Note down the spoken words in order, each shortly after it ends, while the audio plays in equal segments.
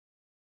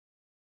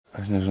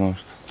Aš nežinau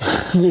šitą.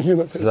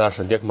 Nežinote.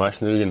 Zaša, tiek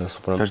mašinų irgi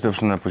nesuprantu. Aš taip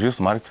aš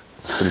nepažįstu markių.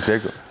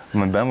 Prisiekiu.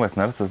 Man BMW's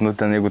Mersas, nu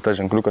ten jeigu ta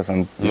ženkliukas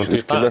ant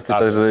iškilęs, tai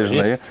ta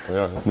žinai.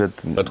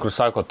 Bet kur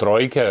sako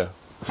trojkė,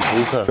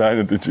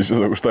 Seniai, tai čia šis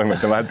aukštoji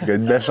matematika,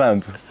 be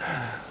šansų.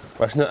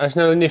 Aš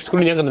iš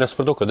tikrųjų niekada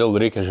nesupratau, kodėl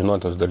reikia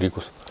žinoti tos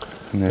dalykus.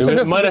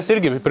 Manęs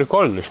irgi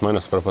prikolini iš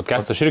manęs per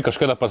podcastą. Aš irgi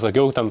kažkada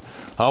pasakiau tam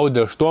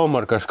Audi 8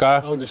 ar kažką.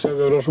 Audi šiam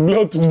ir aš,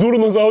 blėt,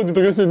 durnas Audi,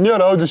 tokios net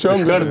nėra Audi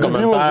šiam. Iškart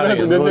komentarai,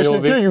 net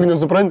nešnekėk, jeigu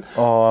nesupranti.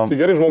 Tai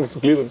gerai žmogus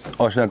suklydus.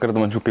 O aš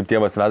nekartą mačiau, kaip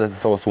tėvas vedasi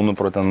savo sūnų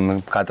pro ten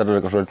katedrą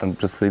ir kažkur ten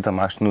pristatytą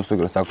mašinų su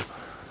ir sako,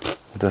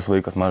 tas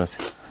vaikas marosi.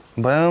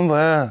 BMW,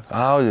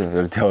 Audi.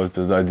 Ir tėvas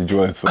pizda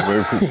didžiuoja su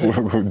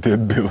vaiku,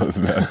 debilas,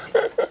 bet.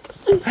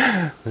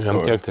 Jam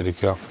tiek tai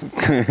reikėjo.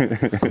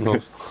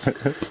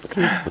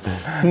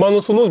 Mano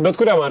sūnus, bet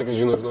kurią markę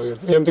žino, žinau.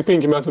 Jam tik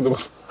 5 metai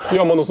dabar.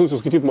 Jo, mano sūnus jau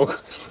skaityti moka.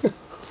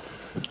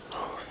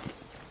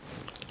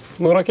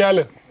 Nu,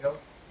 rakelį.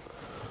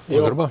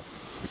 Jau. Arba?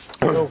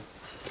 Jau.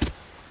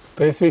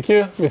 Tai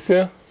sveiki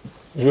visi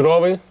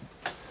žiūrovai.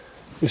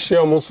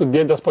 Išėjo mūsų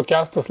dėdės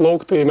podcastas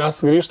lauk, tai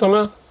mes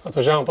grįžtame,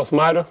 atvažiavom pas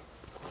Marių.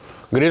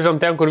 Grįžom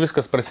ten, kur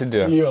viskas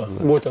prasidėjo. Jo,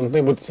 būtent,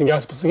 tai būtų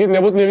teisingiausia pasakyti.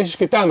 Nebūtų ne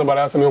visiškai ten dabar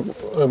esame jau,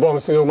 buvom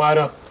jau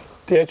Mario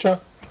tėčio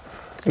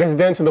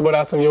rezidencijų, dabar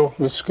esame jau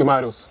visiškai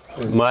Mariaus.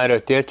 Mario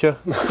tėčio.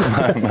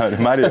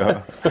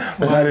 Mario.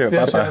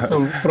 Tėčio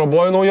esame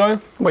troboj naujoj,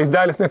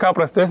 vaizdelis ne ką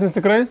prastesnis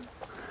tikrai.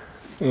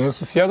 Ir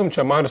susėdom,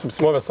 čia Marius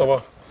apsimovė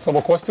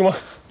savo kostiumą.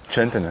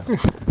 Šventinė.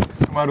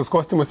 Marius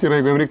kostiumas yra,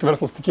 jeigu jam reiktų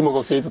verslo sutikimo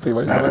kokį eiti, tai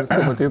Marius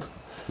tai matytų.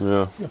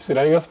 Ja.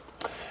 Apsirengęs.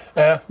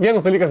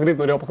 Vienas dalykas greit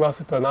norėjau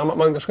paklausyti apie namą.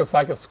 Man kažkas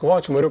sakė, skuo,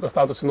 čia Mariukas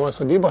statosi naują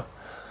sodybą.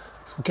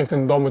 Kiek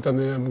ten įdomu ten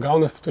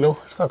gaunas, taip toliau.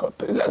 Ir sako,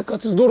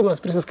 kad jis durnas,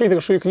 prisiskaitė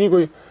kažkokį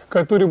knygui,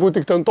 kad turi būti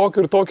tik ten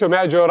tokio ir tokio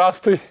medžio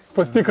rastai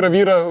pas tikrą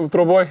vyrą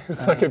troboj. Ir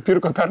sakė,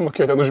 pirko,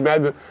 permokėjo ten už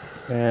medį.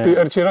 Tai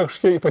ar čia yra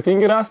kažkokie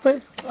ypatingi rastai?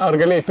 Ar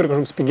galėjai pirko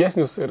kažkokius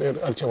pigesnius ir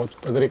ar čia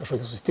padarai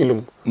kažkokį su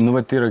stilium? Nu,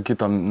 va, yra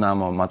kito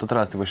namo. Matot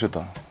rastai va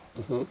šito?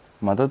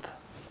 Matot?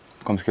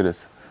 Kom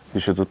skiriasi?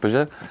 Iš šitų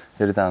pažiūrėk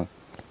ir ten.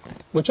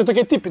 Nu, čia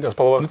tokie tipinės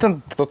spalva. Nu, ten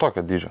to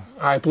tokio dydžio.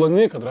 Ai,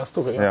 plani, kad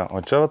rastukai. Ja, o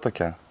čia va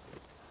tokia.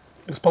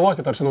 Ir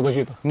spalvokit, ar čia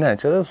nudažyta? Ne,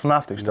 čia su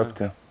nafta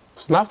ištepti.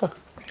 Su nafta?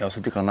 Ja, su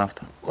tikra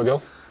nafta.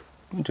 Kodėl?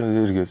 Nu, čia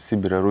irgi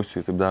Sibirė,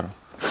 Rusijoje taip daro.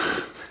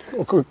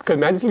 O kad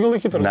medis ilgiau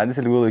laikytų? Medis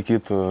ilgiau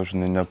laikytų,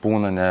 žinai,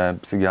 nepūna,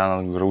 neapsigyvena,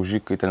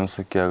 graužikai, ten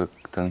visokie,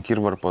 ten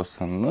kirvarpos,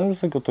 nu,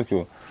 visokių tokių.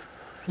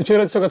 Ir čia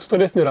yra tiesiog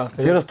atstorėsni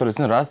rastai? Čia yra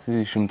atstorėsni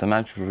rastai,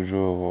 100-mečių,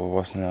 žodžiu,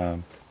 vos ne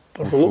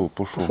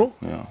pušų.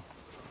 Ja.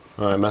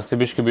 Mes taip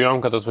biškai bijom,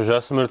 kad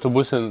atvažiuosim ir tu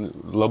būsi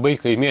labai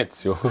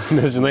kaimėtis jau,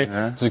 nes žinai,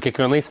 su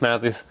kiekvienais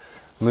metais,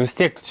 nu vis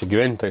tiek tu čia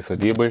gyveni tai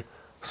sodybai,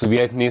 su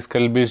vietiniais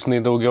kalbi,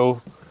 žinai, daugiau,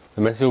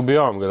 mes jau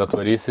bijom, kad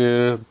atvarysi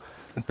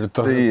ir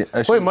to.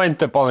 Oi, man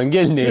te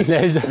palangėliniai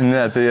leidžia.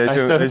 Ne, tai aš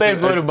taip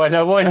noriu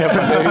baliavonę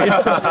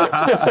padaryti.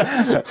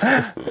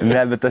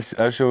 Ne, bet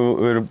aš jau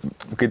ir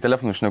kai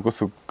telefonu šneku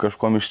su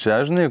kažkuom iš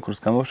čia, žinai, kur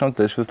skambau šiam,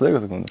 tai aš vis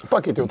laiką sakau.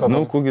 Pakeitėjau tą.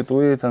 Nu,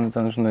 kugitųjai, ten,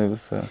 žinai,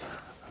 visą.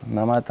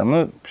 Nematėm, nu,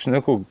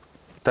 šneku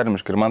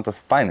tarmiškai ir man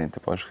tas fainai,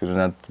 taip, aš ir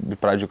net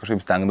pradžioje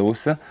kažkaip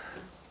stengdavausi,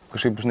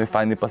 kažkaip, žinai,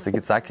 fainai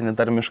pasakyti sakinį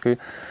tarmiškai,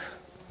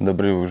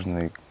 dabar jau,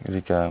 žinai,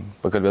 reikia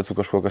pakalbėti su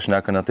kažkuo, kas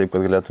šneka ne taip,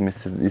 kad galėtum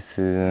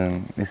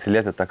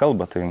įsilieti tą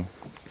kalbą, tai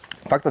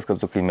faktas, kad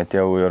su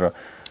kaimetėjau ir,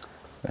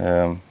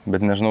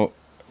 bet nežinau,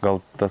 gal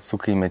tas su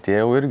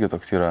kaimetėjau irgi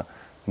toks yra,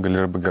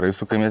 gali arba gerai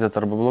su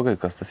kaimetėti arba blogai,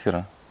 kas tas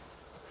yra.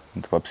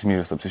 Taip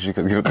apsimyžęs,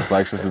 apsišykęs girtas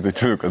vaikščiasi, tai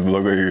čiūju, kad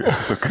blogai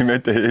su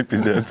kaimetėjai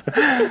pizdėti.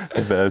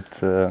 Bet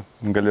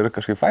gali ir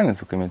kažkaip fainai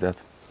su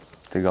kaimetėti.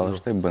 Tai gal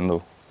aš taip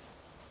bandau.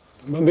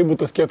 Bandai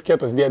būtų tas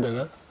kietas dėdė,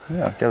 ne?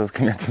 Ja, kietas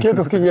kaimetėtis.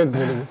 Kietas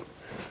kaimetėtis bandai būtų.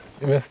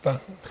 Vesta.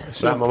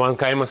 Man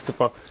kaimas,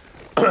 tipo,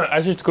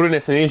 aš iš tikrųjų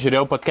neseniai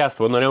žiūrėjau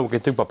podcastą, norėjau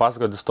kaip tik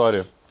papasakoti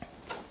istoriją.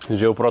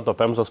 Žiūrėjau Proto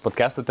Pemzos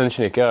podcastą, ten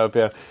šnekėjo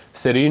apie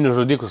serijinius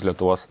žudikus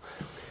Lietuvos.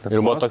 Ir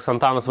buvo toks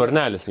Antanas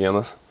Varnelis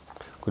vienas,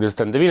 kuris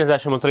ten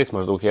 92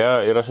 maždaug ėjo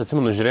ir aš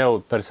atsimenu, žiūrėjau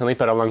per senai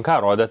per LNK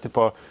rodė,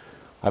 tipo,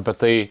 apie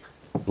tai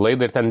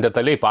laidą ir ten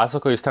detaliai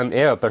pasakojo, jis ten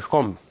ėjo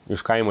peškom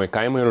iš kaimo į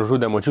kaimą ir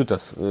žudė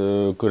močiutės,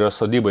 kurios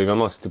sodybai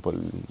vienos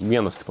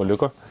tipo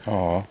liko.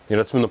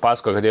 Ir atsimenu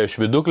pasakojo, kad ėjo iš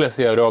Viduklės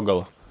į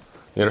Ariogalą.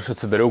 Ir aš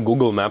atsidariau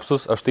Google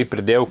Mapsus, aš tai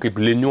pridėjau kaip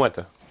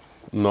liniuotę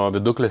nuo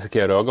Viduklės iki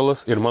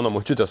Ariogalos ir mano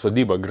močiutės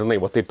sodyba grinai,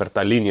 va taip per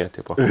tą liniją,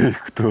 tipo.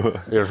 Eik tu.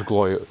 Ir aš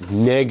galvoju,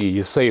 negi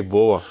jisai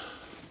buvo.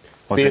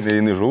 O tai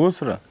jinai žuvus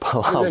yra?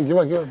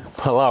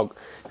 Palauk.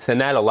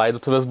 Senelio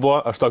laidotuvės buvo,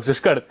 aš toks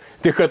iškart.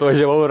 Tik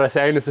atvažiavau į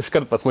Raseinius,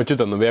 iškart pas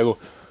močiutę nubėgau.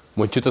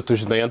 Močiutė, tu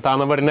žinai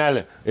Antaną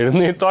Varnelį. Ir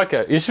jinai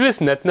tokia, iš vis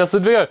net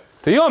nesudvėjo.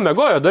 Tai jo,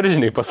 miegojo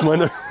daržiniai pas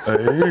mane.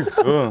 Eik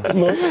tu.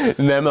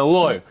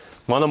 Nemeluoju.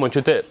 Mano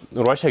močiutė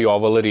ruošia jo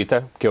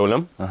valarytę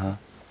kiauliam.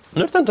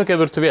 Nu ir ten tokia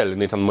virtuvėlė,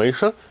 jinai ten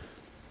maišo.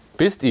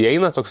 Pist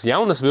įeina toks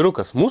jaunas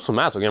vyrukas, mūsų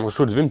metų, jam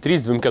kažkur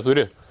 23,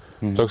 24.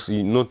 Toks,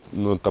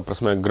 ta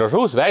prasme,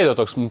 gražaus veido,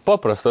 toks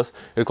paprastas.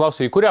 Ir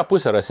klausė, į kurią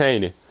pusę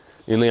Raseiniai.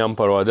 Jinai jam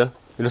parodė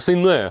ir jisai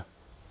nuėjo.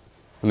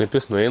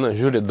 Naipis nueina,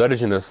 žiūri,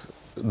 daržinės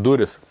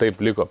duris taip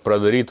liko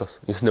pradarytos,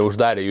 jis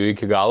neuždarė jų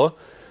iki galo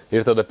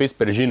ir tada pys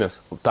per žinias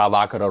tą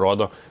vakarą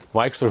rodo,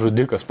 vaikšto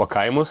žudikas po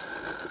kaimus,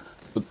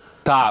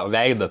 tą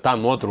veidą, tą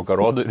nuotrauką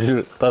rodo ir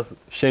žiūri, tas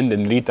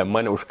šiandien ryte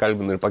mane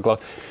užkalbino ir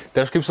paklausė.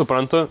 Tai aš kaip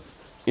suprantu,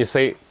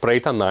 jisai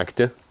praeitą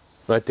naktį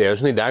atėjo,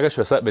 žinai, dega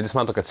šviesa, bet jis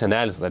mato, kad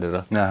senelis dar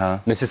yra. Aha.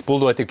 Nes jis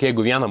puldavo tik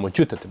jeigu vieną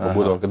močiutę, taip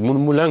būdavo, kad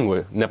mūsų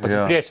lengvai,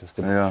 nepasipriešins.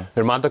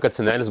 Ir mato, kad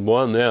senelis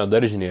buvo, nuėjo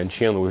daržinį ant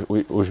šienų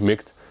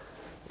užmigti.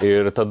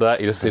 Ir tada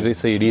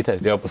jisai ryte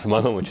atėjo pas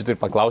mano močiutę ir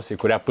paklausė,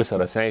 į kurią pusę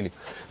Raseiniai.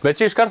 Bet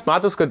čia iškart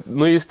matos, kad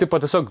jis tipo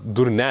tiesiog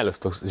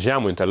durnelis, toks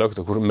žemų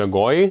intelekto, kur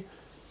megojai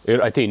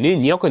ir ateini,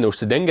 nieko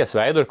neužsidengęs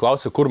veido ir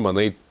klausi, kur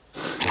manai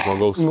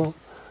žmogaus.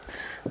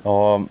 O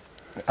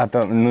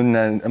apie,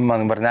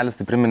 man Varnelis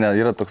tai priminė,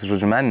 yra toks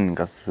žodžiu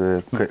menininkas,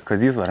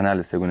 Kazys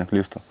Varnelis, jeigu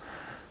neklystu.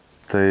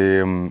 Tai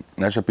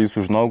aš apie jį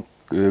sužinau,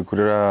 kur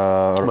yra...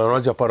 Man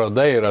rodžio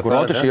paroda yra... Kur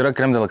rotušiai yra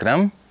Krem de la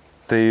Krem.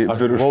 Tai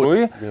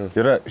viršui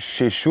yra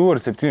 600 ar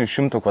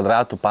 700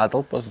 kvadratų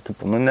patalpos,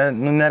 tipo,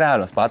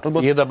 nerealios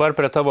patalpos. Jie dabar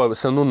prie tavo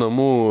senų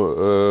namų,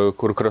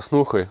 kur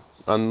Krasnuchai,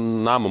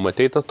 ant namų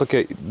matei tas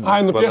tokia...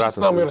 Ai,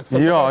 nupieštas namų yra.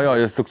 Jo,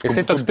 jis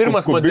toks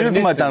pirmas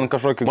kubizmą ten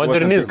kažkokį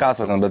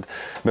modernizmas. Bet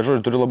žodžiu,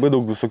 turi labai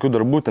daug visokių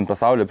darbų ten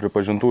pasaulyje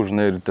pripažintų,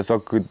 žinai, ir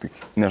tiesiog,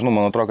 nežinau,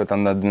 man atrodo, kad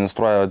ten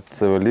administruoja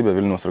savivaldybė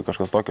Vilniaus ar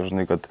kažkas tokio,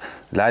 žinai, kad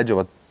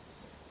leidžia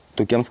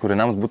tokiems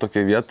kūriniams būtų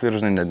tokia vieta ir,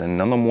 žinai,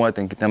 nenuomuoja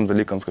ten kitiems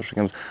dalykams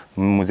kažkokiems.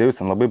 Muziejus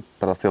ten labai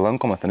prastai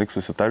lankomas, ten reikia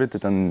susitarti,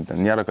 ten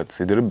nėra, kad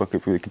jisai dirba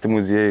kaip kiti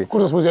muziejai.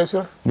 Kur tas muziejus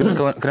yra? Virš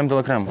Krem de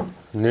la Krem.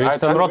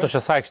 Jis ten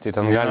Rotušės aikštėje,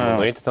 ten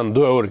galima nueiti, ten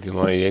 2 eurų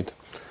nueiti.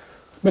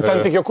 Bet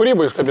ten tik jo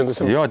kūryba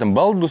iškabintusi. Jo, ten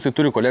baldus, jis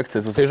turi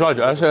kolekcijas. Tai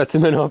žodžiu, aš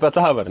atsimenu apie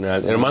tą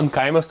Varnelį. Ir man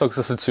kaimas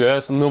toks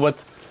asociuojas,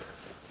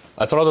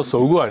 atrodo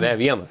saugu, ar ne,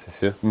 vienas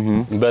esi.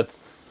 Bet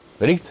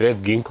reikia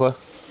turėti ginklą.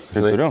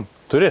 Turiu.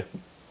 Turi.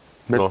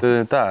 Bet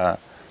tą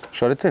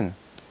šaratinį.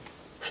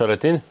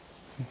 Šaratinį?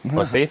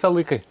 O seifę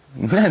laikai?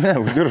 Ne,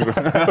 uždiržu.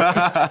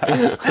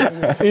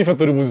 Seifė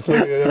turi būti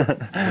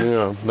laikai.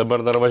 Jo,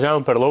 dabar dar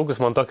važiavom per laukus,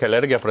 man tokia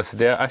alergija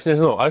prasidėjo. Aš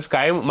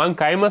nežinau, man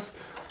kaimas,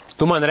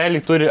 tu man realiai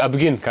turi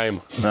apginti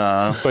kaimą.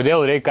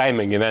 Kodėl reikia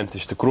kaime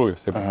gyventi iš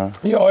tikrųjų? Taip.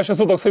 Jo, aš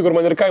esu toksai, kur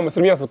man ir kaimas,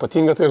 ir miestas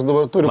patinka, tai aš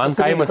dabar turiu... Man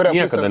kaimas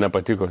niekada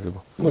nepatiko.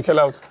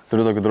 Nukeliauti.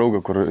 Turiu tokį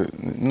draugą, kur,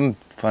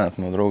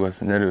 fanas mano draugas,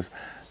 Nerijus.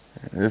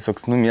 Jis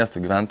toks,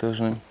 miestų gyventojas,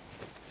 žinai.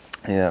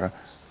 Ir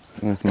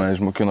jis mane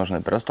išmokino, žinai,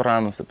 apie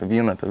restoranus, apie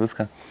vyną, apie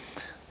viską.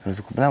 Ir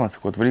sakau,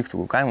 sakau, atvaryk,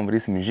 sakau, kaimą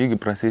varysim į žygį,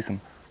 praseisim.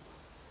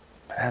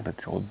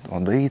 Bet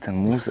odai ten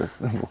mūsės,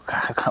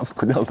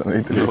 kodėl ten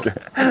eiti reikia?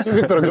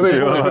 Viktor,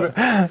 gudai.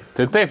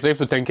 Tai taip,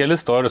 tu ten keli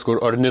istorijos, kur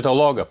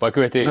ornitologą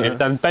pakvietė ir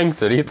ten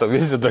 5 ryto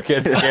visi tokie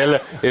atsikėlė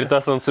ir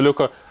tas ant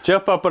suliuko, čia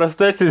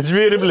paprastasis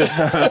žvirblis.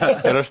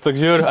 Ir aš toks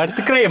žiūriu, ar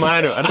tikrai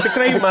Mariu,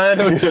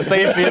 čia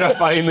taip yra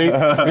fainai,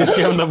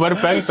 visiems dabar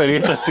 5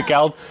 ryto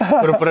atsikelt,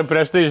 kur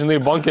prieš tai,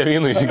 žinai, bonkę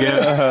vynų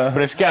išgėrė,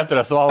 prieš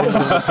 4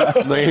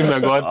 valandas nuėjai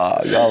miegot.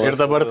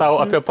 Ir dabar tau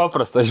apie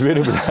paprastą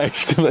žvirblį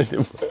aiškina.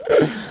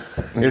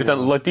 Ir ten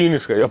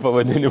lotynišką jo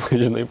pavadinimą,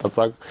 žinai,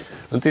 pasako.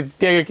 Tai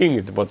tie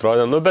juokingi, taip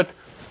atrodo. Bet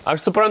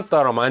aš suprantu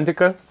tą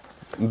romantiką,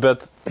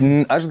 bet...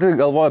 Aš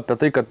galvoju apie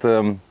tai,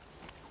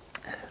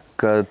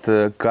 kad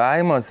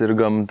kaimas ir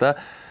gamta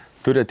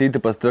turi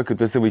ateiti pas tave, kai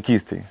tu esi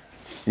vaikystėje.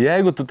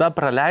 Jeigu tu tą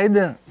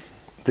praleidi,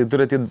 tai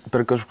turi ateiti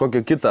per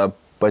kažkokią kitą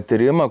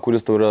patyrimą,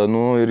 kuris tau yra,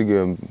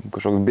 irgi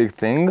kažkoks big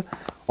thing.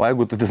 O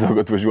jeigu tu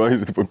tiesiog atvažiuoji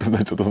ir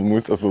papistačia tos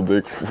mūsės,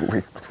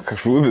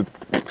 kažkūvis,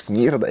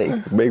 smirda,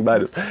 baig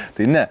darius.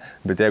 Tai ne,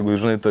 bet jeigu,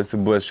 žinai, tu esi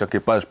buvęs čia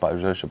kaip aš,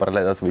 pavyzdžiui, aš čia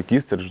praleidęs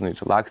vaikystę ir, žinai,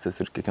 čia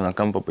lakstęs ir kiekvieną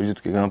kampą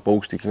pažįstu, kiekvieną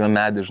paukštį, kiekvieną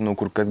medį, žinau,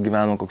 kur kas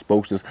gyveno, koks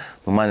paukštis,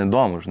 man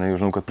įdomu, žinai,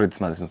 žinau, kad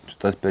praeitis metais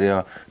šitas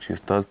perėjo,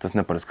 šis tas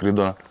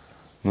nepraskrido.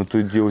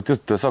 Tu jautis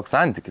tiesiog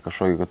santyki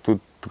kažkokį,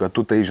 kad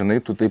tu tai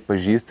žinai, tu tai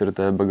pažįsti ir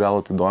tave be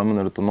galo tai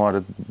domina ir tu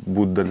nori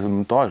būti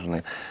dalim to,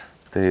 žinai.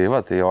 Tai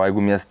o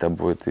jeigu mieste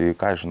buvai, tai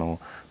ką žinau,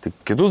 tai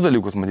kitus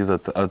dalykus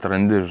matyti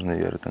atrandi, žinai,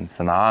 ir ten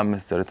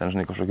senamiestį, ir ten,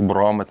 žinai, kažkokį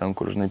bromą, ten,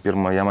 kur, žinai,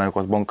 pirmą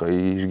Jamaikos bonką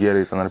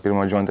išgėrė, ten ar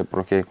pirmą džontę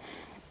prokiai.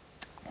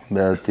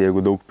 Bet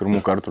jeigu daug pirmų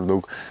kartų ir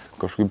daug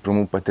kažkokių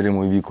pirmų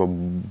patyrimų įvyko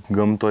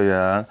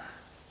gamtoje,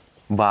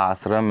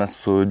 vasarą mes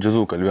su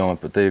džiazu kalbėjom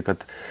apie tai,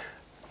 kad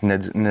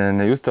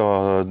ne Justė,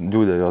 o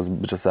Diudė jos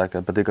čia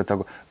sakė apie tai, kad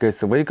sako, kai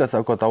esi vaikas,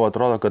 sako, tau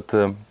atrodo, kad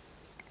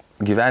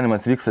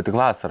gyvenimas vyksta tik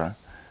vasarą,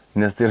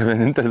 nes tai yra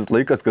vienintelis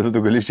laikas, kada tu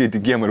gali išeiti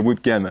į kiemą ir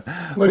būti kieme.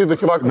 Nuo ryto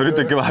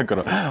iki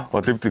vakaro.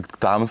 O taip tik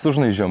tamsu,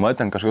 žinai, žiema,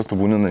 ten kažkas tu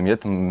būni namie,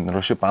 ten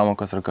ruoši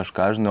pamokas ar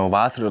kažką, žinai, o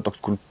vasara yra toks,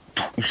 kur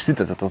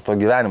išsitęsia tas to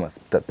gyvenimas.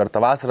 Per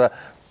tą vasarą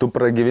tu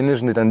pragyveni,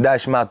 žinai, ten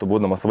 10 metų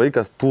būdamas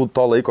vaikas,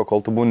 to laiko,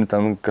 kol tu būni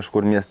ten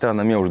kažkur mieste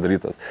namie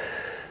uždarytas.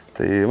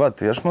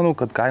 Tai aš manau,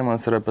 kad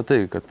kaimas yra apie tai,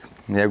 kad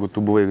jeigu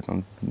tu buvai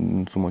ten,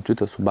 su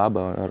močiutė, su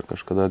baba ar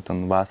kažkada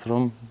ten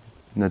vasarom,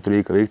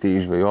 neturėjai ką veikti,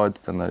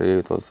 išžvejoti, ten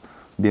norėjai tos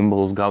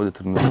bimbalus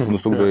gaudyti ir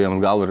nusukdavo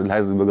jiems galvą ir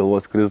leisdavo be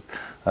galvos skrist,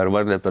 ar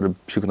varlę per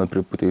šikną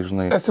priputį,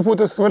 žinai. Esi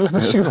putęs varlę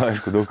per šikną?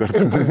 Aišku, daug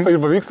kartų. Ir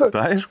pavyksta?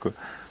 Tai aišku.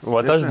 O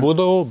aš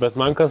būdavau, bet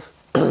man kas,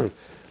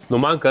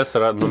 man kas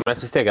yra,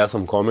 mes vis tiek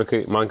esam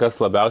komikai, man kas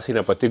labiausiai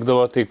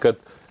nepatikdavo, tai kad,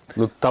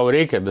 tau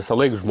reikia visą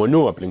laiką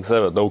žmonių aplink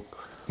save daug.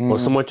 O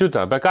su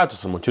močiute, apie ką tu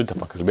su močiute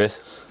pakalbėsi?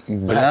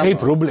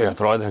 Kaip rubliai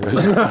atrodė,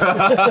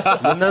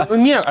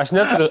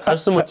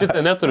 aš su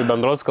močiute neturiu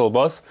bendros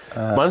kalbos.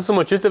 Man su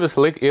močiute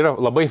visą laiką yra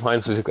labai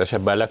fain susitikti, aš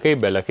ją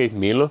belekai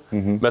myliu,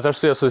 bet aš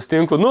su ją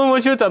susitinku,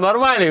 močiute,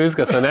 normaliai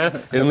viskas, ne?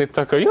 Ir jinai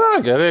tokia, jo,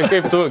 gerai,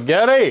 kaip tu,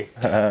 gerai,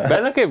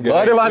 belekai gerai.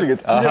 Nori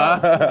valgyti.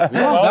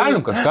 Jo,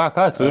 galim kažką,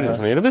 ką turi,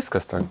 žinai, ir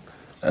viskas ten.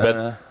 Bet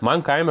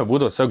man kaime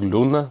būdavo tiesiog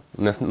liūdna,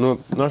 nes,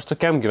 aš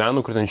tokiam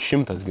gyvenu, kur ten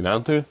 100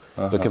 gyventojų,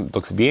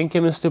 toks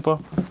vienkiemis tipo.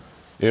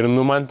 Ir,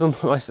 man ten,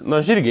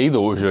 aš irgi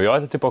eidavau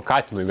žvejoti, tipo,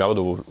 katinui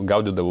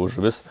gaudydavau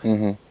žuvis.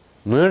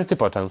 Ir,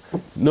 tipo, ten,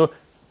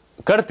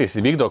 kartais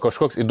įvykdavo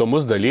kažkoks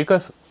įdomus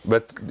dalykas,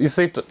 bet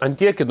jisai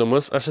antiek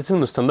įdomus, aš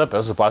atsimenu stand-up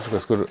esu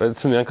pasakojęs, kur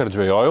atsimenu vienkart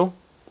žvejojau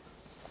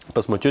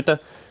pas močiutę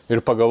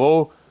ir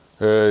pagavau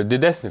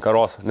didesnį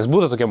karosą, nes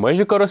būtų tokie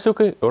maži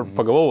karosiukai ir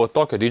pagavau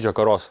tokio dydžio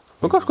karosą.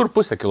 Kažkur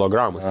 0,5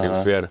 kilogramo,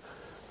 jeigu svėrė.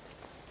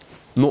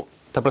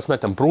 Ta prasme,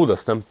 ten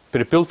prūdas, ten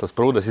pripiltas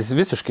prūdas, jis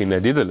visiškai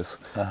nedidelis.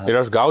 Ir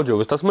aš gaudžiau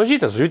vis tas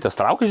mažytės, žuvytės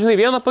traukia, žinai,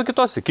 vieną po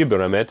kitos į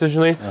kibirą metį,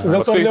 žinai.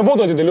 Dėl to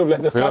nebūdavo didelių,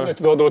 nes kam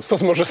atiduodavo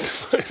tas mažas.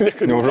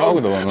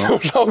 Neužaugdavo,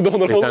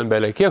 Neužaugdavo. Tai ten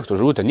belia kiek tu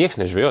žuvų, ten nieks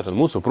nežvėjo,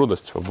 ten mūsų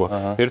prūdas čia buvo.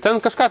 Ir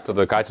ten kažką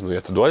tada katinui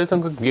atiduodi,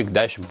 ten kiek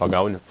 10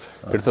 pagauni.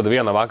 Ir tada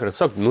vieną vakarą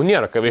tiesiog,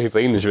 nėra ką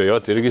veikti, eini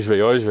žvejoti, irgi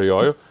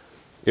žvejoju.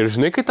 Ir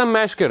žinai, kai tam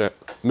meškerė,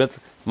 bet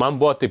man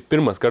buvo tai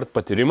pirmas kart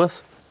patyrimas,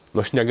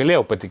 aš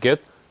negalėjau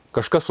patikėti.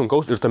 Kažkas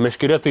sunkaus ir ta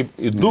meškerė taip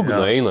į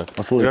dugną eina.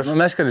 O su lasdyno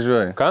meškerė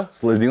žiūrėjai? Ką?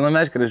 Su lasdyno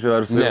meškerė žiūrėjai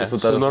ar su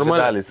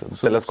normalia?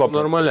 Su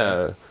normalia.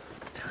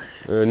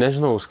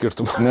 Nežinau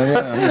skirtumą.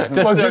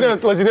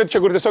 Lasdynė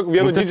čia kur tiesiog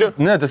vienu dydžiu?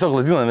 Ne, tiesiog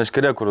lasdyno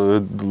meškerė, kur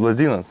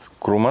lasdynas,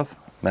 krūmas,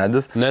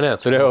 medis. Ne,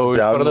 turėjau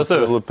iš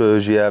parduotuvės. Lupi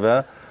žievę,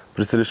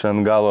 prisirišę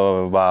ant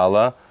galo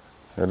valą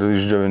ir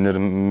išdžiovini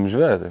ir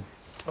žvėjai.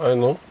 Ai,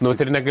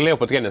 tai ir negalėjau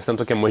patikėti, nes ten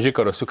tokie maži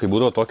karosiukai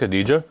būdavo tokio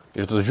dydžio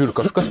ir tu žiūri,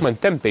 kažkas man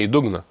tempia į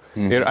dugną.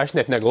 Ir aš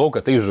net negalvojau,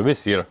 kad tai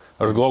žuvis yra.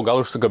 Aš galvojau,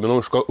 gal užsikabinau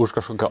už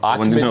kažkokio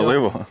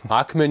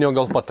akmenio,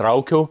 gal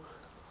patraukiau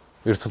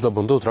ir tada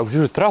bandau traukti,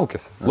 žiūri,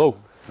 traukėsi,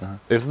 lauk.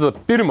 Ir tada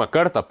pirmą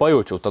kartą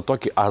pajaučiau tą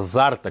tokį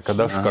azartą,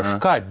 kad aš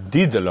kažką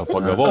didelio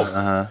pagavau.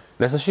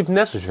 Nes aš šiaip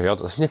nesu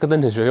žvėjotas, aš niekada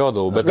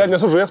nežvėjodavau. Bet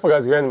nesu žuvęs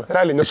pagavęs gyvenime,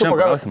 realiai nesu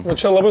pagavęs.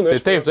 Čia labai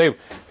norėčiau.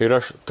 Taip. Ir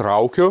aš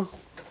traukiu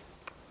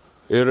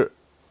ir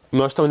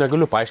aš tau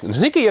negaliu paaiškinti.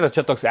 Žinai, kai yra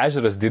čia toks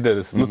ežeras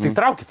didelis, tai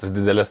traukitas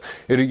didelis.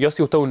 Ir jos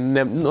jau tau,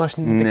 aš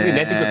tikrai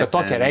netikiu, kad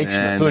tokią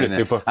reikšmę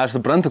turi. Aš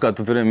suprantu, kad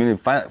tu turi mini.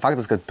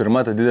 Faktas, kad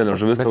pirma ta didelė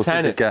žuvis tau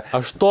suteikia.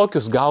 Aš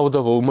tokius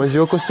gaudavau,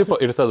 mažiukus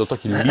tipo, ir tada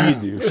tokį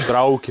lydį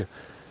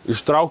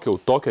ištraukiau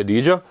tokio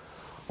dydžio.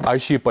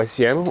 Aš jį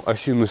pasiėmiau,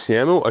 aš jį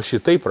nusėmiau, aš jį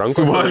taip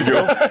rankos.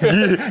 Suvalgiau.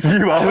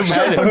 Gyvavo.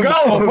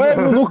 Galva,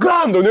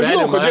 nukandau,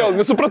 nežinau kodėl,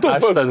 nesupratau.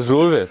 Aš tą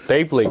žuvį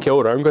taip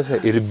laikiau rankose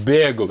ir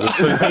bėgau į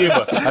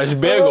sodybą. Aš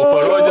bėgau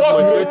parodyti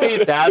močiutei,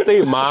 tetai,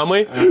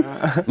 mamai.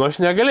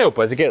 Aš negalėjau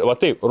patikėti. Va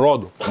taip,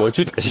 rodu.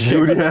 Močiutė,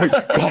 žiūrėk.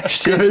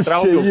 Kas čia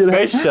ištraukiau,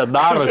 kas čia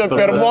darosi.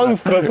 Per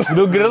monstras.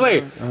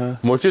 Grinai.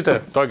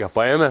 Močiutė tokią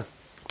paėmė.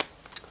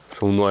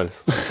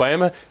 Šaunuolis.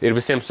 Paėmė ir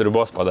visiems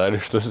ribos padarė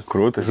šitas.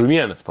 Krūtai.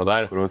 Žuvienės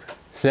padarė. Krūtai.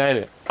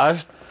 Seniai,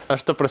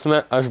 aš ta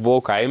prasme, aš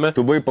buvau kaime.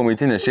 Tu buvai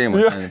pamaitinę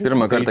šeimą,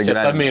 pirmą kartą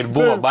gyvenime. Tame ir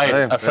buvo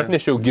bairis. Aš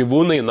atnešiau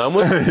gyvūną į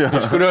namus,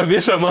 iš kurio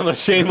visą mano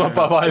šeimą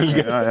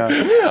pavalgė.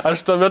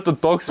 Aš tuo metu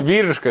toks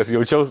vyriškas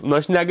jaučiausi,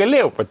 aš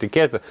negalėjau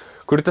patikėti,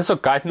 kur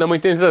tiesiog katiną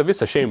maitinti,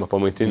 visą šeimą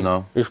pamaitinti.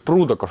 Iš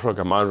prūdo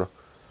kažkokią mažą.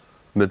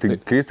 Bet tai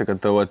keista, kad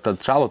tavo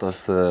atšalo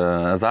tas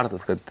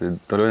azartas, kad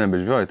toliau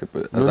nebežvioji.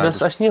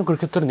 Nes aš niekur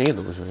kitur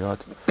neįdavau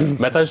žvejoti.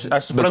 Bet aš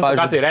suprantu,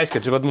 ką tai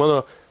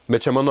reiškia.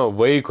 Bet čia mano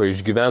vaiko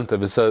išgyventa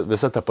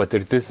visa ta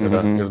patirtis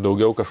yra ir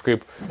daugiau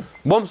kažkaip.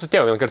 Buvom su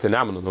tėvu vieną kartą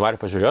Nemuną, nuvarė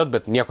pažiūrėti,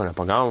 bet nieko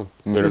nepagavom.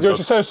 Jau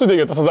čia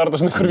sudegė tas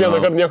azartas, kur vieną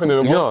kartą nieko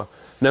nebebuvo.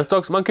 Jo, nes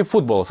toks man kaip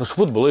futbolas, aš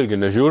futbolą irgi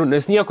nežiūriu,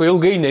 nes nieko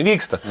ilgai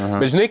nevyksta.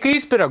 Bet žinai, kai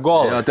įspiria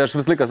golą. Jo, tai aš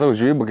visą laiką savo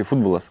žvejybą kaip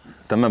futbolas.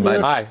 Tame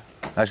bairė.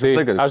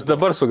 Aš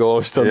dabar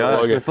sugalvojau šitą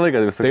analogiją. Visą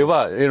laiką. Tai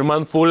va, ir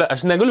man fulė,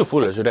 aš negaliu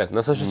fulę žiūrėti,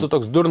 nes aš esu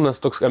toks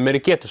durnas, toks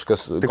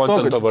amerikietiškas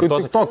kontento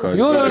vartotojas.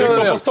 Jo.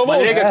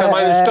 Man reikia, kad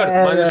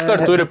man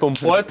iškart turi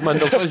pumpuoti,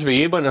 man dėl to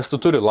žvejyba, nes tu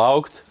turi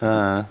laukti.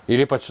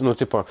 Ir ypač,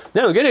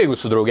 gerai,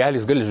 jeigu su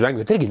draugeliais gali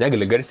žvengti, bet irgi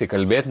negali garsiai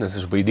kalbėti,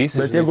 nes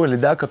išbaidysi. Bet jeigu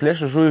lydeką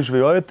plėšia žuvį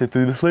žvejoji, tai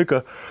tu visą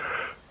laiką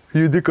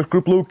judi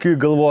kažkur plauki,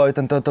 galvoji,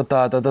 ten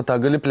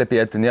gali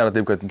plepėti, nėra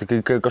taip, kad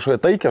kažkokią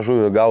taikę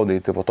žuvį gaudai,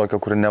 tipo tokio,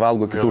 kur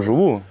nevalgo kitų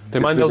žuvų.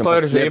 Tai man dėl to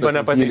ir žvejyba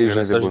nepatinka,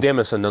 nes aš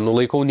dėmesio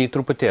nenulaikau nei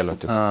truputėlio.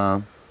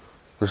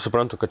 Aš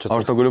suprantu, kad čia...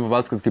 O aš tau galiu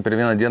papasakoti, kaip per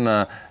vieną dieną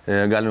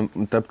galim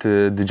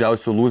tapti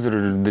didžiausių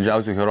loserių ir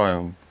didžiausių herojų.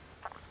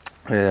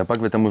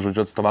 Pakvietė mus,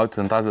 žodžiu,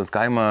 atstovauti Antazijos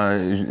kaimą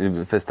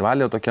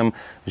festivalėje tokiam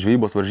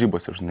žvejybos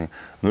varžybose, žinai.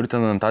 Nu ir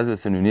ten Antazijos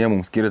seniūnė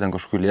mums skiria ten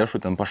kažkokių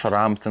lėšų, ten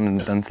pašarams,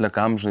 ten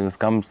slekams, žinai,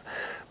 viskams.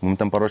 Mums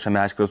ten paruošė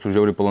meškerę su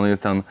žiauriai planais,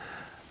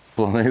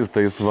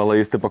 tais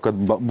valais, taip, kad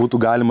būtų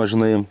galima,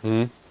 žinai,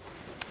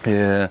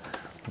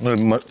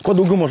 kuo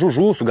daugiau mažų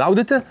žuvų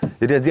sugaudyti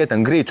ir jas dėti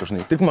ant greičio,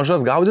 žinai. Tik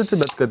mažas gaudyti,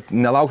 bet kad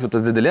nelaukti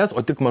tos didelės,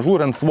 o tik mažų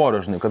ir ant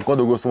svorio, žinai, kad kuo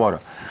daugiau svorio.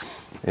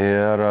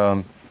 Ir,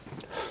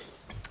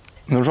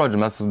 nu, žodžiu,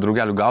 mes su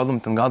draugeliu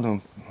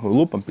gaudom,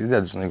 lūpam,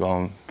 pizdėt, žinai,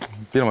 gavom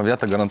pirmą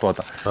vietą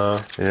garantuotą.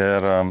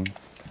 Ir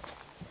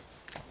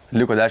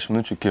liko 10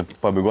 minučių iki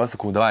pabaigos,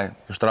 sakau, davai,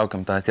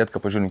 ištraukiam tą sietką,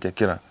 pažiūrim, kiek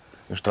yra.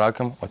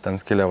 Ištraukiam, o ten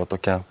skylė va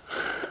tokia.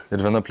 Ir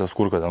viena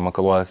plėskurka ten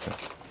makaluojasi.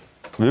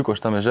 Vyko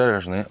šitą ežerę,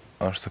 žinai,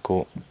 aš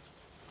sakau,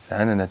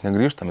 seniai, net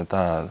negrįžtam į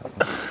tą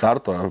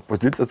starto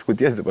poziciją,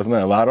 skutiesi pas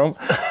mane varom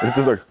ir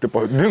tiesiog,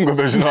 tipo, dingo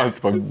be žinos,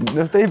 tipo,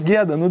 nes taip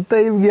gėda, nu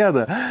taip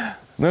gėda.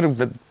 Nu ir,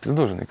 bet,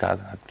 pizdu, žinai, ką,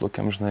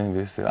 atplaukiam, žinai,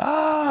 visi,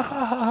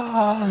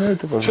 nu,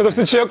 tipo. Čia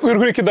tarsi čia,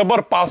 ir iki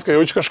dabar pasakoja,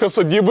 jaučiu kažkas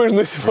sodyba,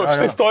 žinai, tipo,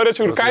 šitą istoriją,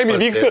 čia, kur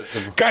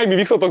kaime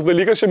vyksta toks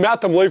dalykas, čia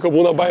metam laiko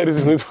būna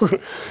bairis, žinai, kur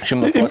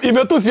į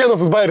metus vienas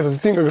tas bairis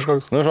atsitinka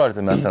kažkoks. Nu, žodžiu,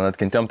 tai mes ten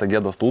atkentėm tą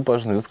gėdos tulpą,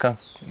 žinai, viską.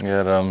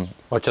 Ir,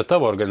 o čia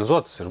tavo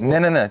organizuotas ir buvo?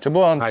 Ne, čia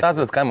buvo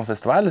Antazijos kaimo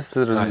festivalis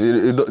ir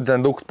ten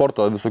daug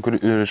sporto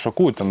visokių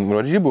šakų, ten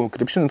varžybų,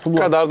 krepšinis,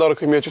 futbolas. Ką dar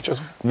kaimiečių čia?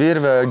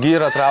 Virvė,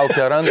 gyra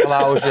traukia, ranką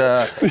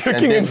laužia,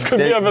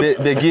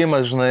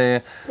 bėgimas,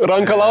 žinai.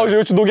 Ranką laužia,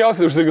 jaučiu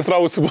daugiausiai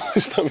užsiregistravusi buvo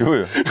iš tam.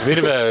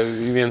 Virvė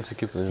vienas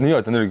į kitą. Nu jo,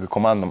 ten irgi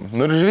komandom.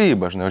 Nu ir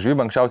žvejyba, žinai,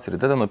 žvejyba anksčiausiai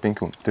ryte nuo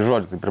 5. Tai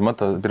žodžiu, tai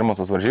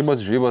pirmosios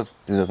varžybos, žvejybos,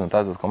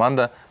 Antazijos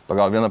komanda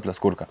pagavo vieną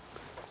plėskurką.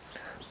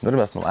 Nu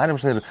ir mes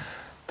nuvarėm, žinai, ir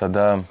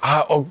tada...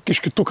 O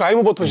iš kitų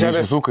kaimų buvo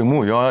atvažiavę? Iš visų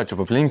kaimų, jo, čia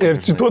paplinkai.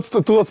 Ir tu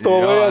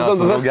atstovavai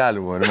Antazijos draugelių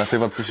buvo ir mes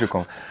taip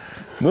apsišikom.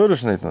 Nu ir,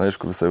 žinai,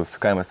 aišku, visas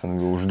kaimas ten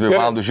už 2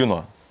 valandų žino,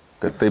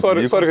 kad taip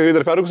vyko. Sorry, kad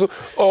dar perkusiu.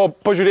 O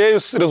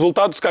pažiūrėjus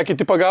rezultatus, ką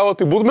kiti pagavo,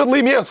 tai būtumėt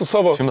laimėję su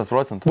savo...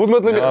 100%.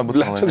 Būtumėt laimėję?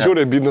 Ble, čia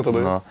žiūrėjai bidna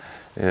tada. No.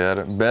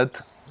 Ir,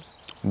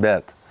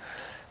 bet,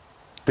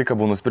 tik ką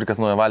buvau nusipirkęs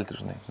naują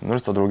valtį, žinai. Nu ir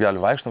su to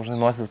draugeliu vaikštam, žinai,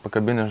 nosis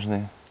pakabinė,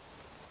 žinai.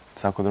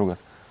 Sako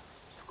draugas.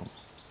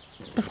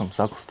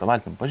 Sako, su tą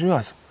valtim,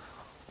 pažiūrėsiu.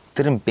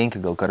 3-5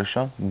 gal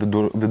karščio,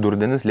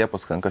 vidurdienis,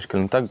 Liepos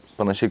kažkelinta,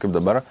 panašiai kaip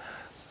dabar.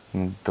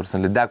 Tarsi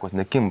lydekos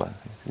nekimba,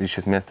 iš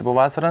esmės tipo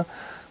vasarą,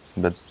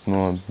 bet,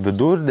 nu,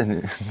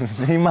 vidurdienį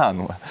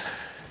neįmanoma.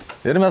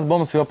 Ir mes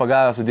buvom su juo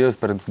pagavę, sudėjus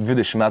per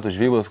 20 metų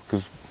žvejybos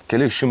kokius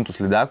kelius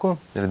šimtus lydekų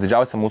ir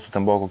didžiausia mūsų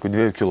ten buvo kokių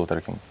 2 kilų,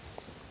 tarkim.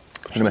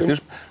 Ir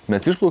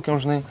mes išplaukėm,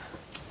 žinai,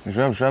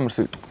 žiūrėjom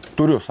ir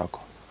turiu,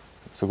 sako.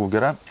 Sakau,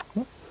 gera,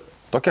 nu,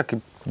 tokia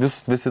kaip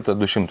visi to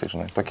 200,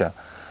 žinai, tokia.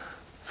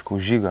 Sakau,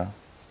 Žyga,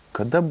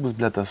 kada bus,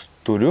 blėtas,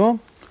 turiu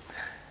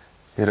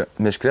ir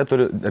meškerė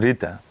turi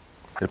ryte.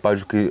 Ir,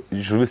 pavyzdžiui,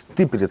 kai žuvis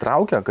stipriai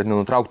traukia, kad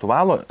nenutrauktų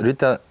valo,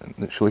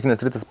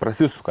 šiuolaikinės rytas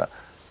prasisuka,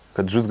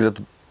 kad žuvis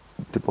galėtų,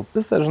 tipo,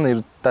 pisą, žinai,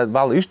 ir tą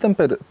valą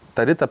ištempia ir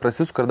tą rytą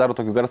prasisuka ir daro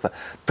tokį garsą.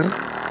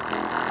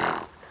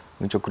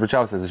 Čia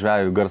krūčiausias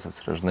žvejų garsas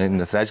yra, žinai,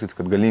 nes reiškia,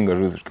 kad galinga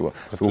žuvis iškivo.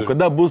 Sakau,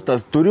 kada bus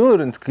tas turiu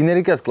ir kai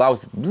nereikės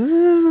klausyti.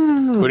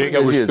 Kur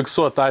reikia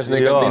užfiksuoti tą, žinai,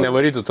 kad tai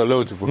nevarytų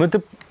toliau, tipo. Nu,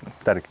 taip,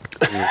 tarkim.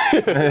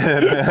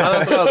 Man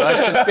atrodo, aš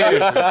čia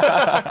spėju.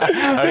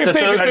 Aš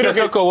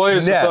tiesiog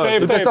kovoju su to.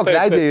 Tu tiesiog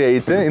leidai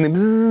eiti, jinai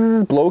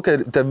plaukia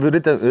ir ta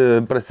rytė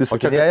prasisukinėja.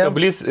 O čia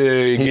kablys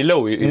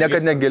giliau. Ne,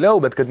 kad ne giliau,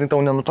 bet kad jinai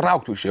tau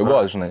nenutrauktų iš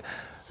jėgos, žinai.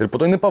 Ir po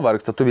to jinai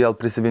pavargsta, tu vėl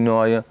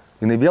prisivinioji,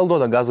 jinai vėl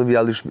duoda gazų,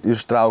 vėl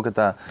ištraukia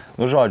tą,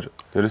 nu žodžiu.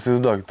 Ir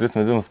įsivaizduok, 3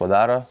 metimus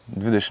padaro,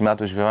 20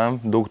 metų žvejojam,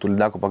 daug tų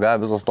lydekų pagavę,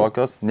 visos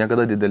tokios,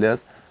 niekada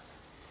didelės.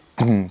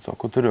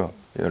 Sako, turiu.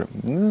 Ir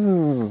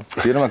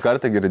pirmą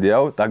kartą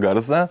girdėjau tą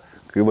garsą,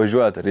 kai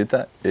važiuoja tą rytą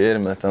ir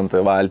mes ten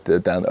tai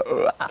valtį, ten...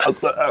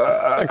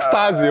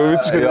 Ekstazija jau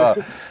visiškai. Jo.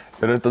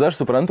 Ir tada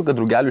aš suprantu, kad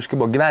draugelių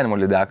iškibo gyvenimo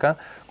lydeką,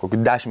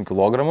 kokių 10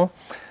 kg,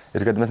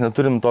 ir kad mes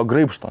neturim to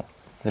graibšto.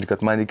 Ir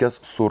kad man reikės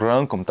su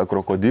rankom tą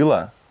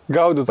krokodilą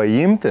gaudyt,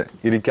 paimti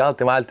ir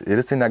įkelti valtį.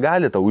 Ir jisai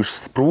negali tau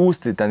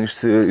išsprūsti, ten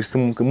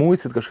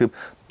išsimuisit kažkaip.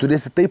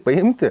 Turėsi tai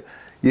paimti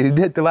ir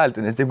įdėti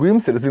valtį, nes jeigu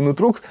ims ir jisai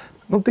nutrūks,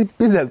 nu tai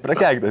pizdės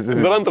prakeiktas.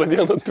 Dar antrą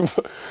dieną,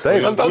 tipo.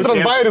 Taip,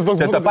 antras bairis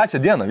toks. Tai tą pačią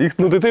dieną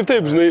vyksta. Nu tai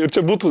taip, žinai, ir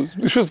čia būtų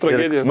iš vis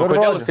tragedija. Nu,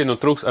 kodėl jisai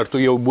nutrūks, ar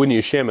tu jau būni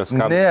išėmęs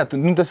ką? Ne, tu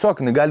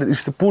tiesiog gali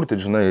išsipurti,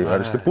 žinai,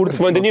 ar išsipurti.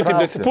 Jis vandenį taip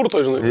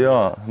nesipurto, žinai. Jo,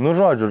 nu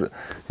žodžiu,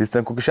 jis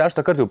ten kokį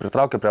 6 kartą jau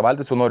pritraukia prie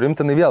valtys, jau nori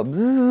imti, tai vėl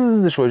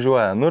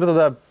išvažiuoja. Nu ir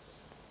tada,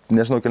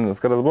 nežinau, kelias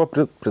kartas buvo,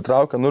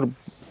 pritraukia, nu ir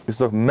jis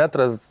toks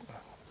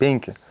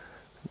 1,5 m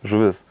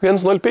žuvis.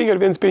 1,05 ar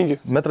 1,5?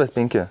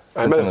 1,5 m.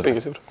 Ai,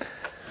 1,5 m.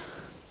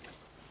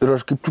 Ir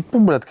aš kaip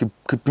čiupu, blėt,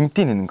 kaip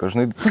imtynininkas,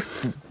 žinai,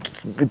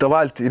 į tą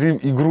valtį ir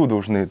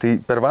įgrūdau, žinai. Tai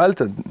per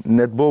valtį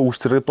net buvau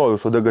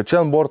užsiraitojus, odega čia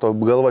ant borto,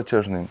 galva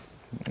čia, žinai.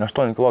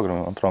 8 kg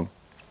antrom.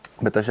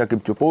 Bet aš ją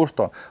kaip čiupau už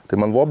to, tai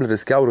man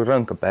wobleris kiaurų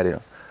ranką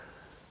perėjo.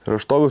 Ir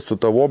aš stoviu su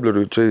to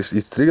wobleriu, čia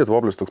įstrigęs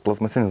wobleris, toks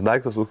plasmasinis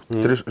daiktas su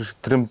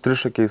 3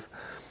 šakiais.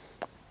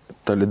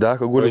 ta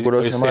lydeka guli,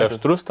 kurios nematė. Jis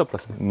aštrus, ta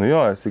prasme? Nu jo,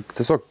 jis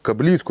tiesiog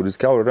kablys, kuris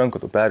kiaurą ranką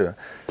tu perėjo.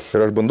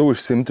 Ir aš bandau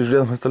išsimti,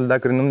 žiūrėdamas tą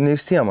lydeką ir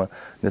neišsiema,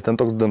 nes ten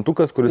toks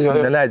dantukas, kuris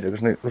neleidžia,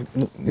 žinai.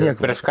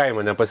 Prieš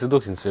kaimą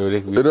nepasidūkins, jau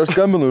reikia. Ir aš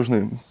skambinu,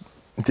 žinai,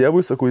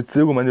 tėvui, sakau,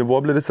 įstrigu man į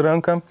vobleris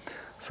ranką,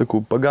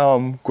 sakau,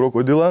 pagavom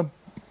krokodilą,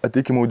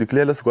 ateikim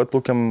audiklėlę, sakau,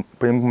 atplaukiam,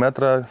 paimk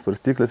metrą,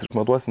 svarstyklės,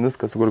 išmatuosim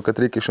viską, sakau, kad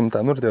reikia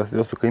 100 ir tai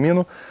su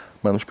kaimynu,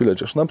 man užpylė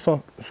čia šnapso,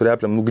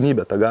 surepliam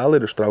nugnybę tą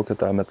galą ir ištraukė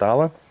tą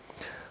metalą.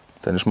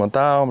 Ten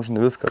išmatavom,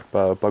 žinai, viską,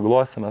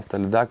 paglosėmės tą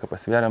lydeką,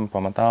 pasvėrėm,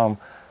 pamatavom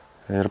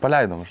ir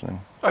paleidom, žinai.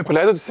 Ai,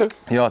 paleidot visi?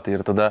 Jo, tai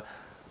ir tada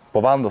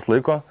po valandos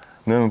laiko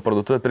nuėjom į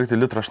parduotuvę pirkti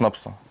litrą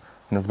šnapso.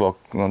 Nes buvo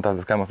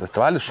Antazijos kaimo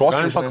festivalis,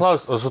 šokiai. Galim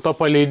paklausti, o su to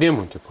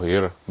paleidimu, tipo,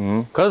 yra.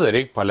 Kada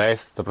reikia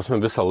paleisti, ta prasme,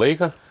 visą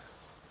laiką?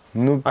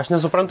 Nu, aš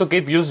nesuprantu,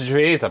 kaip jūs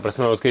žvėjai, ta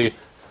prasme, kai,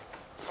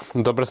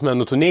 ta prasme,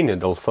 tu neini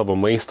dėl savo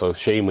maisto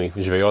šeimai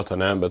žvėjoti,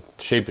 ne, bet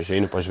šiaip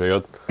išeini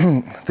pažvėjoti.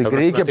 Tai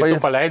reikia tu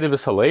paleidi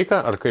visą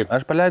laiką, ar kaip?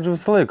 Aš paleidžiu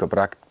visą laiką,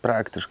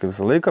 praktiškai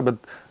visą laiką,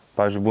 bet,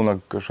 pavyzdžiui, būna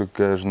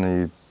kažkokia, žinai,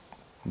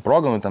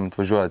 proga, ten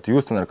atvažiuoja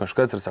jūs ten ar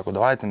kažkas ir sako,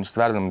 davai, ten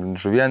išsverdam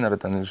žuvienę ar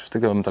ten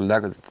išsikėvėm tą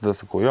lydeką, tada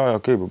sakau, jo,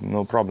 kaip,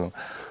 no problem.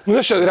 Nu,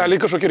 nes čia realiai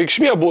kažkokia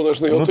reikšmė būna,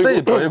 žinai. Nu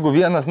taip, jeigu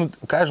vienas, nu,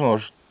 ką žinau,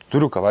 aš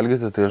turiu ką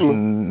valgyti, tai aš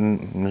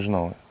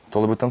nežinau,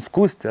 to labiau ten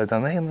skusti,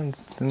 ten einant,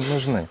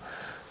 nežinai.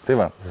 Tai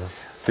va,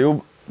 tai jau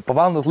po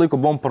valandos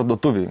laiko buvom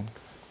parduotuviai,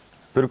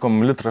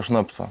 pirkom litrą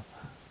šnapso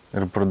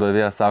ir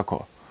pardavėja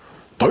sako,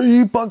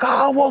 tai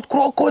pagavot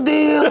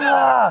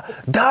krokodilą,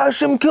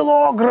 10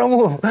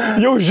 kilogramų.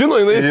 Jau žino,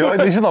 jinai. Jo,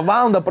 žino,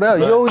 valandą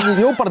praėjo,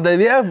 jau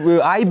pardavė,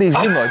 aibiai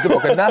žino, tipo,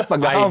 kad mes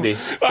pagavom.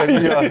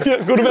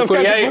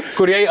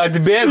 Kur jai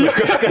atbėgo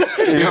kažkas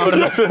į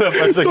parduotuvę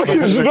pasakyti.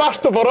 Tokį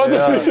raštą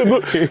parodys visi,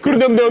 kur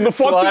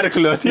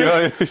nenufotkinti.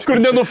 Kur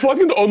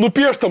nenufotkinti, o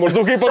nupiešta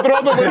maždaug kaip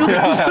atrodo.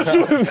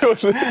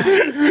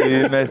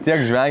 Mes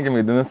tiek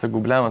žvengiam, įdėmės, sakau,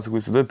 blema, sakau,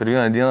 įsivaizduoju, per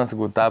vieną dieną,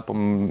 sakau,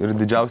 tapom ir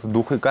didžiausi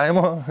duhai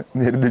kaimo,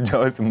 ir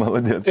didžiausi.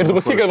 Maladės. Ir tu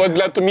pasakai,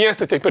 kad tu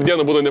mieste tiek per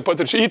dieną būdavo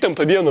nepatirčiai,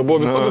 įtempta diena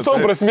buvo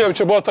visom prasmėm,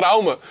 čia buvo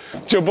trauma,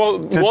 čia buvo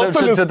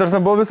nuostolis. Čia tarsi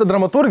buvo visa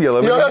dramaturgija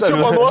labai. Jo, čia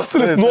buvo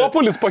nuostolis,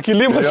 nuopolis,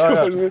 pakilimas.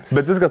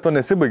 Bet viskas to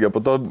nesibaigė,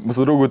 po to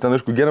su draugu ten,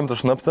 aišku, geriam tą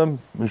šnapsą,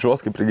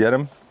 žoskai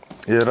prigeriam.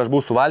 Ir aš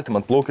buvau su valtim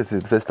atplaukęs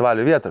į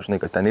festivalio vietą,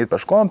 žinai, kad ten eit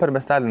peškom per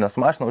miestelį, nes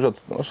su mašina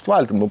važiuot, aš su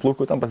valtim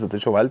nuplaukiau, ten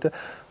pasitačiau valtį,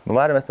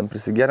 nuvarėmės, ten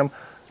prisigeriam.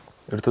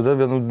 Ir tada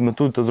vienu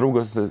metu tas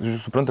draugas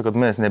supranta, kad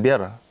manęs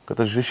nebėra,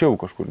 kad aš išėjau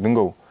kažkur,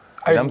 dingau.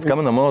 Jam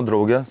skambina mano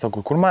draugė,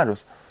 sako, kur Marius?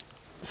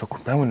 Sako,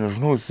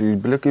 nežinau, jis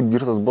bile kaip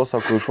girtas buvo,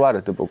 sako,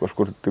 išvarė, tipo,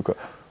 kažkur, tai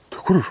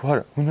kur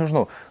išvarė? Nu,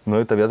 nežinau. Nu,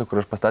 į tą vietą, kur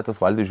aš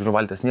pastatęs valtį, žiūriu,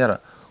 valtės nėra.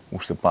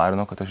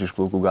 Užsiparino, kad aš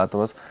išplaukau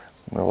gatavas.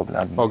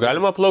 O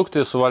galima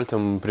plaukti su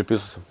valtim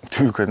pripisus?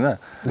 Tikiu, kad ne.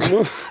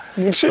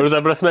 Ir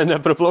ta prasme,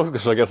 nepriplauks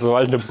kažkokia su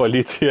valtim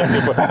policija.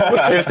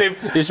 Ir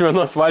taip iš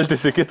vienos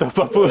valtis į kitą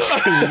papuls,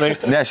 žinai.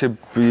 Ne, šiaip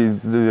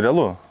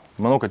realu.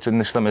 Manau, kad čia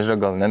šitą mežę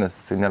gal ne, nes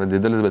jis nėra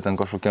didelis, bet ten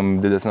kažkokiam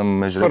didesniam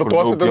mežė,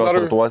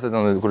 sartuose,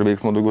 kur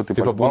veiksmo daugiau. Taip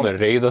būna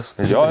reidas.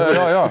 Jo.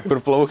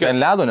 Kur plaukia. Ant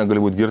ledo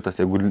negali būti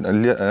girtas, jeigu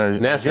žiemą.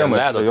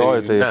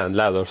 Ne, ant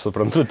ledo, aš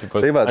suprantu.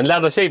 Ant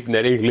ledo šiaip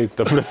nereikia lipti.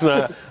 Ta prasme,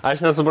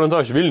 aš nesuprantu,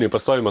 aš Vilniui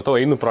pastoju, matau,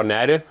 einu pro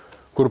nerį,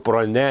 kur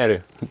pro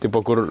nerį.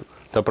 Tipo, kur,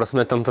 ta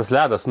prasme, ten tas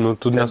ledas, nu,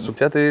 tu nesu.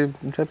 Čia tai...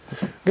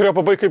 Gerai,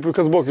 pabai,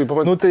 kas buvo, kaip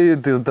pabai. Nu, tai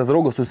tas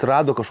draugas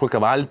susirado kažkokią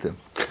valtį.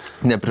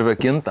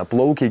 Neprivakinta,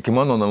 plaukė iki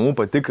mano namų,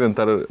 patikrint,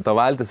 ar ta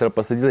valtis yra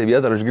pastatyta į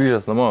vietą, ar aš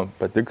grįžęs namo,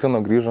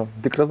 patikrino, grįžo,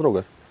 tikras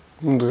draugas.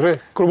 Tikrai,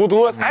 kur būtų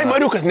nuos, ai,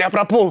 Mariukas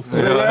neprapuls.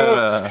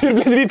 Ir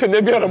bledrytė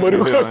nebėra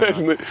Mariuko,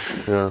 žinai.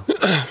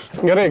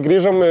 Gerai,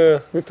 grįžom,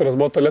 Viktoras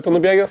buvo tualetą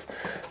nubėgęs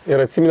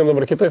ir atsiminėm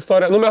dabar kitą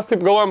istoriją. Nu, mes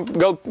taip galvojam,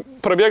 gal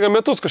prabėga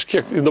metus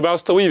kažkiek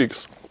įdomiausių tavo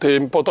įvykius. Tai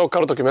po to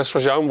karto, kai mes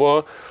išvažiavom,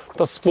 buvo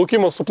tas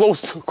plaukimas su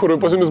plaustu, kur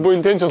pas jumis buvo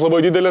intencijos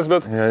labai didelės,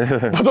 bet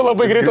tada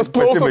labai greitas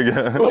plaustas.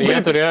 Jie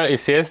turėjo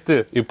įsėsti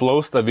į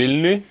plaustą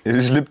Vilniui ir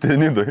išlipti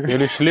Nidoj.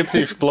 Ir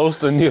išlipti iš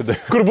plausto Nidoj.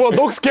 Kur buvo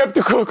daug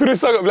skeptikų, kuris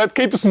sako, blėt,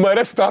 kaip jūs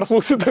marės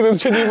perplauksit, tai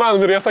čia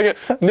neįmanom. Ir jie sakė,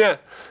 ne.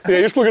 Jie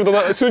išplaukė ir tada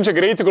siunčia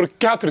greitį, kur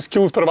 4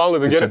 km per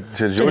valandą.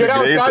 Čia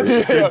geriausias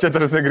atveju. Čia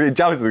tarsi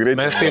greičiausias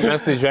greitis.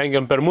 Mes tai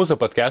žvengiam per mūsų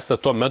podcastą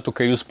tuo metu,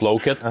 kai jūs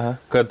plaukėt,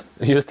 kad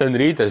jūs ten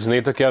ryte,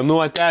 žinai, tokie,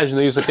 nu,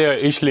 žinai, jūs atėjo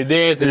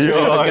išlydėti,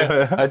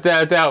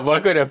 atėjo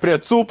vakarė prie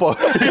cūpo,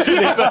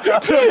 išlipa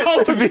prie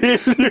baltų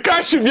į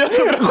kažį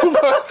vietą prie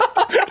kupo.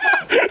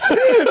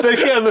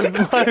 Tokie, nu,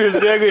 Marius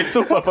bėga į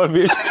cūpą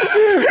pamilti,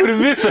 kur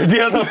visą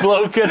dieną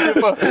plaukė,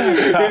 tipo,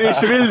 ir iš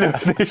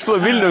Vilniaus, iš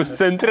Vilniaus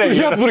centre.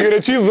 Jasburgerio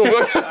čizų.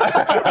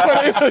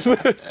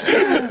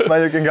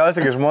 Man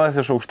juokingiausia, kai žmonės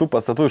iš aukštų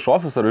pastatų, iš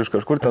ofiso ar iš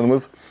kažkur ten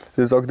mus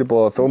tiesiog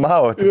tipo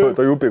filmavo, tipo,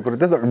 to upėje, kur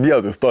tiesiog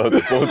vietoj stojo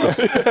tas plaustas.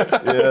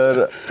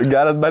 Ir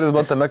geras baris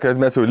buvo tame, kad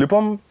mes jau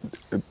lipom,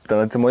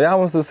 ten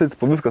atsimojavom su visais,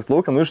 po viskas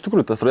plaukia, nu iš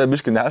tikrųjų, tas ruoja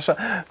biški neša,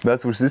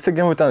 mes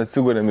užsisegėm, ten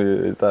atsigūrėm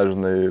į tą,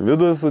 žinai,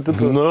 vidų su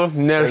titu. Nu,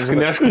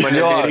 nešk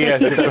mane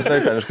gerėti. Žinai,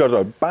 ten iš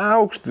karto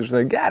paukšti,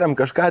 žinai, geriam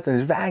kažką ten,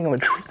 žvengiam,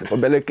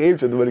 pabelė kaip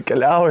čia dabar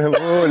keliaujam,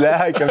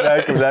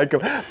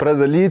 lekiam,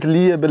 pradeda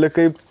lyja, belė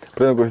kaip,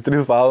 pradeda kokios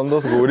 3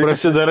 valandos, gauri.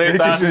 Prasidarai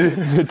tą,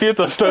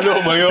 Titas toliau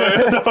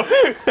majoja.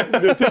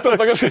 Titas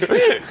kažkaip.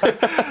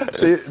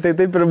 Tai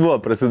taip ir buvo,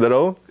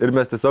 prasidarau ir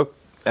mes tiesiog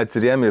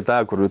atsirėmė į tą,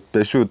 kur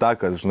pešių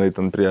takas, žinai,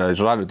 ten prie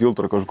Žalių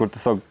tilto, kažkur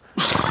tiesiog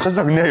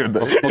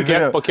nejuda.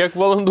 Po kiek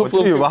valandų plaukiam?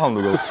 Po 3 valandų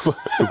gal.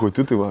 Sakau,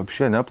 tai va,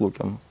 apšė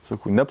neplaukiam.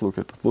 Sakau,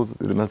 neplaukia tas plausas.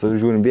 Ir mes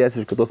žiūrim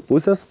vėsi iš kitos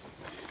pusės.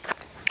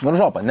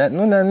 Varžopą,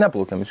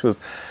 neplaukiam iš vis.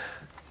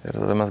 Ir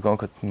tada mes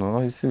galvom, kad,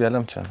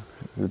 įsivėliam čia.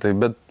 Tai,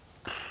 bet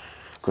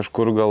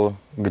kažkur gal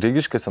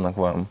Grigiškėse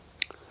nakvojam.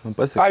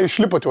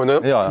 Išlipot jau, ne?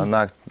 Jo,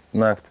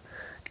 naktį.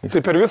 Tai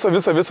per visą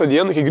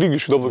dieną iki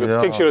Grigiškių dabar,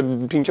 kiek čia yra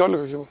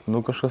 15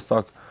 km? Kažkas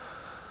tokio.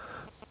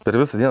 Per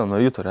visą dieną nuo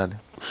ryto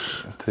realiai.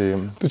 Tai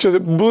čia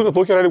būtume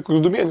plaukę realiai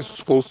kokius 2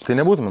 mėnesius plaustų. Tai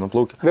nebūtume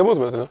nuplaukę.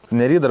 Nebūtume, tai.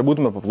 Nery dar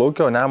būtume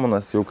paplaukę, o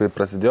Nemunas jau kai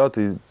prasidėjo,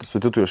 tai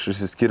su Titu aš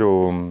išsiskyriau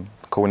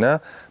Kaune,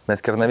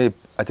 mes Kernavėj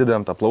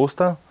atidavėm tą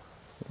plaustą,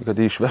 kad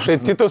jį išvežtų. Tai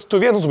Titas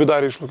tu vienus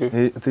Baidarį išplaukai.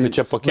 Tai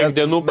čia po kiek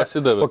dienų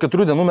pasidavė? Po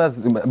 4 dienų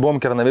mes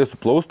buvom Kernavėj su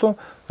plaustu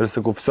ir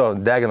sakau, viso,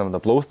 deginam tą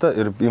plaustą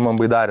ir imam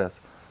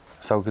Baidarės.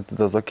 Sakau, kad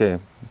tas okei.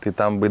 Tai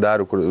tam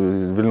Baidarių, kur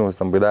Vilniaus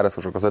tam Baidarės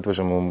kažkokios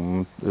atvežėm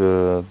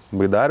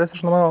Baidarės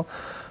iš namavo,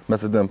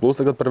 mes atidėm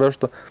plaustą, kad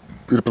parvežtų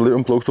ir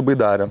pradėjom plaukti su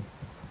Baidarė.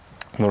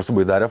 Nors su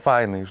Baidarė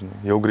fainai, žinai,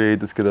 jau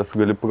greitis, kitas,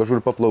 gali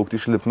kažkur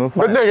paplaukti, išlipti,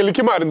 Bet negali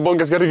kimarinti,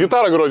 bonkas gerai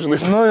gitarą grožinai.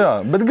 Jo,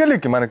 bet gali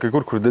kimarinti kai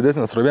kur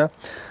didesnė srovė.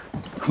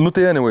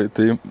 Tai anyway,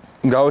 tai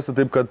gausi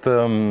taip,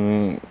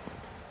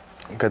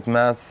 kad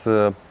mes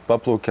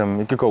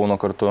paplaukėm iki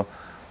Kauno kartu,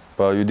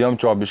 pajudėjom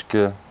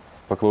Čiobiškį,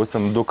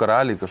 paklausėm 2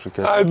 karaliai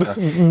kažkokie.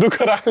 2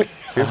 karaliai.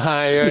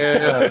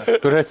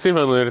 Kur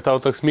atsimenu ir tau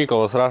toks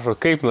Mykolas rašo,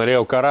 kaip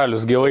norėjau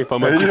karalius gyvai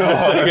pamatyti.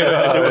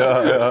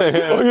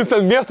 O jūs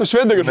ten miesto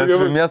šventė kažkokia?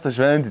 Mes miesto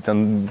šventė,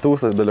 ten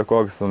tūsas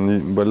dalikoks, ten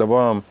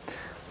balevom,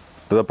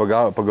 tada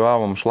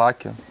pagavom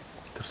šlakį,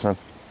 tarsi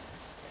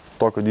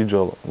tokio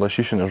dydžio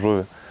lašišinę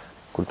žuvį,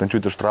 kur ten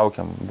čiut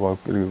ištraukiam,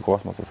 buvo irgi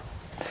kosmosas.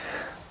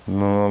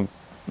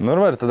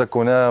 Ir tada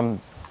Kaune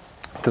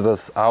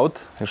Titas out,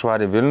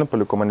 išvarė Vilnių,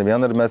 paliko mane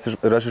vieną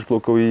ir aš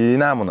išplaukiau į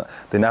Nemuną.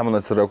 Tai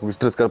Nemunas yra kokius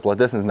 3 kart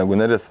platesnis negu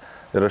Neris.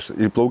 Ir aš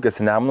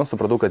įplaukęs į Nemuną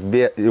supratau, kad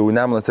jau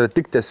Nemunas yra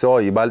tik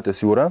tiesiog į Baltijos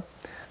jūrą,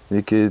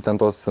 iki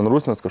ten tos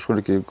Rusnės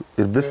kažkur,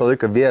 ir visą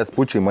laiką vėjas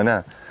pučia į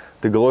mane.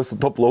 Tai galvoju,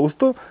 su to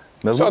plaustu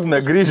mes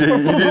būtume grįžę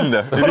į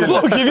Vilnių.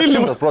 Į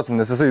Vilnių. 100%,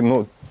 nes jisai,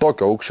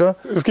 tokio aukščio.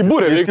 Jis kaip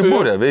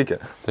būrė veikia.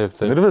 Taip.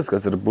 Ir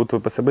viskas, ir būtų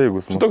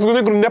pasibaigus. Toks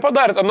gudai, kur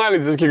nepadarėt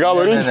analizės iki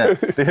galo reikia.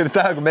 Tai ir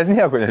tak, mes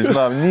nieko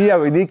nežinom,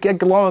 nei kiek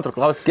kilometrų,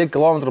 klausi, kiek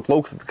kilometrų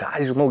plauksit,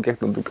 ką žinau, kiek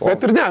ten tų kilometrų.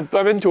 Bet ir ne,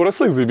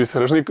 aventūras laiks zaibys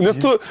yra, žinai,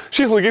 nes tu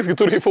šiais laikais, kai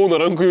turi iPhone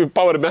rankui,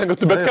 powerbanką,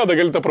 tu bet kada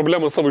gali tą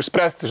problemą savo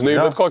išspręsti, žinai,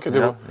 bet kokią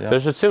tai.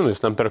 Aš atsimenu,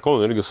 jis tam per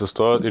Kauną irgi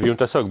sustojo ir jums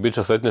tiesiog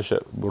bičias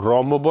atnešė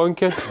romo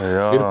bonkę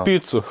ir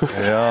picų.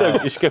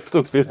 Tiesiog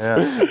iškeptų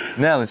picų.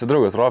 Ne, čia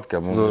draugas Rovkė,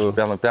 mums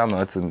iš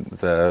pieno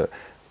atsintė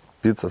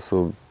pizzą su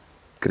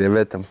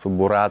krevetėm, su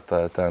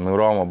burata, ten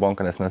Romo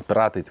bonka, nes mes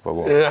piratai tipo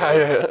buvom.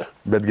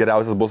 Bet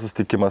geriausias buvo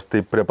susitikimas,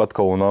 tai prie pat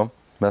Kauno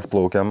mes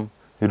plaukiam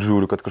ir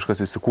žiūriu, kad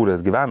kažkas įsikūręs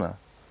gyvena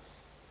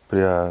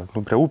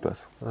prie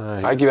upės.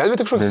 Gyvenime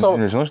tik kažkoks savo?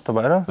 Nežinau šitą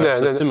barę? Ne.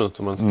 Atsimenu,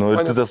 tu man sakai.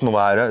 Ir Titas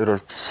nuvarė ir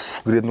aš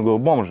greit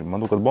nugalvojau bomžai.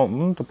 Matau,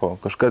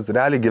 kad kažkas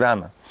realiai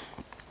gyvena.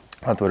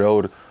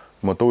 Atvariau ir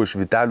matau iš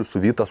vytelių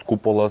suvytas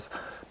kupolas,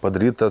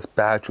 padarytas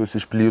pečius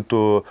iš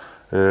plytų,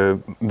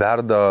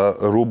 verda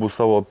rūbų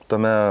savo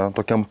tame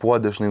tokiam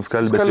puodė, žinai,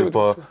 skalbė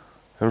tipo.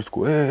 Ir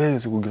sakau,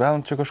 sakau,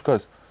 gyvenant čia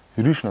kažkas.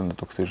 Ir išlenda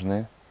toksai, žinai.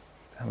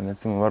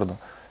 Neatsimenu vardo.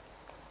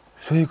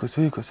 Sveikas,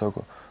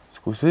 sako.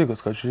 Sakau, sveikas,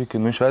 ką čia reikia.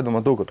 Iš veido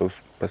matau, kad toks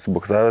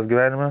pasiboksavęs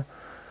gyvenime.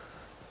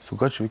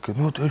 Sakau, ką čia reikia.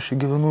 Tai aš čia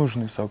gyvenu,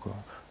 žinai, sako.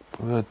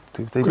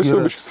 Taip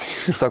yra.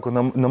 Sako,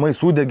 namai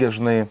sudegė,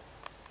 žinai.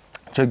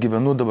 Čia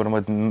gyvenu dabar,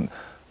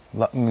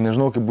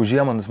 nežinau, kaip bus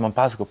žiemą, nes man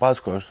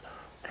pasako,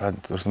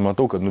 aš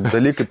matau, kad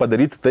dalykai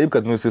padaryti taip,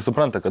 kad jisai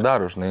supranta, ką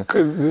daro, žinai.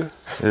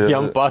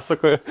 Jam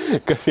pasakoja,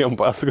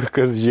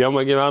 kas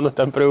žiemą gyvena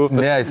ten prie upės.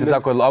 Ne, jisai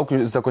sako,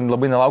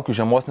 labai nelaukiu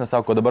žiemos, nes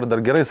sako, dabar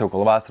dar gerai,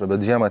 sako, vasarą,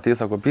 bet žiemą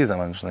ateis, sako, pyzė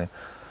man, žinai.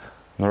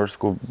 Aš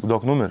sakau,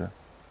 duok numerį.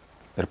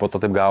 Ir po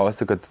to taip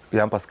gavosi, kad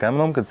jam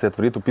paskambinom, kad jisai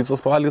atvarytų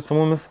picos pavalgyti su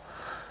mumis.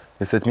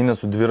 Jisai atminė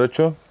su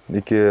dviračiu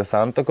iki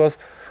Santakos.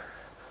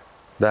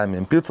 Davėm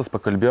jam picos,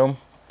 pakalbėjom.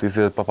 Tai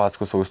jisai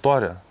papasako savo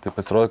istoriją. Tai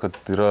pasirodo, kad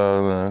yra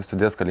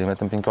sėdėjęs kalėjime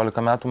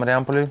 15 metų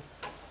Mariampoliai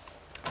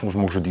už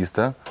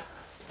žmogžudystę.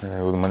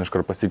 Man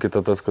iškart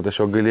pasikeitė tas, kad aš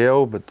jo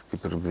gailėjau, bet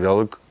kaip ir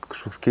vėl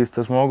kažkoks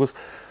keistas žmogus.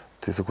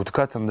 Tai sakau, tu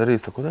ką ten darai?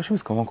 Sakau, aš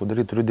viską moku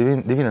daryti, turiu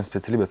 9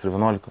 specialybės ir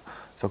 11.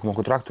 Sakau,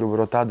 moku traktorių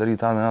vairuoti tą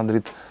daryti, tą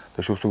daryti.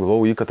 Tai aš jau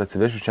sugalvojau jį, kad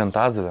atsivešiu čia ant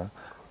Azavę.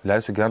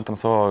 leisiu gyventi tam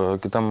savo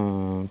kitam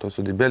to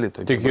sudybėlį.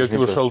 Tik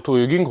jokių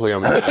šaltųjų ginklų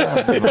jam.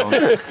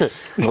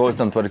 Gal jis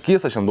ten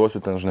tvarkys, aš jam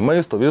duosiu ten, žinai,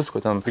 maisto, visko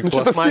ten.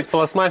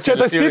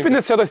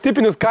 Čia tas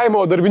tipinis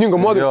kaimo darbininko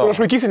modelis, kur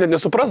aš vaikystėje net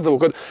nesuprasdavau,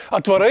 kad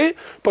atvarai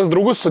pas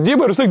draugus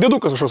sodybą ir visai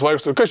dėdukas kažkoks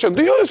vaikšto. Kas čia,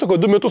 tai jo, jis sako,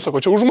 2 metus, sako,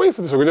 čia už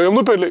maistą, tiesiog jam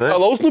nupelė,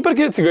 alaus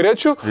nupirkė,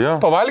 cigarečių,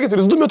 pavalgyti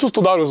ir jis 2 metus tu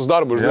daro visus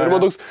darbus. Ir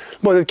man toks,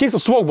 man net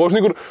keistas suvok,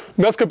 žinai, kur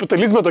mes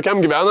kapitalizme tokiam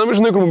gyvenam,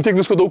 žinai, kur mums tiek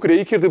visko daug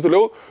reikia ir taip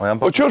toliau.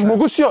 O čia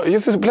žmogus jo,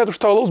 jis plėtų už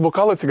tavo alaus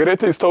bokalą,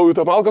 cigaretę, jis tau į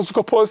tą malką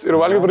sukapos ir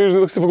valgė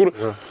praežinai toks, kur...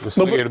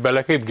 Ir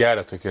belia kaip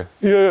geria tokie.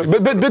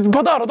 Bet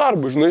padaro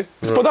darbą, žinai.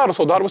 Jis padaro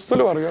savo darbus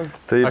toliau, ar gal?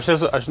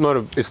 Aš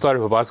noriu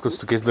istoriją papasakoti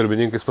su tokiais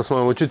darbininkais. Pas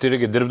mano močiutė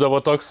irgi dirbdavo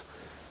toks.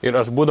 Ir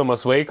aš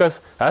būdamas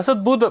vaikas, esat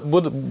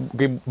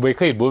kaip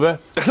vaikai buvę?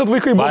 Esat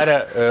vaikai buvę? Barė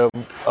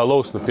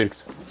alaus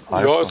nupirkti.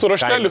 Jo, su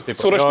rašteliu.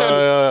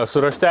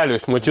 Su rašteliu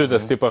iš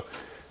močiutės, tipo.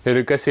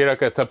 Ir kas yra,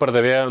 kad ta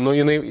pardavėja,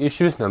 jinai iš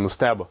vis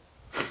nenustebo.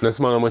 Nes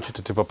mano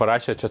močiutė, tipo,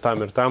 parašė čia tam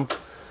ir tam.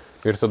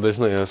 Ir tada,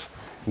 žinai, aš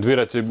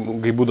dviratį,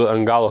 kai būdų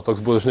ant galo,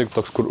 toks būdų, žinai,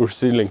 toks, kur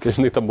užsilinkė,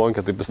 žinai, tą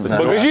bonkę taip įstatė.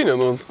 Bagažinė,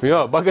 nu.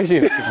 Jo,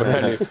 bagažinė, kaip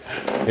realiai.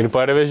 Ir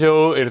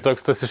parvežiau, ir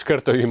toks tas iš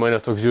karto į mane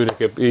toks žiūri,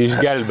 kaip į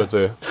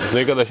išgelbėtoją.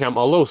 Žinai, kad aš jam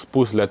alaus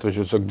puslę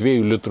atvežiau, tiesiog 2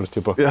 litrų,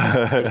 tipo.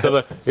 Ir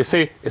tada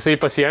jisai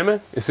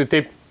pasiėmė, jisai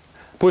taip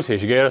pusę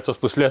išgėrė,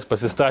 tos puslės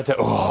pasistatė,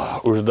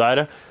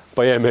 uždarė.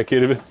 Paėmė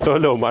kirvį,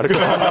 toliau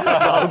Markas.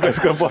 Alkas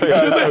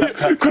kapoja.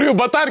 Kur jau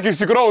batarkį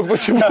išsikraus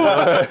pasibuvo.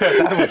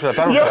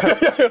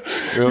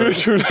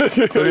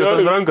 Kur jau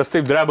tos rankas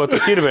taip dreba, tu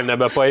kirvį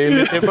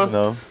nebepaėmė.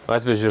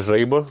 Atvežė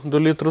žaibo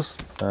 2 litrus.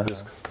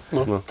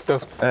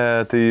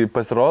 Tai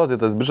pasirodo,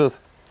 tai tas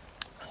bišas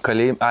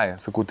kalėjimai,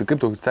 sakau, tai kaip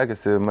tau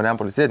sekėsi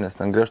Marijampolės sėdė, nes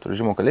ten griežto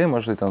režimo kalėjimo,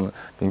 aš tai ten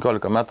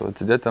 15 metų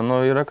atsidėti,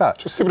 yra ką.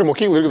 Čia stipri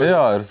mokykla irgi. Jo,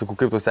 ir sakau,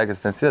 kaip tau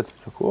sekėsi ten sėdėti.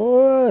 Sakau,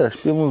 aš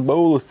pilnus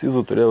baulus,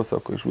 cizų turėjau,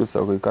 sako, iš viso,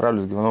 sako, į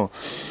Karalius gyvenau.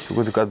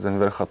 Sakau, tai kad ten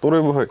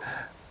verchatūrai buvai.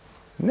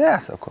 Ne,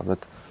 sako,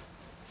 bet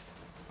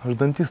aš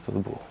dantistas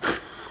buvau.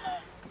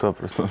 Tuo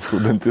prasme, sakau,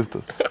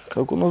 dantistas.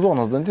 Sakau, nuo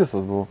zonos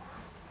dantistas buvau.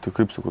 Tai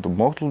kaip, sakau, tu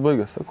mokslus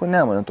baigęs? Sako,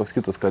 ne, man toks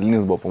kitas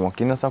kalinys buvo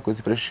pamokinės, sako,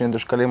 jis prieš išėjant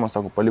iš kalėjimo,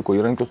 sako, paliko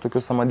įrankius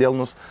tokius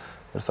samadėlnus.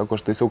 Ir sako,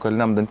 aš taisiau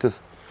kaliniam dantis.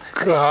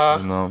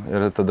 Ką?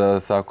 Ir tada,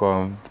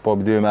 sako, po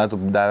 2 metų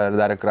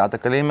darė kratą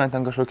kalėjime,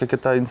 ten kažkokia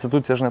kita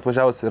institucija, aš net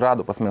važiavusi ir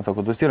rado pas mane,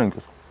 sako, tuos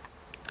įrankius.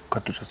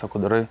 Ką tu čia, sako,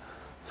 darai?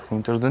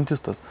 Sako, tai aš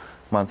dantistas.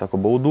 Man, sako,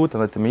 baudų,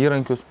 ten atėmė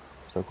įrankius.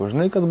 Sako,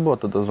 žinai, kas buvo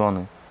tada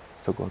zonai?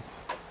 Sako,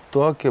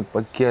 tokį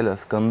pakėlė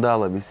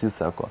skandalą visi,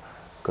 sako,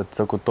 kad,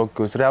 sako,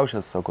 tokios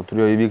riaušės, sako,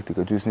 turėjo įvykti,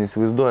 kad jūs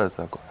neįsivaizduojat,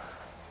 sako.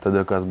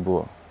 Tada kas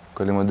buvo?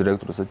 Kalėjimo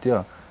direktorius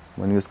atėjo,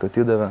 man viską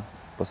atidavė.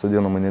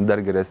 Pasodino mane dar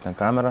geresnę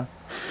kamerą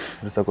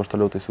ir sako, aš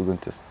toliau taisiu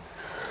dantis.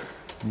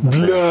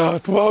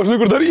 Blet, wow, žinai,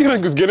 kur dar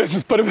įrankius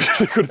geresnis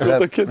parvežė, kur tu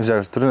tokie.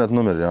 Žiūrėk, aš turiu net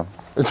numerį jo.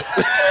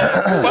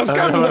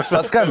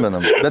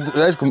 Paskambinam. Bet,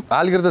 aišku,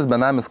 Algirdas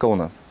Benamis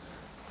Kaunas.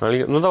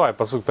 Nu, davai,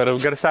 pasuk per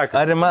garsiaką.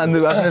 Ar man,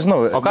 aš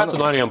nežinau. O ką tu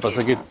nori jam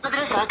pasakyti?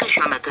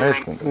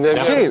 Aišku.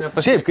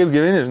 Šiaip, kaip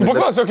gyveni, žinai.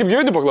 Paklausiu, kaip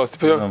gyveni, paklausiu.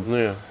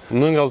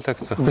 Nu, gal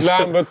tektų.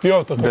 Bliam, bet jo,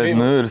 to kalėjime.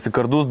 Nu, ir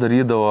kardus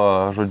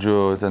darydavo, žodžiu,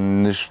 ten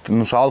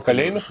nušaltų.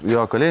 Kalėjime?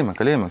 Jo,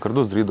 kalėjime,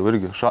 kardus darydavo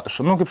irgi.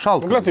 Nu, kaip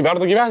šaltų. Bliam, tai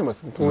verda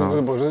gyvenimas.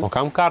 O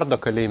kam kardo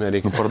kalėjime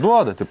reikia? Nu,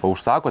 parduoda, tipo,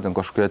 užsako ten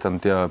kažkokie ten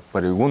tie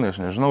pareigūnai, aš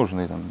nežinau,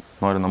 žinai, ten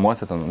nori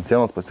namuose ten ant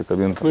sienos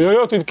pasikabinti. Nu,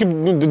 jo, tai kaip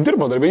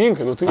dirba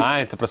darbininkai.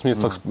 Ai, tai prasme, jis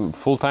toks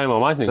full-time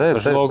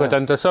amatininkas. Aš žinau, kad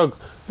ten tiesiog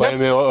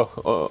paėmė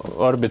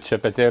Orbit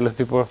šepetėlis,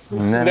 tipo.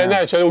 Ne,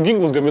 čia jau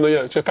ginklus gamina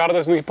jie, čia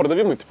kardas,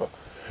 pardavimai, tipo.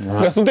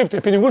 Nes, nu taip,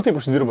 tai pinigus taip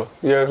užsidirba.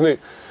 Jie, žinai.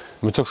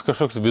 Bet toks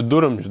kažkoks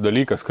viduramžių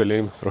dalykas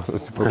kalėjimas, atrodo.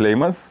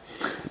 Kalėjimas?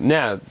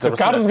 Ne, tai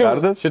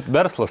kardas. Šit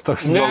verslas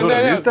toks. Ne,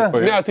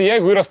 tai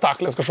jeigu yra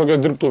staklės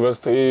kažkokios dirbtuvės,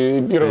 tai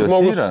yra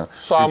žmogus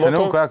su amatu.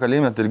 Seniau ką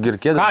kalėjime, tai ir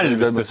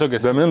girkėdė.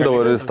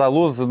 Gamindavo ir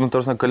stalus, nu,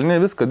 tarsi kaliniai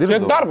viską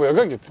dirbdavo. Tai darbo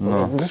jėga,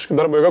 visiškai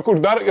darbo jėga, kur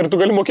dar ir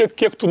tu gali mokėti,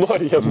 kiek tu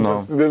nori.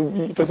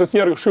 Pas jas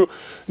nėra kažkokių,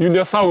 jų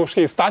nesavo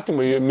kažkokie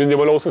įstatymai,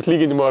 minimaliaus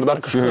atlyginimo ar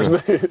dar kažkokių,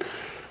 žinai.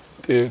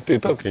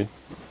 Tai tas.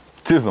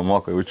 Cizą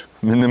moka, jaučiu.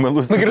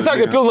 Minimalus. Na, gerai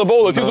sakė, pilną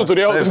baulą cizų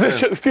turėjau, tai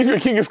taip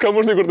juokingai skamba,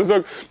 žinai, kur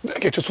tiesiog,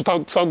 kiek čia su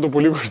sandopu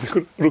lygu, žinai,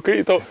 kur rūkai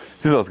tau.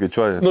 Cizą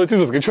skaičiuoja. Nu,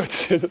 cizą skaičiuoja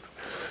atsisėdęs.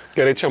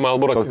 Gerai, čia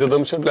Malboro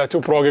atsidedam, čia, blėt,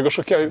 jau progai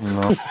kažkokia.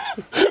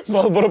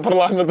 Malboro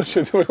parlamentas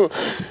čia,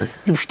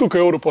 jau štuką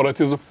eurų porą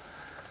cizų.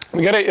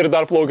 Gerai, ir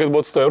dar plaukėt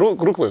buvo atstoję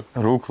Rūklui.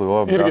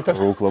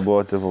 Rūkla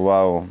buvo, tipo,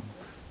 wow.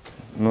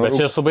 Nu, bet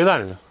čia su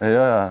Baidariniu.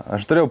 Jo,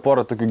 aš turėjau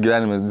porą tokių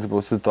gyvenime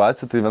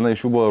situacijų, tai viena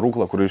iš jų buvo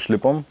Rūkla, kur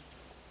išlipom.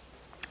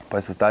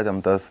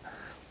 Pasistatėm tas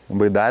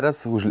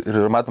Baidarės ir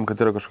matom, kad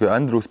yra kažkokia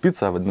Andriaus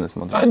pica, vadinasi,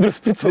 man.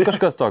 Andriaus pica? Nu,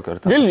 kažkas tokio.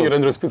 Vilniuje yra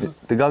Andriaus pica.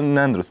 Tai gal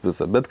ne Andriaus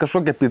pica, bet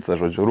kažkokia pica,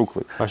 žodžiu,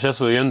 Rūklai. Aš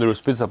esu į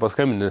Andriaus pica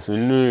paskambinęs,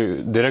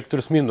 Vilniuje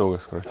direktorius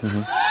Mindaugas.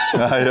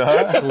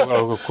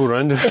 Kur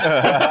Andrius?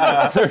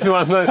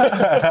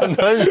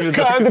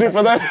 Ką Andriui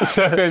padarė?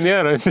 Sako,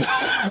 nėra.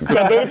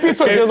 Kada ir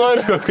picos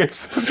nenori? Kaip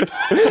supras.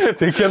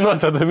 Tai kieno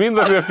tada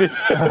Mindaugo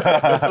pica?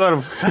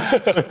 Svarbu.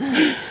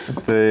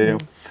 Tai...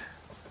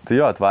 Tai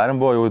jo, atvarėm,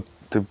 buvo jau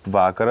taip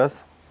vakaras.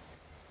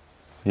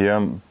 Jie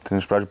ten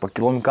iš pradžių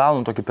pakilom į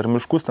kalną, tokį per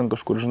miškus, ten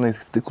kažkur, žinai,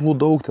 stiklų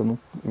daug, ten, nu,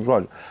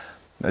 žodžiu.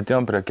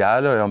 Atėjom prie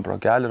kelio, ėjom pro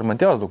kelią ir man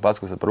tėvas daug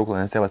pasakos apie Ruklą,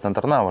 nes tėvas ten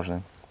tarnavo,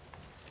 žinai.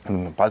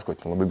 Pasako,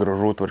 ten labai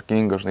gražu,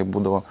 tvarkinga, žinai,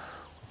 būdavo.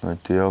 Nu,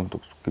 atėjom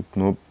toks kaip,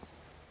 nu,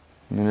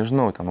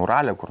 nežinau, ten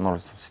Uralė, kur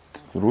nors,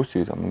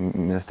 Rusijoje, ten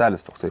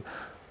miestelis toksai.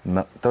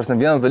 Na, tarsi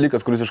vienas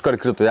dalykas, kuris iškart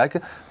krito į akį,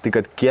 tai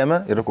kad kieme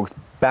yra koks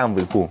 5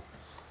 vaikų.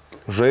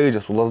 Žaidžia,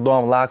 su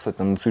lasdom lakso,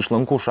 ten su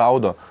išlanku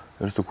šaudo.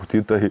 Ir sakau,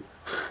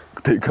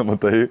 tai ką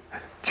matai,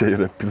 čia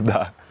yra pizda.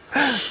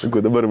 Sakau,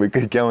 dabar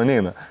vaikai kiemą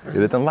neina.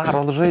 Ir ten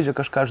varo, žaidžia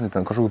kažką, žinai,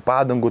 ten kažkokių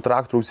padangų,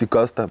 traktoriaus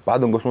įkasta,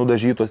 padangos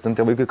nudažytos, ten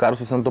tie vaikai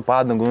karsus ant tų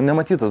padangų, nu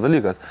nematytas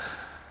dalykas.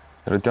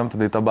 Ir atėjom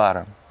tada į tą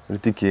barą. Ir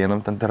tik einam,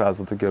 ten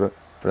terasą tokia,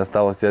 prie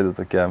stalo sėdi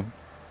tokie,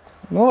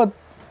 nu, vat,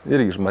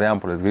 irgi iš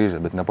Marijampolės grįžę,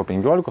 bet ne po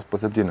 15, po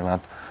 7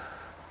 metų.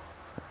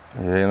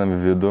 Ir einam į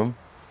vidų,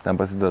 ten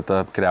pasideda ta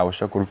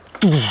kriaušė, kur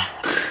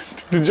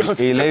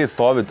eiliai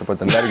stovi,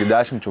 ten dargi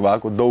 10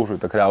 čuvakų, daužo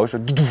į tą kriaušę,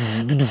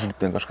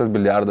 ten kažkas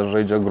biliardą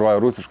žaidžia,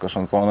 groja rusiškas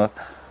šansonas.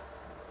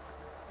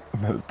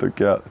 Mes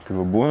tokie, tai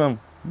va būnam.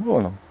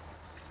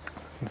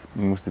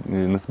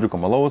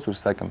 Nusipirkom alaus,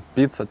 užsakėm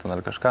pizzą ten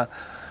ar kažką.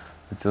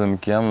 Atsidam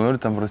kiemą ir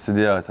ten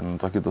prasidėjo, ten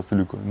tokį tos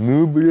dalyko.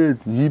 Nu, blėt,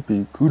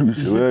 hipiai, kur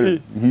jūs čia varai?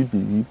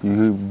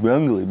 Hipiai,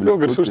 banglai, blėt. Gal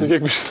garsiau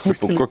šnekėk biškai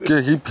savaitėlį.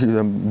 Kokie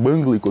hipiai,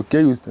 banglai,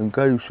 kokie jūs ten,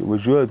 ką jūs čia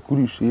važiuojat, kur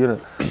jūs čia yra?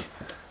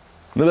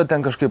 Nu, bet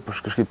ten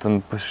kažkaip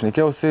ten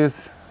pasišnekėjau su jais,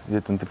 jie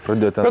ten taip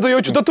pradėjo ten... Bet tu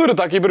jaučiu, tą turi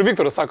tą, kaip ir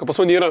Viktoras sako, pas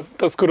mane yra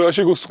tas, kur aš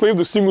jeigu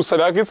suklaidų stingus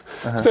savekais,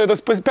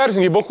 tas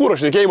persijungi į Bachūrą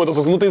šnekėjimą,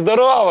 tas, nu tai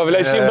zdarova, blė,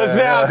 100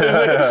 metų.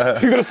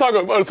 Viktoras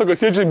sako, aš sako,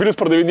 sėdžiai, bilis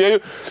pardavinėjau,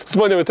 su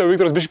manimi tėvų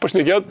Viktoras biškai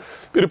pašnekėt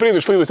ir prieinu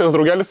išlaidus senas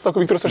draugelis, sako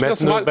Viktoras, aš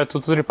nesu... Bet tu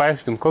turi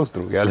paaiškinti, koks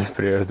draugelis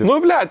prie... Nu,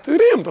 blė,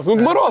 rimtas, nu,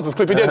 marozas,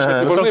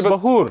 klaipėdėčikas, taip, žinai,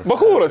 Bachūras.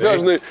 Bachūras, jo,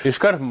 žinai.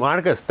 Iškart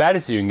Markas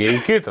persijungia į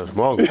kitą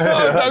žmogų.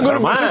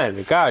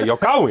 Normaliai, ką,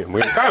 jokaujam.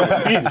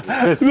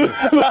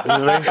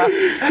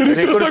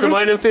 Kur su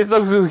manim tai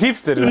toks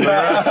hipsteris.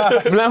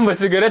 Blemba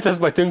cigaretės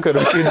patinka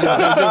rūkyti.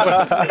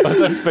 O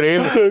tas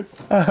prieina.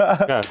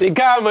 Tai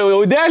ką, man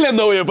audelę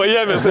naują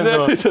paėmės, ne?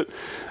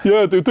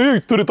 Jo, tai tu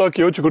turi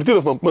tokį jaučiu, kur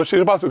tytas, man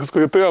šiandien pasakojas,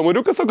 kokio prie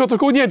Mariukas, sako, to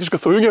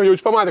kaunietiškas, savo jungia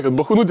jaučiu pamatė, kad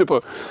Bachūnų tipo,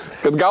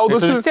 kad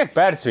gaudosi. Tu vis tiek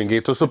persijungiai,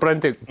 tu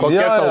supranti,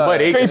 kokia kalba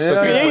reikia.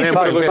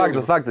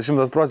 Faktas,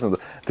 100%.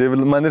 Tai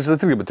man ir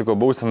šitas irgi patiko,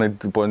 buvau senai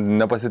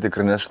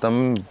nepasitikrinęs šitam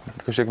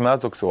kažkiek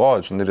metų, toks, o,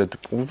 čia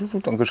norėjau,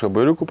 ten kažką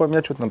bairiukų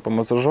pamėčiau, ten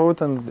pamasažau,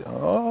 ten,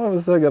 o,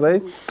 visai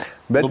gerai.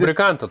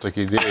 Lubrikantą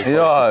tokį idėją.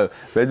 Jo,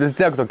 bet vis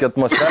tiek tokia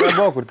atmosfera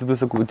buvo, kur tu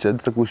sakau, čia,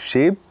 sakau,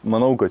 šiaip,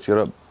 manau, kad čia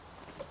yra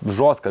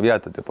žoska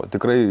vieta, tipo,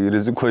 tikrai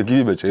rizikuoja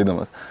gyvybę čia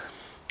eidamas.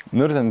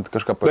 Nu ir ten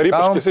kažką padarėm.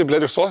 Dar ypač jisai,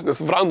 blėt, iš sostinės,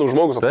 random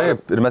žmogus.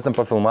 Taip, ir mes ten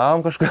pafilmavom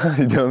kažką,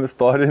 įdėjom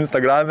istoriją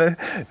Instagram'e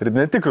ir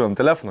netikrinom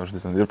telefoną,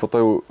 ir po to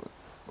jau,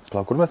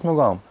 kur mes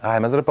mėgavom? Ai,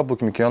 mes dar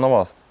paplaukim iki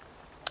Jonavos.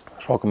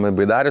 Šokom į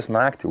Baidarės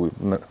naktį,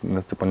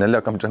 nes tipo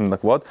neliekam čia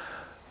nakvot.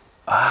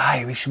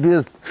 Ai, iš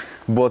vis.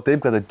 Buvo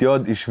taip, kad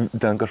atėjo iš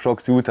ten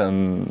kažkoks jų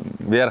ten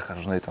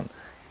vierchas, žinai, ten.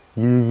 Kas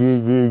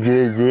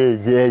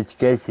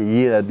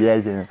yra,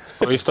 blėdė.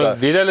 O jis toks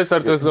didelis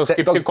ar toks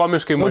kaip tik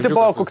komiškai mažiukas? Nu, tai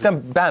buvo koks jam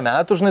 5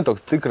 metų, žinai,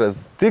 toks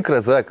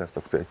tikras zekas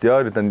toksai.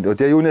 O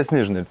tie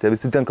jaunesni, žinai, tie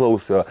visi ten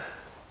klauso.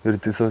 Ir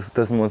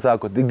tas man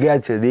sako, tai gal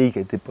čia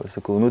reikia, taip, aš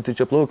sakau, nu tai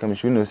čia plaukiam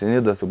iš Vilniaus į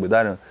Nidą su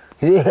Baidarėm.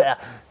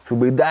 Su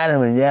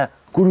Baidarėm, ne,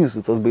 kur jūs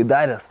su tos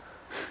Baidarės?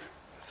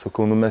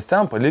 Sakau, nu mes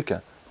ten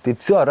palikę. Tai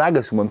viso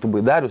ragas jau man tų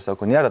Baidarių,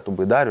 sako, nėra tų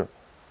Baidarių.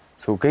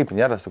 Sakau, kaip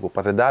nėra, sakau,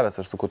 paridavęs,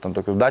 aš sakau, ten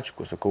tokius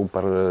dačikus, sakau,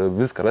 par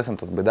viską rasim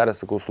tos Baidarės,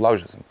 sakau,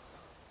 sulaužysim.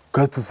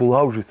 Ką tu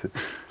sulaužysi?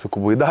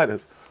 Sakau,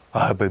 Baidarės.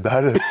 A,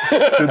 Baidarės.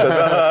 Tai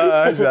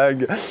tada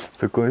žengė.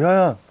 Sakau,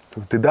 jo.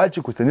 Sakau, tai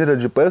dačikus, ten yra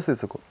GPS-ai,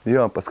 sakau.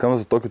 Jo,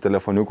 paskambinau su tokiu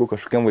telefoniuku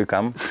kažkokiem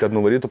vaikam, kad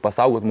nuvarytų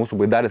pasaugot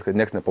mūsų Baidarės, kad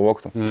nieks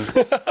nepavogtų.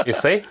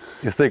 Jisai?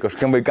 Jisai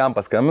kažkokiem vaikam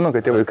paskambino,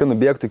 kad tie vaikai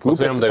nubėgtų iki upės.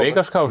 O tu jam davei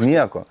kažką už?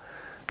 Nieko.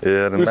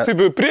 Ir jis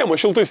taip priema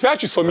šiltai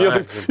svečiai su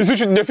miestais, jis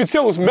jaučiu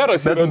neoficialus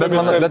meras.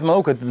 Bet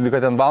manau, kad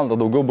ten valandą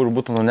daugiau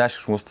būtų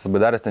nunešę iš mūsų tas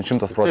Baidarės, ten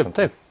 100%.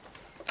 Taip.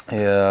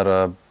 Ir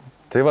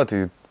tai va,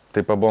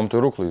 tai pabuvom tai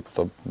Ruklui, po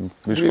to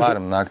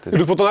išvarėm naktį.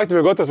 Ir po to naktį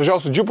mėgote,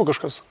 atvažiavo su džipu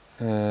kažkas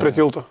prie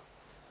tilto.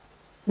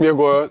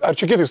 Mėgo, ar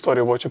čia kita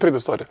istorija buvo, čia praeitą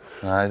istorija?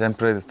 Ai, ten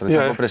praeitą istorija,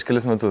 čia buvo prieš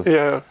kelis metus.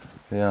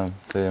 Ja,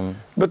 tai...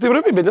 Bet tai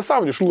ramybė,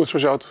 nesąmonė, šlūgas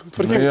išvažiavo.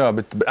 Nu, jo,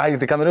 bet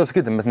tai ką norėjau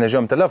sakyti, mes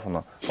nežiūrėjom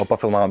telefono, o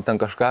pafilmavom ten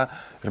kažką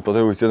ir po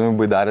to jau sėdom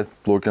į Baidarės,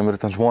 plaukiam ir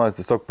ten žmonės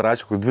tiesiog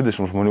prašė kokius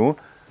 20 žmonių,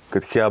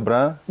 kad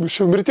hebra... Iš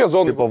mirties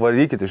zonų. Tipo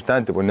varykit iš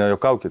ten, tipo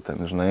nejuokaukit ten,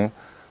 žinai.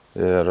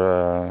 Ir,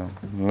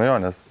 nu jo,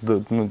 nes,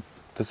 nu,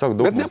 tiesiog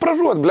daug... Bet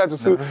nepražuot, blėt,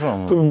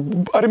 tu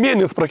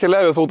Armėnijas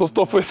prakeliavęs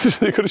autostopais,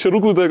 žinai, kur čia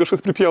Ruklui tai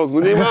kažkas pripjaus,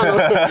 nu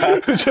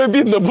neįmanoma. Čia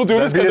abydna būtų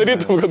jau viską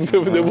darytum, kad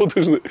taip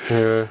nebūtų, žinai.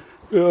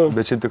 Ja.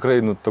 Bet šiaip tikrai,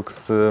 nu,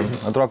 toks,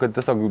 atrodo, kad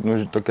tiesiog, nu,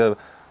 tokia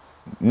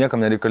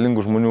niekam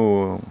nereikalingų žmonių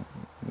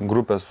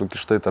grupė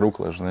sukišta į tą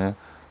Ruklą, žinai.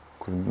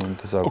 kur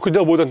tiesiog... O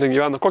kodėl būtent ten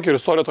gyvena? Kokia yra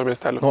istorija to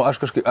miestelio? Nu, aš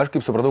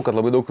kaip supratau, kad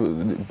labai daug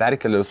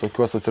perkelė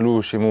visokių asocialių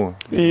šeimų.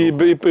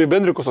 Į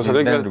bendrikus, o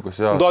sėdė. Bendrikus,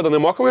 jo. Duoda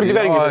nemokamai ir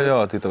gyveni.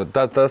 Jo, tai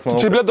tas, manau...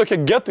 Čia, blė, tokie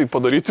getai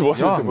padaryti vos.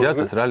 Jo,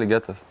 getas, realiai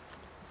getas.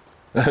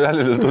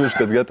 Realiai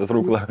lietuviškas getas,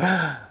 Rūkla.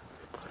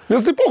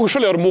 Nes tai pohu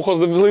šalia ar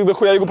muchos,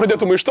 jeigu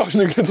pradėtų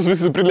maištaužinį, galėtų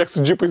visi prilėks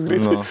su džipais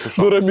greitai,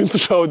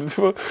 nuraminti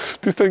šaudyti.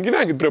 Tai ten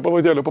gyvenkit prie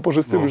pavadėlio,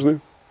 papažastim, žinai.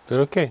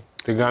 Tai okei,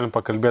 tai galim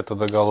pakalbėti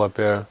tada gal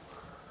apie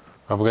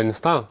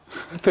Afganistaną.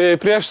 Tai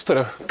prieš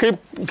istoriją,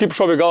 kaip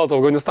šovė galą to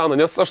Afganistaną,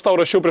 nes aš tau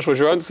rašiau prieš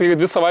važiuojant, sakai,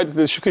 2 savaitės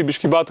nes šikai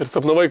biški batai ir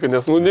sapnavai, kad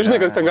nes,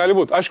 nežinai, kas ten gali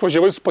būti. Aš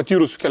važiavai su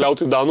patyrusiu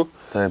keliautojų Danu,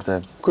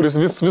 kuris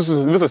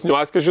visas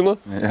niuaskės žino,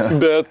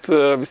 bet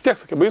vis tiek,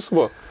 sakė, baisu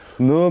buvo.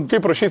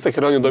 Kaip prašys tą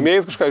kelionį,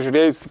 domėjais kažką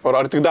žiūrėjus,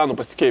 ar tik Danų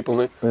pasitikėjai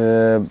pilnai?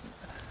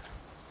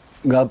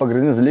 Gal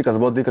pagrindinis dalykas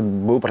buvo tai, kad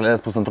buvau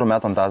praleidęs 1,5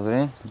 metų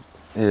Antazavėje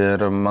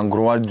ir man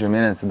gruodžio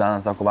mėnesį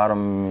Danas sako,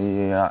 varom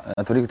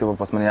atvarykite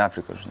pas mane į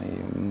Afriką, žinai,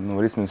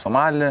 nuvarysim į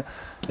Somalį,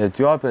 į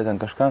Etiopiją, ten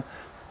kažką.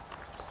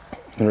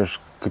 Ir aš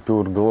kaip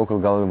jau ir galvojau,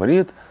 kad gal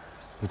varyt,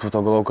 ir po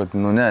to galvojau, kad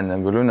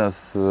negaliu, nes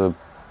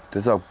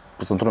tiesiog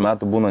 1,5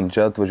 metų būnant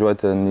čia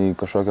atvažiuoti į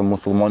kažkokią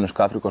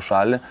musulmonišką Afrikos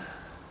šalį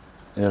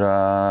yra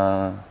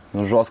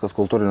žoskas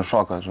kultūrinis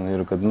šokas, žinai,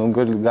 ir kad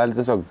gali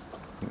tiesiog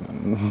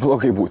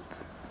blogai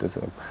būti,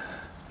 tiesiog.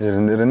 Ir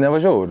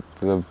nevažiavau,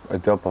 ir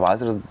atėjo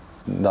pavasaris,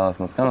 Danas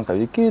man skambino, ką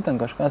veiki, ten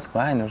kažkas,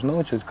 nežinau,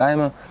 čia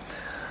kaime.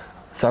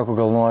 Sako,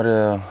 gal nori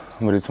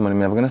varyti su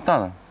manimi į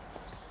Afganistaną.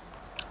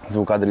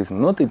 Sakau, ką darysim?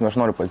 Tai aš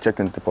noriu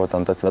pačekinti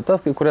ten tas vietas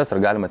kai kurias, ar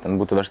galima ten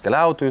būtų vežti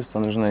keliautojus,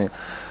 ten, žinai.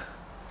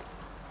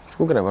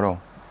 Sakau, gerai, varau.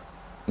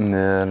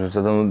 Ir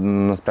tada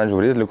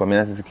nusprendžiau varyti, liko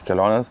mėnesis iki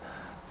kelionės.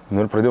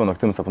 Ir pradėjau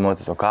naktim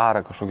sapnuoti tiesiog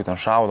karą, kažkokį ten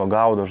šaudo,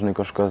 gaudo, žinai,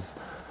 kažkas.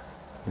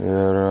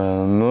 Ir,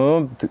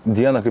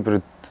 dieną kaip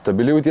ir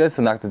stabiliai jautiesi,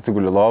 naktį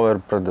atsiguli lovą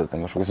ir pradeda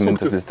ten kažkokius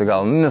mintis. Tai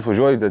gal, nes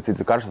važiuoji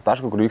į karštą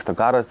tašką, kur vyksta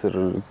karas ir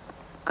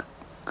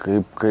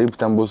kaip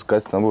ten bus,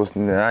 kas ten bus,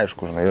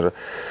 neaišku, žinai.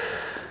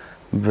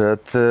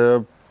 Bet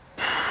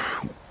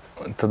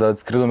tada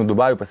atskridom į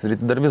Dubajų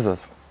pasidaryti dar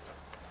vizas.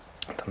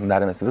 Ten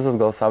darėmės vizas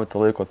gal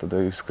savaitę laiko,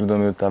 tada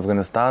išskridom į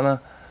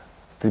Afganistaną.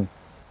 Tai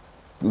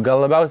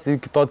gal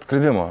labiausiai iki to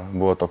atskridimo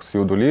buvo toks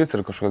jaudulys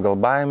ir kažkokia gal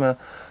baimė.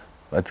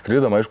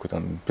 Atskridom, aišku,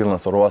 ten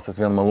pilnas oro uostas,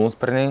 vien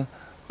malūnsparniai,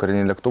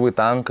 kariniai lėktuvai,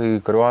 tankai,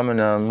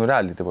 kariuomenė,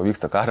 realiai, taip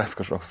vyksta karas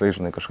kažkoks,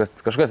 žinai,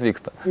 kažkas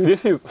vyksta.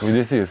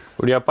 Judesys.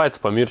 Ir jie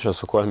patys pamirčia,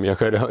 su kuo jie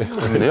kariauja.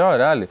 Jo,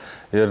 realiai.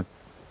 Ir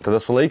tada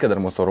sulaikė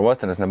dar mūsų oro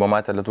uostą, nes nebuvo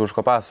matę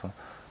lietuviško paso.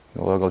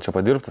 Galvoju, gal čia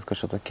padirbtas,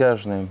 kažkas tokie,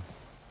 žinai.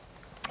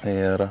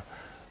 Ir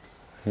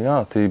jo,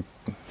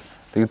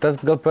 tai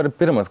tas gal per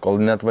pirmas, kol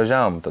net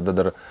važiavom, tada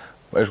dar...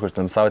 Aišku, aš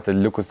ten savaitę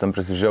likus ten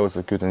prisižiūrėjau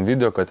visokių ten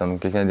video, kad ten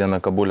kiekvieną dieną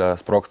Kabulė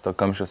sprogsta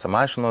kamščiuose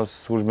mašinos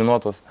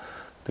užminuotos.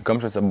 Tai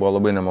kamščiuose buvo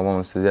labai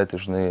nemalonu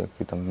sėdėti, žinai,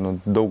 kai ten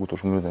daug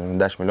tų žmonių,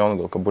 10 milijonų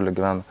gal Kabulė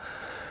gyvena.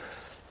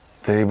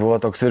 Tai buvo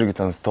toks irgi,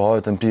 ten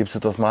stovi, ten pypsi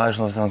tos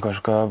mašinos, ten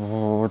kažką,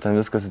 ten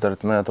viskas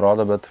įtartinai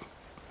atrodo, bet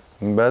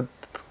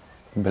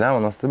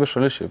blema, nuostabi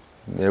šalis šiaip.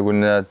 Jeigu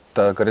ne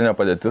ta karinė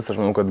padėtis, aš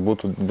manau, kad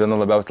būtų viena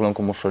labiausiai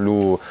lankomų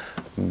šalių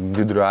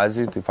Vidurio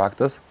Azijoje, tai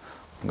faktas.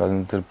 Gal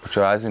net ir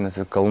pačio Azijoje, nes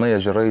ir kalnai,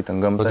 ežerai,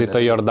 ten gamta. Tai ta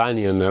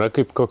Jordanija nėra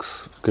kaip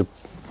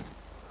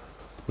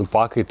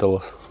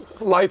pakaitalas.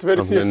 Light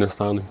versija.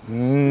 Afganistanui.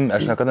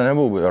 Aš niekada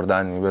nebuvau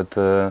Jordanijai,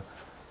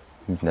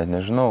 bet net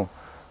nežinau.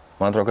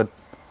 Man atrodo, kad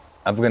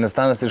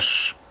Afganistanas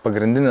iš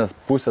pagrindinės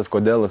pusės,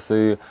 kodėl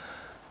jisai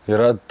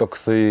yra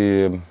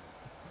toksai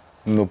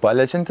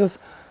paliečiantis,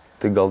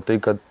 tai gal tai,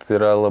 kad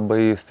yra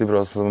labai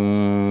stiprios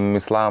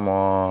islamo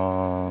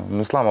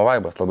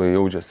vaibas labai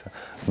jaučiasi.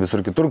 Visur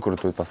kitur, kur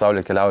tu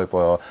pasaulyje keliauji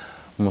po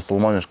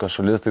musulmoniškas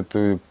šalis, tai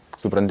tu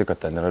supranti, kad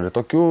ten yra ir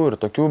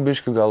tokių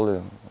biškių gal,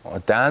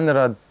 o ten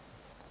yra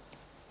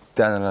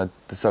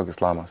tiesiog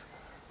islamas.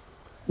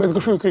 Bet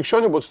kažkokių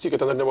krikščionių buvo sutikę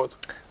ten ar nebuvo?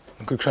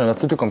 Krikščionių, mes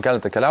sutikom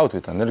keletą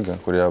keliautojų ten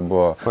irgi, kurie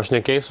buvo...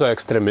 Pašnekėjai su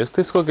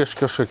ekstremistais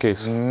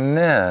kažkokiais?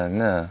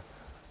 Ne.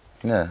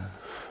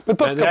 Bet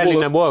realiai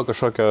nebuvo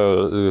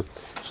kažkokio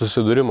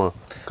susidūrimo,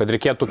 kad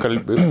reikėtų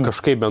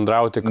kažkaip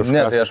bendrauti kažką.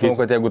 Ne, tai aš manau,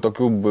 kad jeigu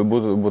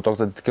toks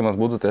atitikimas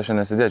būtų, tai aš čia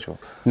nesidėčiau.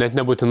 Net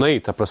nebūtinai,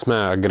 ta prasme,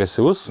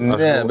 agresyvus?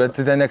 Bet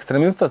ten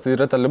ekstremistas tai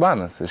yra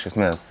Talibanas, iš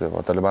esmės.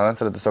 O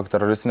Talibanas yra tiesiog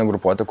teroristinė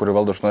grupuotė, kuri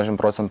valdo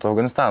 80%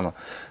 Afganistano.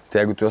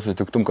 Tai jeigu tu juos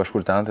sutiktum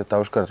kažkur ten, tai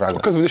tau iškart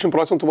ragas. O kas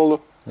 20% valdo?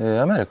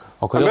 Amerika.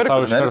 O kodėl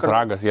tau iškart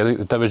ragas?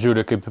 Jie tave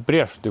žiūri kaip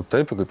prieš.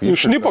 Taip, kaip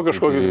išnipo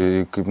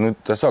kažkokį.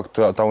 Tiesiog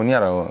tau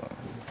nėra...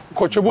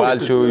 Ko čia buvo?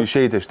 Balčių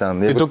išeiti iš ten.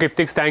 Tai tu kaip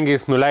tik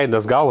stengiais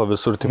nuleidęs galvą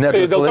visur. Tai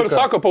dėl to ir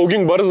sako,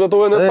 paaugink barzdą,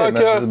 tavo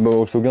nesakė. Mes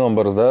užsiauginom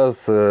barzdas,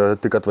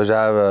 tik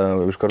atvažiavę,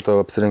 iš karto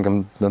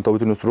apsirinkėm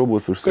tautinius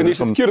rūbus,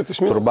 užsiauginom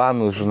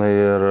turbanus, žinai,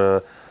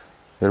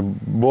 ir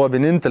buvo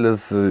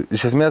vienintelis,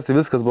 iš esmės tai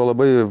viskas buvo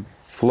labai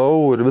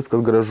flow ir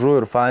viskas gražu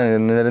ir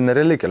fainai,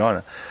 nereali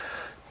kelionė.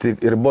 Tai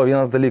ir buvo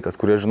vienas dalykas,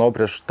 kurį žinau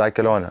prieš tą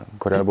kelionę,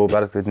 kurią buvau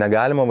perskaityti,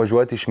 negalima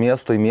važiuoti iš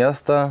miesto į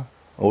miestą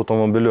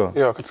automobiliu,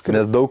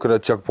 nes daug yra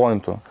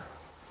checkpointų.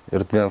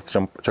 Ir vienas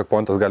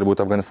checkpointas gali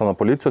būti Afganistano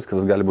policijos,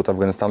 kitas gali būti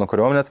Afganistano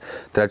kariuomenės,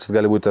 trečias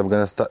gali būti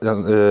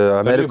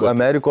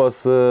Amerikos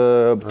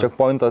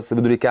checkpointas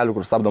vidury kelių,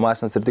 kur stabdo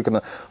mašinas ir tikrina,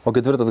 o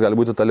ketvirtas gali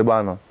būti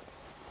Talibano.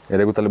 Ir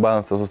jeigu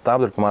Talibanas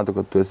sustabdo ir pamato,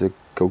 kad tu esi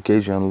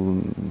Caucasian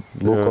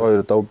luko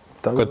ir tau...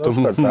 Kad tu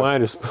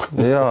Marius.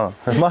 Jo,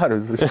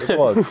 Marius, iš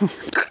tikrųjų.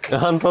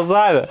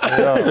 Antazavė.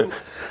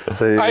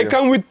 I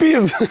come with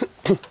peace.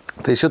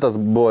 Tai šitas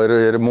buvo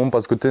ir mums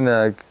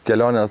paskutinė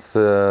kelionės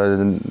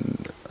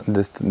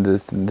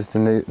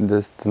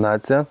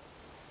destinacija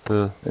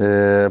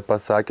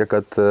pasakė,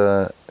 kad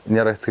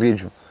nėra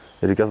skrydžių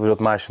ir reikės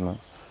važiuoti mašiną.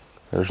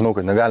 Ir žinau,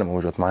 kad negalima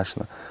važiuoti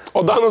mašiną.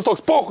 O Danas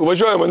toks pochu,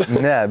 važiuoja mane.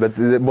 Ne, bet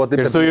buvo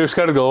taip... Ir tu jau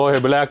iškart galvoji,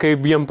 ble,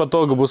 kaip jiem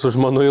patogu bus už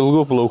mano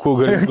ilgų plaukų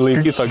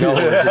laikyti tą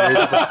galvą.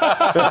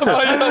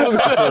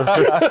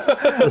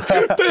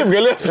 Taip,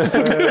 galėsim.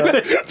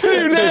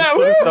 Taip, ne.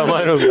 Ta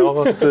Mariaus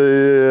galva.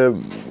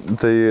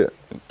 Tai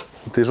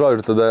žodžiu,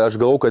 ir tada aš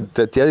galvau, kad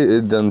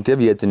tie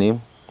vietiniai,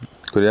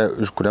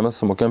 iš kurie mes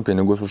sumokėjom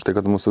pinigus už tai,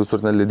 kad mūsų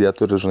visur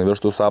nelydėtų ir, žinai,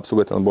 vežtų su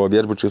apsauga, ten buvo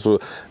viešbučiai su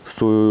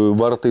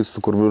vartais,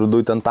 su kur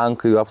viduj ten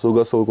tankai,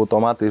 apsauga su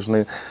automatai,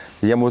 žinai,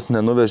 jie mus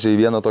nenuvežė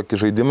į vieną tokį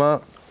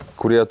žaidimą,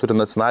 kurie turi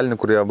nacionalinį,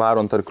 kurie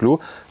varo ant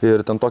arklių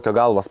ir ten tokią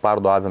galvą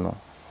spardo avino.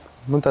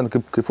 Nu, ten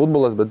kaip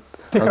futbolas, bet...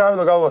 Tik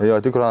avino galvą? Jo,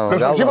 tik avino galvą.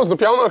 Prieš varžybas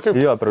nupjauna ar kaip?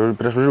 Jo,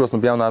 prieš varžybas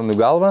nupjauna avino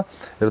galvą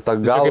ir ta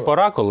galva... Čia kaip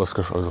orakulas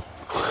kažkoks.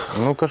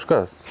 Nu,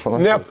 kažkas.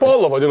 Ne,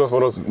 polo vadinas,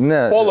 maros.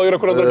 Ne. Polo yra,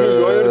 kur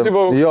darbliuoja ir taip...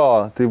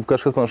 Jo, tai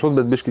kažkas panašus,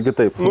 bet biškai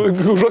kitaip. Nu,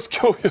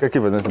 užoskiau.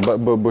 Kaip vadinasi,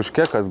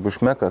 buškekas,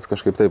 bušmekas,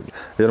 kažkaip taip.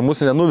 Ir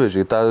mūsų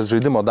nenuvežė į tą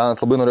žaidimą,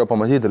 Danas labai norėjo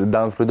pamatyti ir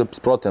Danas pradėjo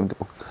sproti jam,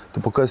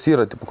 tipo, kas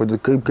yra, tipo,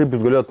 kaip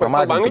jūs galėjot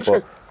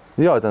pamatyti.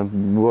 Jo, ten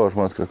buvo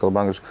žmonės, kurie kalba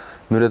angliškai.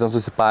 Norėjo ten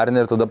susiparinę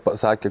ir tada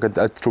sakė, kad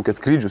atšaukė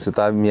skrydžius į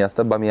tą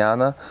miestą,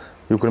 Bamianą,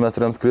 į kurį mes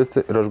turėjom skristi.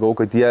 Ir aš galvau,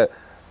 kad jie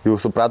jau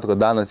suprato, kad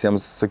Danas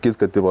jiems sakys,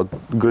 kad tipo,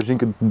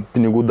 gražinkit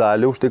pinigų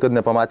dalį už tai, kad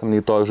nepamatėm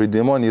nei to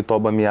žaidimo, nei to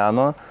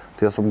Bamiano.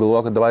 Tai jie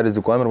sugalvojo, kad davai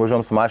rizikuojam ir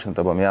važiuojam su mašina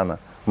tą Bamianą.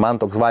 Man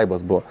toks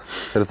vaibas buvo.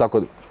 Ir sako,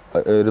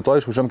 rytoj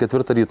išvažiuojam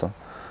 4 ryto.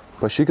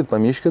 Pašykit,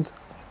 pamiškit,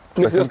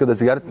 pasimkit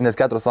atsigerti, nes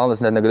 4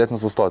 valandas net negalėsim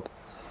sustoti.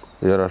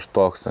 Ir aš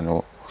toks,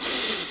 seniau.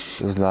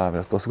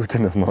 Zlavė,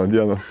 paskutinės mano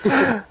dienos.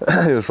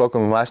 Ir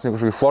šokom į mašiną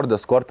kažkokį Ford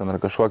Escort ten ar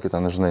kažkokį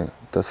ten, žinai.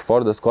 Tas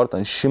Ford Escort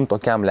ant 100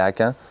 kiam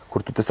lekia,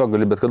 kur tu tiesiog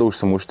gali bet kada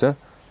užsimušti.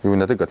 Jau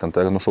ne tai, kad ten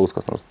tai nušaus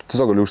kas nors. Tu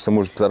tiesiog gali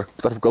užsimušti,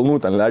 tarp kalnų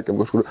ten lekiam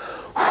kažkur.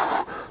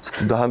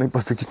 Danai,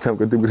 pasakyk,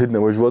 kad taip greit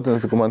nevažiuotų,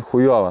 nes sakau, man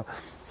chujova.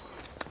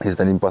 Jis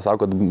ten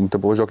pasako, kad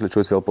važiuok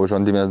lėčiau, vėl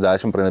pavažiuojant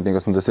 90, praeina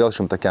 5 minutės vėl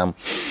 100 kiam.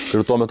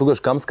 Ir tuo metu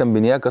kažkam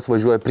skambinėja, kas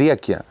važiuoja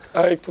priekyje.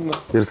 Aiktina.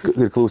 Ir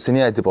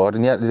klausinėja, tipo, ar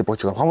ne, tipo,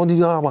 čia,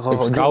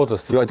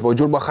 skautas. Jo, tipo,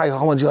 džiurba, hai,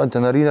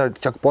 ten ar yra,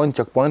 checkpoint,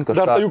 kažką.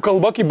 Dar ta jų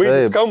kalba, kaip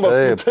baisiai skamba.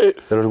 Ir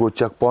aš galvoju,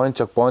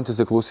 checkpoint, jis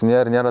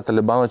klausinėja, ar nėra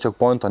Talibano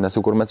checkpointo, nes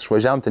jau kur mes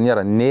išvažiavam, ten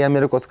nėra nei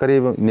Amerikos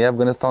kareivių, nei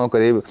Afganistano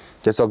kareivių,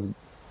 tiesiog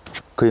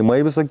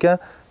kaimai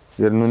visokie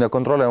ir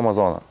nekontroliuojama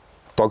zona.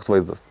 Toks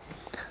vaizdas.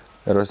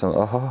 Ir aš ten,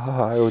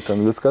 jau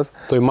ten viskas.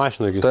 Toj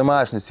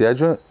mašinai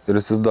sėdžiu ir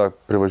įsivaizduoju,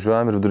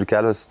 privažiuojam ir vidury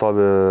kelio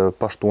stovi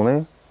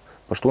paštūnai.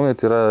 Paštūnai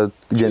tai yra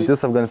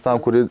gentis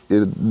Afganistano, kuri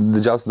ir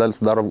didžiausią dalį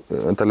sudaro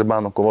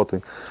Talibano kovotojai.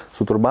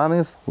 Su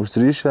turbanais,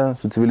 užsirišę,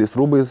 su civiliais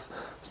rūbais,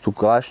 su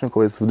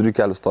kalašnikovais vidury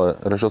kelio stovi.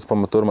 Ir aš jos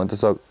pamatau ir man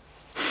tiesiog...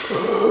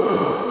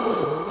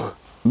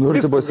 Nu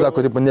ir tipo, jis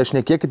sako, tipo,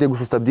 nešnekėkit, jeigu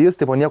sustabdys,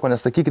 tipo, nieko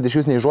nesakykit, iš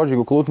jūs nei žodžių,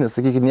 jeigu klaut,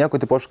 nesakykit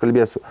nieko, tipo, aš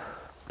kalbėsiu.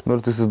 Nu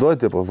ir tu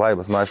įsivaizduoji, tipo,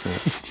 vaibas mašinai.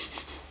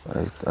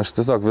 Aš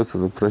tiesiog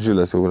viskas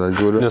pražylęs jau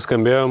žiūriu.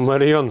 Neskambėjo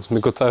Marijonas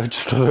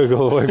Mikutavičius, tada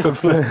galvoju,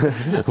 koks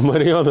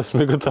Marijonas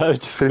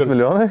Mikutavičius. 6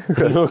 milijonai?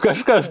 Nu,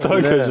 kažkas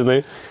tokio,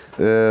 žinai.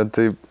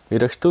 Taip.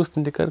 Ir aš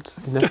 1000 kartus.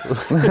 Mes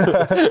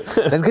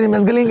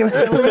galingi,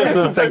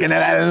 sakė,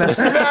 nevelnės.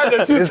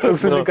 Jis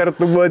 1000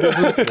 kartų buvo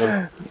tiesus.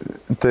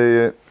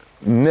 Tai,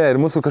 ne, ir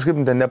mūsų kažkaip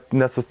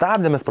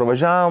nesustabdė, mes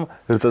pravažiavom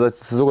ir tada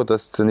atsisuko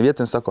tas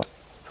vietinis, sako,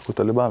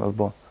 Talibanas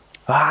buvo.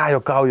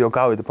 Jokauju,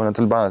 tipo, ne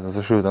Talibanas, nes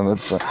aš jau ten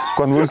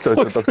konvulsijos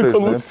ir toks taip,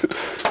 žinai.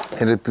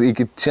 Ir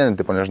iki šiandien,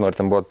 tipo, nežinau, ar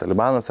ten buvo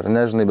Talibanas ar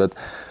ne, žinai, bet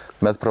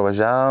mes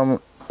pravažiavom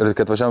ir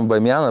kad važiavom į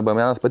Bamianą,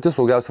 Bamianas pati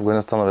saugiausia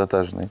Afganistano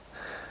vieta, žinai.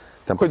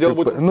 Kodėl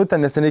būtų? Nu, ten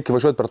nes ten reikia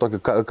važiuoti per tokį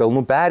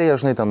kalnų perėją,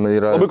 žinai, ten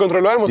yra... Labai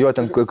kontroliuojamas? Jo,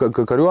 ten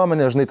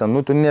kariuomenė, žinai, ten,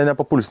 nu, tu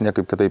nepapulsi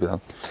niekaip kitaip ten.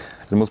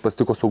 Ir mus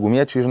pasitiko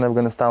saugumiečiai, žinai,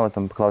 Afganistano,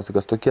 ten paklausė,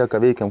 kas tokie, ką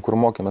veikiam, kur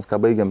mokėmės, ką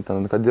baigiam,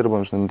 ten, ką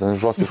dirbam, žinai, ten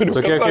žoskiškai.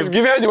 Tokie kaip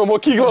gyvenimo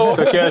mokykla.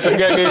 Tokie,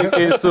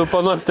 kai su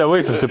panos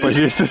tėvai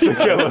susipažįsti,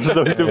 tokie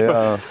maždaug.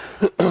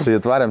 Tai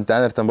atvarėm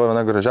ten ir ten buvo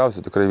viena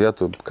gražiausių tikrai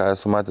vietų, ką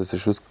esu matęs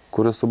iš vis,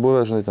 kur esu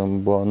buvęs, žinai, ten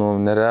buvo, nu,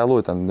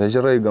 nerealu, ten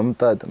ežerai,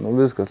 gamta, ten, nu,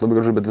 viskas labai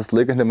gražu, bet visą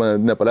laiką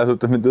nepaleido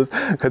ta mintis,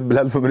 kad,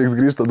 blėt, man reiks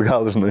grįžti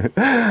atgal, žinai.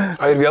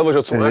 Ir vėl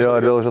važiuoti su mašina? Jo,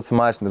 ir vėl važiuoti su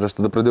mašina. Ir aš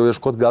tada pradėjau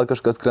ieškoti, gal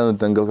kažkas skrenda,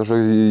 ten, gal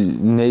kažkoks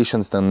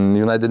Nations, ten,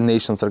 United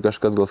Nations ar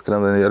kažkas gal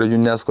skrenda, ar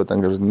UNESCO,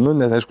 ten, nu,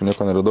 neaišku,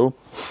 nieko neradau.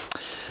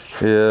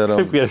 Ir...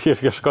 Taip, ir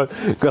kažko,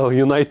 gal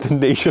United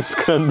Nations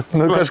skrenda.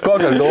 Nu,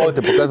 kažkokia, aš galvoju,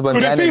 tipo, kas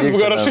Kurie bandė.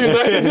 Facebooką rašai,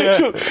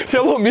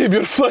 hello,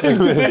 maybe you're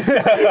flying today.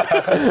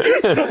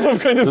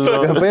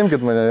 Afganistane.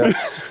 Paimkit mane, ja.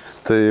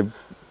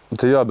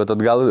 Tai jo, bet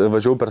atgal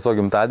važiavau per savo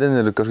gimtadienį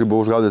ir kažkaip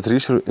buvau užgaudęs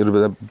ryšį ir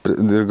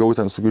gavau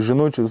ten visokių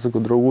žinučių, visokių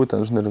draugų,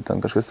 ten, žinai, ir ten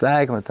kažkas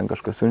sveikina, ten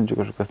kažkas siunčia,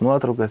 kažkokias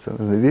nuotraukas,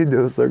 žinai,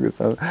 video visokius,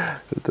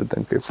 ir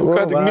ten kaip...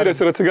 Ką tik miręs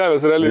ir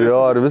atsigavęs, realiai.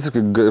 Jo, ir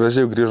visiškai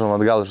gražiai grįžom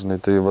atgal, žinai,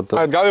 tai va...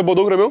 Atgal jau buvo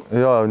daug ramiau?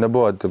 Jo,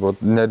 nebuvo,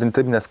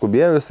 taip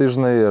neskubėjo jisai,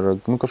 žinai, ir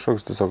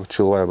kažkoks tiesiog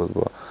chilluojamas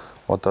buvo.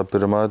 O ta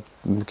pirma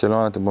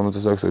kelionė, tai buvo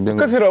tiesiog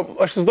siaubinga. Kas yra,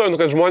 aš įsivaizduoju,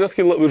 kad žmonės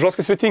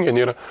žoskai svetingi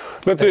nėra.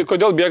 Bet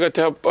kodėl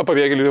bėgate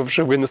pabėgėliai iš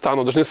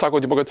Afganistano? Dažnai sako,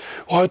 tipo, kad,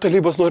 oi,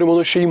 talibas nori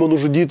mano šeimą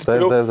nužudyti.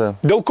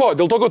 Taip. Dėl ko?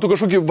 Dėl to, kad tu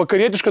kažkokį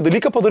vakarietišką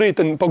dalyką padarai,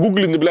 ten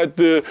pagooglini, blėt,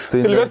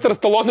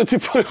 Silvestras Stallone,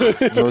 tipo.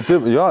 Nu,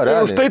 taip, jo,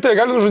 realiai. Ir už tai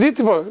gali nužudyti,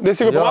 tipo.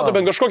 Nes jeigu pamato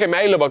bent kažkokią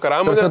meilę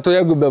vakaram. Tarsi, tu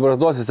jeigu be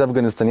barzdos esi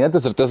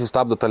afganistanietis ir tai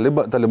sustabdo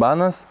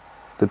talibanas,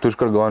 tai tu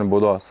iškart gauni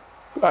baudos.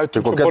 Ai,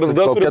 Tai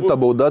kokia ta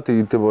bauda, tai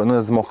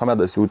nes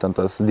Mohamedas jų ten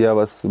tas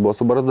dievas buvo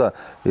su barzda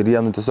ir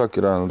jie tiesiog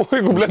yra... O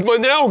jeigu, blėt,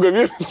 mane auga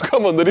vyrai,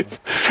 ką man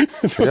daryti?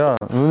 Jo,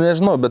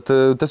 nežinau, bet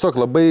tiesiog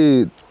labai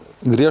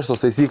griežtos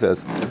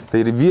taisyklės. Tai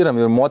ir vyram,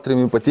 ir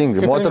moterim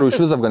ypatingai. Moterų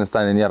iš vis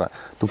Afganistane nėra.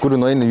 Tu kur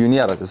nueini, jų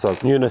nėra tiesiog.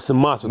 Jų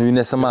nesimato. Jų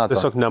nesimato.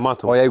 Tiesiog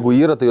nemato. O jeigu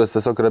yra, tai jos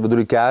tiesiog yra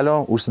vidury kelio,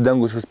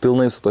 užsidengusios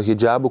pilnai su to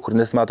hijabu, kur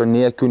nesimato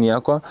nei akių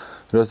nieko.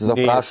 Ir jos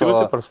tiesiog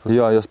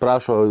jos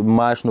prašo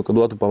mašinų, kad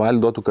duotų pavalį,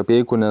 duotų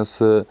kapeikų, nes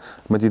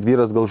matyt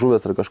vyras gal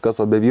žuvęs ar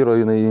kažkas, o be vyro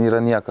jinai yra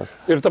niekas.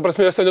 Ir ta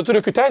prasme, jos ten neturi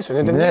jokių teisių,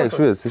 ne,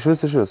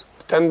 iš vis.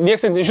 Ten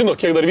niekas nežino,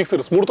 kiek dar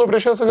vyksta ir smurto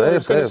prieš jas,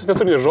 jos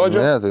neturi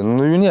žodžio. Ne, tai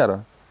jų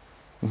nėra.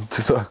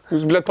 Tiesiog.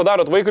 Jūs, blėt,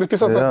 padarot vaiką ir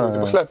pisat,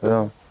 tai paslėpė.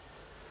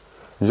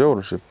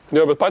 Žiauru šiaip.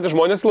 Jo, bet patys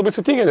žmonės labai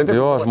svetingi, ne?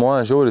 Jo,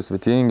 žmonės žiauriai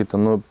svetingi,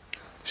 ten,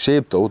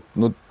 šiaip tau,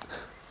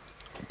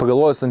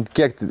 pagalvojus,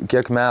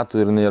 kiek metų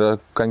ir jinai yra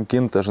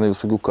kankinta, žinai,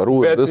 visokių karų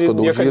ir visko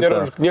daužyta.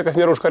 Niekas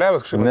nėra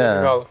užkariavęs kažkaip.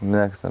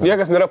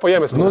 Niekas nėra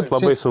paėmęs.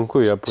 Labai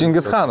sunku jie.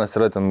 Čingis Khanas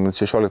yra ten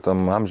 16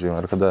 amžiuje,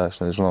 ar kada, aš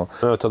nežinau.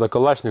 Tada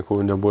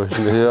Kalašnikovų nebuvo,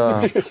 žinai. Jo,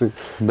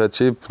 bet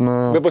šiaip,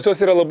 Bet pas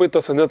juos yra labai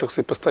tas, ne,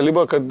 toksai pas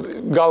talibą, kad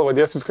galva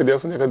dės viską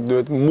dės, ne, kad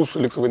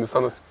mūsų liks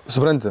Afganistanas.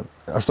 Supranti,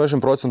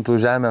 80%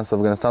 žemės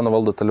Afganistano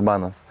valdo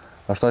talibanas.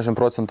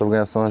 80%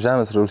 Afganistano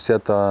žemės yra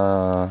užsieta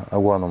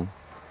aguonom.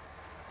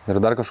 Ir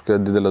dar kažkokia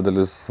didelė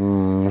dalis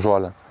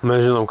žolė.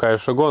 Mes žinom, ką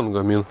iš agonų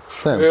gamina.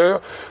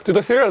 Tai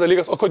tas yra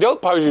dalykas. O kodėl,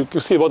 pavyzdžiui,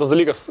 kaip buvo tas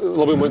dalykas,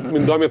 labai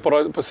įdomiai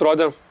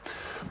pasirodė,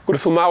 kur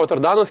filmavo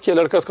Tardanas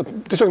kėlė, ar kas, kad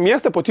tiesiog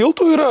mieste po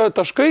tiltų yra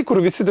taškai, kur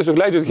visi tiesiog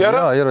leidžiasi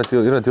herą. Ja,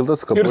 yra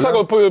tiltas, kapulė. Ir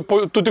sako,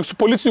 tu tik su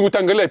policininku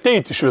ten gali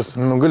ateiti iš vis.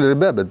 Gali ir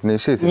bet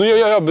neišeisi.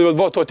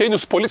 Bet tu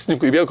ateini su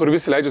policininku į vietą, kur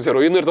visi leidžiasi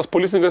heroiną ir tas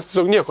policininkas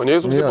tiesiog nieko.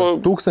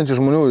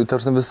 Tūkstančiai žmonių,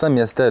 tarsi visam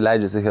mieste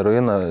leidžiasi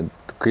heroiną,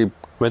 kaip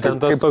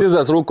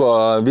Tizas rūko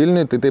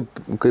Vilniui, tai taip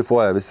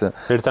kaifuoja visi.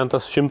 Ir ten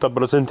tas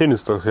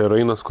 100% toks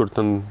heroinas, kur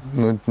ten...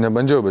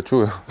 Nebandžiau, bet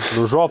čiūju.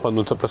 Žopa,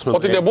 ta prasme.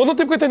 O tai nebūna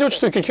taip, kad ten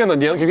jaučiasi kiekvieną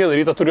dieną, kiekvieną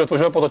rytą turi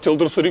atvažiuoti po to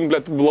tiltų ir surinkti,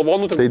 blėt,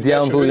 lavonų. Tai jie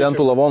ant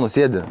tų lavonų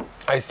sėdi.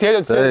 Ai,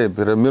 sėdėt? Taip,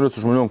 yra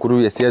mirusių žmonių, kurių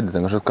jie sėdi,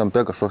 ten kažkoks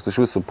kampe, kažkoks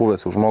iš visų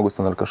puvęs, žmogus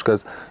ten ar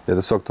kažkas, jie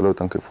tiesiog toliau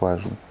ten kaifuoja,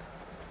 žinai.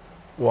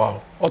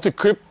 Wow. O tai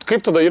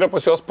kaip tada yra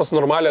pas juos, pas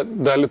normalę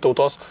dalį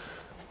tautos?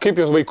 Kaip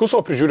jos vaikus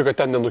savo prižiūri, kad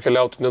ten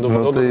nenukeliautų,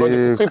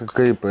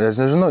 kaip, aš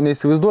nežinau,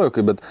 neįsivaizduoju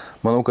kaip, bet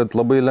manau, kad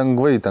labai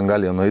lengvai ten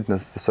gali jie nueiti,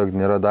 nes tiesiog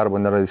nėra darbo,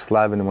 nėra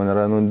išslavinimo,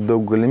 nėra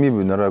daug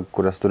galimybių, nėra,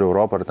 kurias turi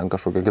Europą ar ten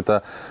kažkokia kita,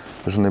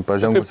 žinai,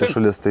 pažengusi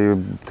šalis.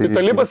 Tai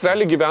talibas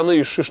realiai gyvena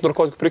iš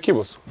narkotikų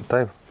prekybos.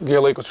 Taip. Jie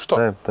laikosi iš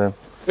to. Taip.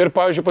 Ir,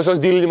 pavyzdžiui, pas jos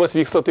dylinimas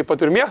vyksta taip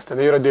pat ir mieste,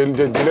 yra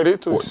dyleriai.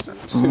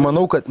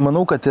 Manau,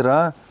 kad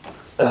yra.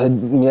 Ar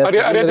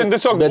jie ten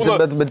tiesiog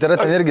būna... Bet yra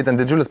ten irgi ten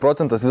didžiulis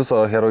procentas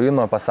viso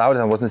heroino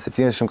pasaulyje, ten vos ne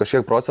 70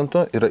 kažkiek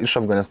procentų yra iš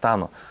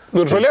Afganistano.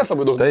 Nu ir žolės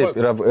labai daug. Taip,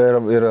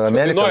 ir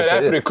Amerika. Nu,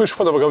 reperiai,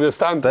 Kušfan,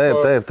 Afganistaną.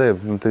 Taip.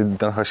 Tai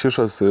ten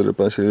hašišas ir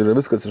panašiai, yra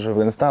viskas iš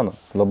Afganistano.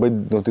 Labai,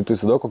 tai tu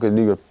įsivaizduoji,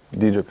 kokio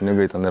dydžio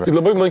pinigai ten yra. Tai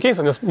labai man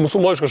keista, nes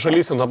musulmoniškas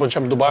šalyse, na,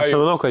 pačiam Dubajui.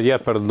 Aš manau, kad jie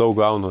per daug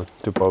gauna,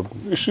 tipo,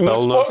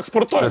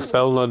 eksportuoja. Nes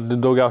pelno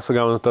daugiausia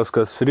gauna tas,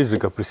 kas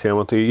riziką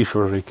prisiema, tai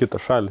išveža į kitą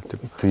šalį.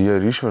 Taip. Tai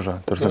jie ir išveža,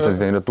 tarsi ten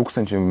yra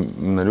tūkstančiai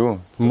narių.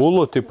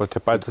 Mulų, taip,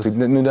 tie patys. Aš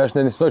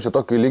neįsivaizduoju, čia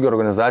tokio lygio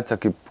organizacija,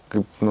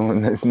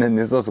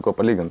 neįsivaizduoju su ko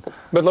palyginti.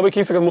 Bet labai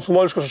keista, kad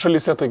musulmoniškos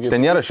šalyse taigi.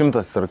 Ten nėra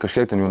 100 ar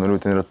kažkiek ten jų narių,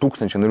 ten yra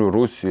tūkstančiai narių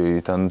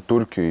Rusijoje, ten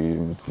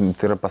Turkijoje,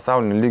 tai yra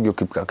pasaulinio lygio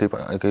kaip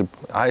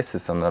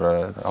ISIS ar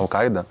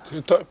Al-Qaeda.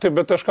 Taip,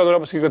 bet aš ką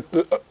noriu pasakyti,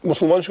 kad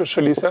musulmoniškos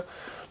šalyse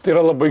tai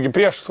yra labai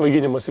prieš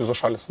svaiginimas visos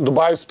šalis.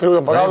 Dubajus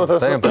turiu pagauna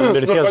tas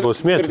mirties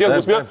bausmė.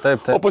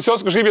 O pas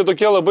jos kažkaip jie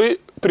tokie labai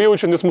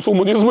prijaučiantis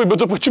musulmonizmui, bet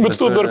tuo pačiu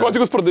metu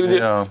narkotikus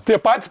pardavinėja. Tie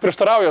patys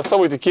prieštarauja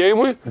savo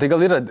tikėjimui. Tai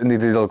gal yra,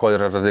 dėl ko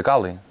yra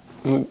radikalai,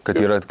 kad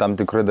yra tam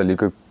tikrai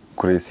dalykai,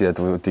 kuriais jie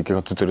tiki,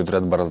 kad tu turi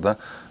turėti barzdą,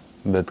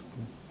 bet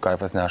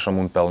kaifas neša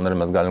mums pelną ir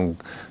mes galim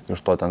iš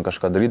to ten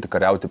kažką daryti,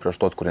 kariauti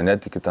prieš tos, kurie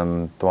netiki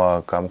ten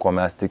tuo, ko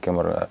mes tikim,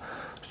 ar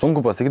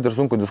Sunku pasakyti ir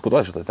sunku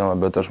diskutuoti šitą temą,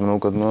 bet aš manau,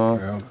 kad, nu...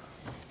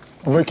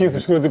 Vaikais,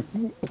 iš tikrųjų,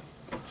 taip...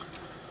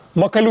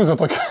 Makaliuzė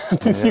tokia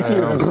taisyklė.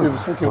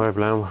 Oi,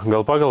 blem.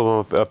 Gal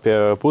pagalvom apie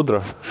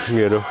pudrą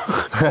geriau.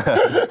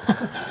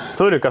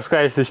 Turi kažką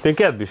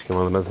išsišnekėti, biški,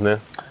 man, bet ne.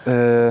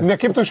 Ne,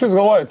 kaip tu iš vis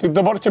galvoji, tai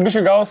dabar čia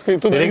biški gaus, kai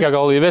tu... Reikia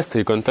gal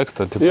įvesti į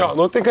kontekstą. Tipo. Jo,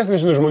 nu tai kas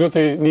nežinau, žmonių,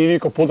 tai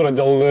neįvyko pudra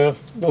dėl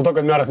to,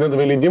 kad meras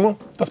nedavė leidimų.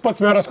 Tas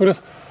pats meras,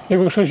 kuris,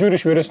 jeigu kažkas žiūri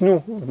iš vyresnių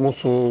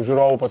mūsų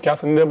žiūrovų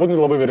podcastą,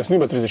 nebūtinai labai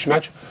vyresnių, bet 30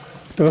 mečių,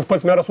 tai tas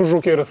pats meras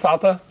užrūkė ir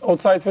Sata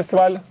Outside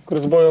festivalį,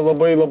 kuris buvo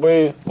labai labai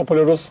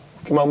populiarus,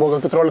 kai man buvo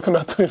gal 14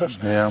 metų ir aš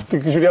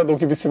tik žiūrėjau daug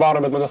kaip visi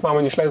varo, bet manęs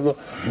mama neišleisdavo.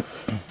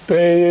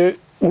 Tai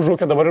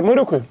užrūkė dabar ir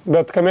Mariukui,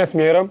 bet kam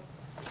esmė yra,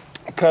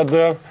 kad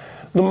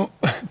nu,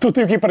 tu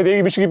taip kaip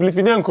pradėjai biškai kaip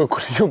Litvinenko,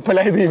 kur jau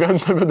paleidai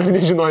eventą, bet dar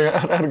nežinojo,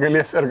 ar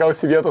galėsi, ar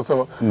gausi vietą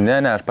savo. Ne,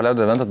 aš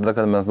paleidau eventą tada,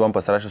 kada mes buvom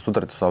pasirašę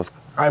sutartį su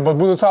Auska. Ai, bet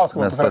būtent su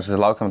Auska. Mes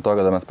pasilaukėm to,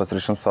 kada mes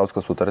pasirašėm su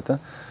Auska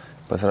sutartį,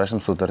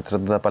 pasirašėm sutartį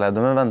ir tada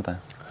paleidom eventą.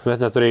 Bet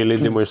neturėjai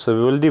leidimo iš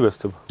savivaldybės,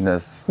 taip.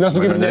 Nes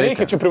tu kaip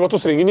nereikia, čia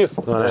privatus renginys,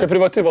 čia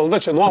privati valda,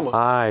 čia nuoma.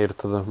 Ir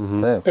tada.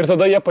 Ir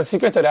tada jie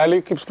pasikvietė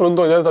realiai, kaip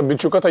suprantu, ne, tą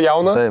bičiuką, tą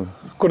jauną,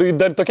 kur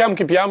dar tokiam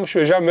kaip jam,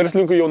 šviežiam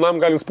verslininkui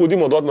jaunam galim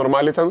spaudimo duoti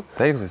normaliai ten.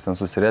 Taip, jis ten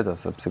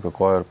susirėtęs,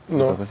 apsikakojo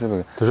ir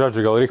pasibėgė. Tai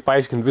žodžiu, gal reikia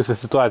paaiškinti visą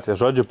situaciją.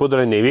 Žodžiu,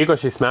 pudra nevyko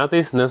šiais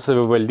metais, nes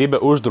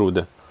savivaldybė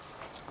uždraudė.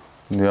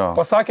 Jo.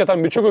 Pasakė tam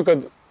bičiukui,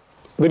 kad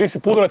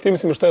darysi pudrą,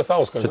 atimsim iš tavęs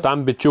Auską.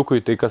 Šitam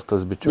bičiukui, tai kas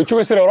tas bičiukas?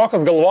 Bičiukas yra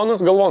Rokas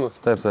Galvonas.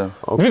 Taip.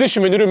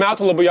 21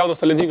 metų labai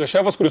jaunas talentingas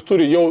šefas, kuris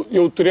turi,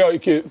 jau turėjo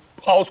iki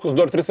Auskos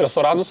 2 ar 3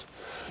 restoranus.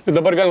 Ir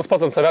dabar vienas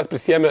pats ant savęs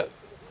prisėmė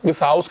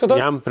visą Auską.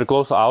 Jam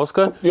priklauso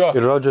Auska.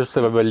 Ir žodžiu,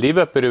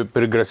 savivaldybė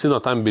prigrasino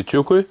tam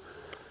bičiukui,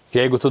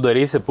 jeigu tu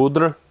darysi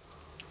pudrą,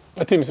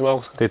 atimsim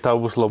Auską. Tai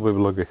tau bus labai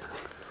blogai.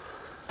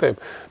 Taip,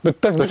 bet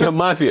tas bičias... Tokia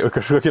mafija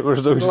kažkokia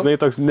maždaug, žinai,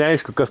 toks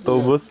neaišku, kas tau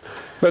bus.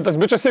 Bet tas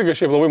bičias irgi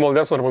šiaip labai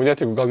maldės noriu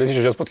paminėti, jeigu gal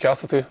nesižiūrės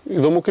podcastą, tai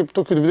įdomu, kaip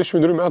tokių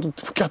 22 metų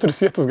 4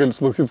 vietas gali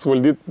sulaksyti,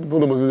 suvaldyti,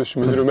 būdamas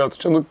 22 metų.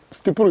 Čia, nu,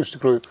 stipru iš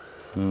tikrųjų.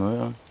 Nu,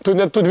 ja. Tu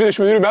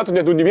 22 metų,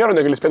 net univiero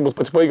negali spėti būti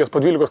pati baigęs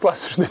po 12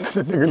 klasių, žinai, tu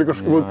net negali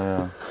kažkaip būti.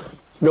 Ja.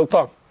 Dėl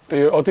to.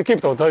 Tai, o tai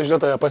kaip tau, ta žinai,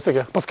 tai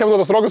pasiekė?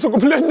 Paskambino tas Rokas,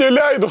 sakau, blėt,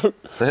 neleido.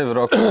 Taip,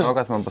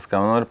 Rokas man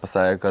paskambino ir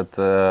pasakė,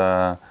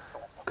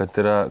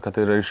 kad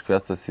yra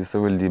iškviestas į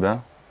savivaldybę.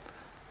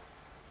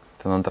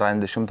 Ten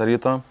antradienį 10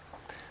 ryto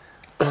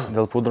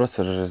dėl pudros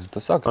ir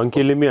tiesiog. Ant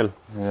kilimėlio.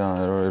 Ja,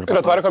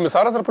 ir atvarė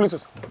komisaras ar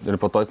policijos? Ir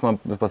po to jis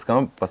man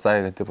paskambino,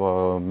 pasakė, kad tipo,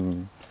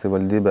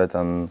 savivaldybė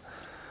ten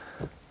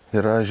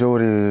yra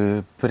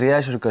žiauriai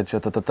prieš ir kad čia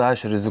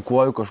aš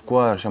rizikuoju kažkuo,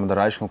 aš jam dar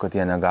aiškinu, kad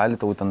jie negali,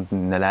 tau ten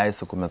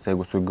neleisi, mes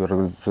jeigu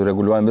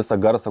sureguliuojam visą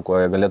garsą, kuo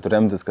jie galėtų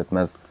remtis, kad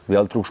mes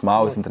vėl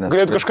triukšmausim.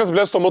 Galėtų kažkas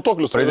blės to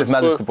matuoklius. Praeitais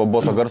metais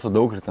buvo to garso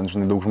daug ir ten,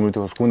 žinai, daug žmonių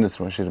tipo skundės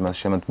ir mes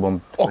šiemet buvom...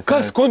 O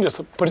kas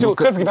skundės?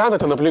 Kas gyvena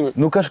ten aplinkui?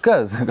 Nu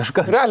kažkas.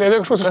 Realiai, ne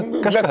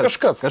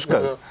kažkas.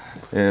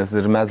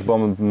 Ir mes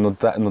buvom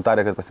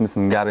nutarę, kad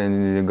pasimsim gerą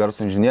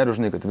garso inžinierių,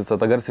 žinai, kad visą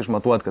tą garsą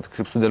išmatuot, kad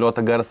kaip sudėliota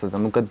garsą,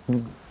 ten, nu, kad...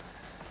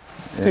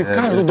 Tai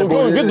ką, aš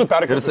daugiau į vidų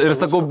perkelti. Ir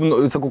sakau,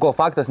 kol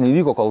faktas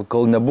neįvyko,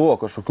 kol nebuvo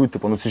kažkokių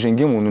tipo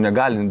nusižengimų, nu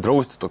negali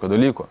drausti tokio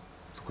dalyko.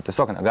 Sakau,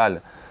 tiesiog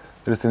negali.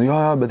 Ir jis, jo,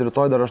 bet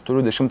rytoj dar aš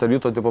turiu 10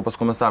 ryto tipo pas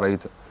komisarą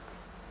eiti.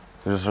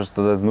 Ir aš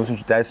tada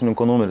nusinčiu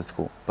teisininko numerį,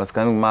 sakau,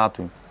 paskambink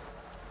Matui.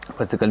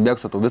 Pasikalbėk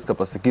su tau, viską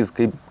pasakys,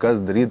 kaip, kas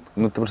daryti.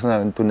 Nu, ta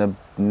prasme, tu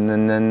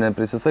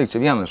neprisisvaik,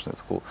 čia vienas,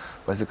 sakau,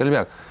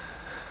 pasikalbėk.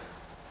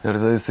 Ir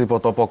jisai po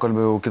to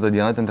pokalbio jau kitą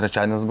dieną, ten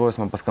trečiadienis buvo,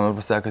 jis man paskambino ir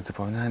pasakė,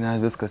 tipo, ne,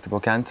 viskas,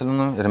 tipo,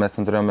 cancelinu. Ir mes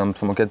ten turėjom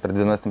sumokėti per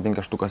 2 dienas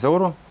 5 štukas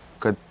eurų,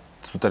 kad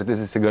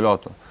sutartis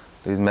įsigaliotų.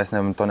 Tai mes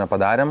to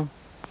nepadarėm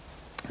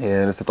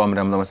ir jisai tom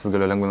remdamasis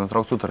galėjo lengvai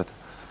nutraukti sutartį.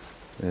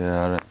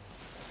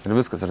 Ir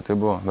viskas, ir tai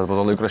buvo. Bet po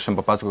to laikraščiam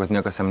papasako, kad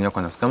niekas jam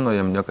nieko neskambino,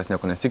 jam niekas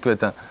nieko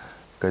nesikvietė,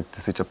 kad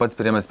jisai čia pats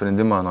priėmė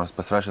sprendimą, nors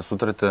pasirašė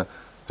sutartį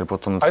ir po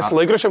to nutraukė. Jis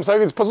laikraščiam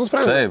sakė, kad jis pats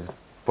nusprendė? Taip.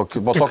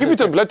 Kaip jį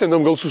ten, blėt,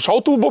 gal su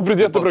šautuvu buvo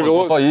pridėta prie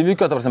galvos? Po to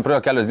įvykio, tarsi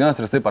praėjo kelios dienos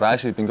ir jisai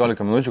parašė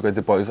 15 minučių, kad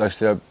tipo, aš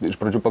iš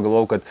pradžių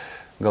pagalvojau, kad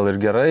gal ir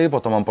gerai,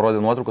 po to man parodė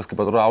nuotraukas, kaip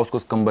atrodo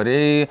Auskos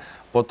kambariai,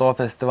 po to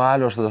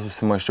festivalio, aš tada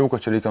susimaščiau,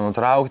 kad čia reikia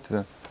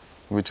nutraukti,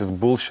 which is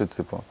bullshit,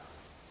 tipo.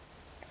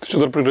 Tai čia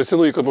dar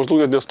prigrasino jį, kad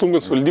maždaug net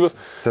nestumgas valdybės.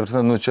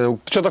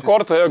 Čia ta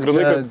korta,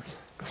 grinai, kad...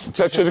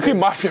 Čia tikrai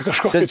mafija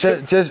kažkokia.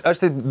 Čia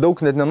aš tai daug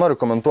net nenoriu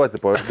komentuoti,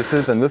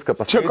 visi ten viską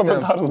pasakysiu. Čia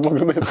komentaras buvo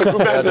grinai.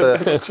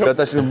 Bet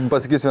aš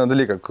pasakysiu vieną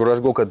dalyką, kur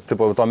aš galvoju, kad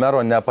tipo, to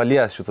mero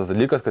nepalies šitas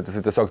dalykas, kad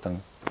jisai tiesiog ten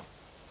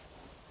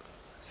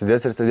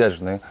sėdės ir sėdės,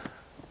 žinai.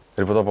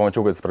 Ir po to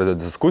pamačiau, kad jis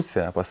pradėjo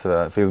diskusiją pas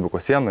save Facebooko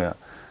sienoje.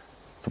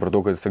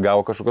 Supratau, kad jisai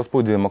gavo kažkokio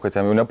spaudimo,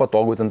 kad jam jau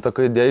nepatogu ten tą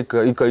idėją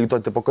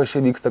įkaito, tipo, kas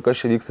čia vyksta,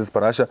 jis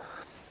parašė,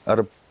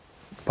 ar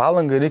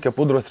Palangai reikia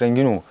pudros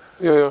renginių.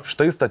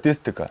 Štai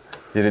statistika.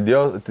 Ir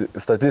įdėjo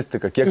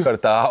statistiką, kiek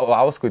kartą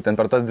Auskui ten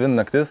per tas 2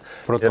 naktis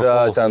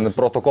yra ten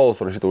protokolus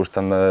surašyta už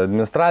ten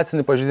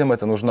administracinį pažeidimą,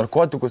 ten už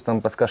narkotikus,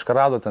 ten pas kažką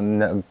rado,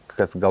 ten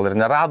kas gal ir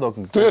nerado,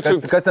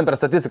 kas ten per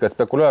statistiką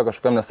spekuliuoja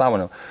kažkokiam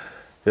nesąmonėm.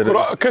 Ir,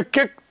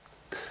 Kiek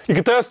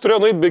iki tavęs turėjo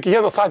nueiti be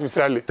kiekvienas atvejis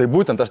realiai. tai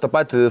būtent aš tą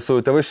patį su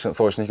tėvais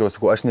savo šnekėjau,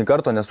 sakau, aš nei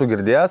karto nesu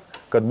girdėjęs,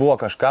 kad buvo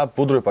kažką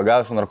pudrui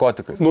pagavęs su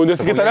narkotikais. Nu,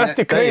 nes iki tavęs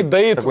tikrai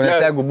daeitų. Sakau,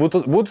 nes jeigu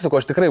būtų, sakau,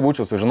 aš tikrai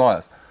būčiau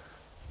sužinojęs.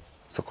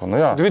 Sakau,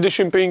 nu jo.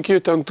 25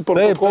 ten tų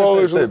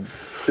protokolų, žinai.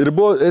 Ir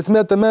buvo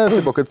esmė tame,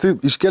 tipo, kad jis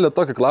iškėlė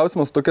tokį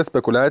klausimą su tokia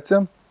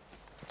spekulacija.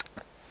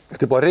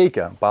 Tipo,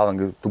 reikia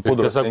Palangai tų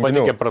pudros Tiesiog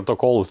pateikė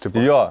protokolus.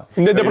 Tipo. Jo.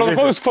 Ne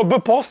protokolus FB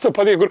postą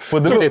pateikė,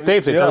 kur... Taip, tai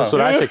ten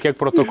surašė, kiek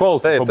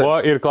protokolų Taip, buvo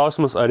ir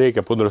klausimas, ar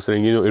reikia pudros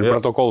renginių ir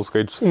protokolų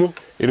skaičius.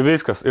 Ir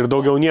viskas, ir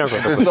daugiau nieko.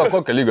 Tai su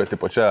kokio lygio,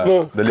 tipo, čia Nu,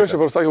 kas dalykas.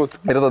 čia pasakymas?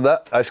 Ir tada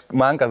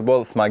man kas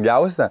buvo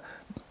smagiausia,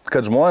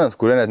 kad žmonės,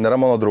 kurie net nėra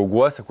mano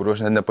drauguose, kuriuos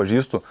aš net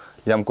nepažįstu,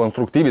 jam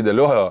konstruktyviai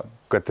dėliojo,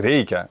 kad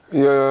reikia.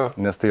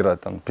 Nes tai yra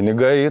ten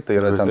pinigai, tai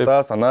yra ten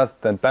tas, anas,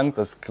 ten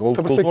penktas,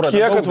 kultūra.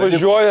 Kiek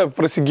atvažiuoja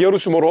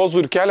prasigėrusių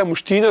morozų ir kelia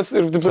muštynės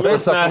ir taip toliau.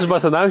 Aš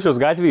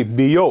Basanavičiaus gatvėje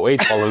bijau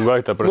eiti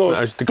Palangoje, ta prasme.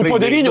 Aš tikrai...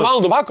 Po 9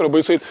 valandų vakarą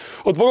baisu eiti.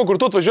 O tu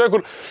kur tu atvažiuoji,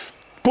 kur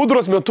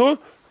pudros metu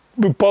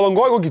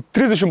Palangoje kokį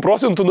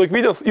 30%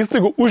 nakvynės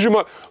įstaigų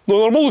užima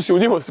normalus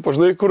jaunimas,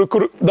 pažinai,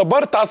 kur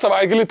dabar tą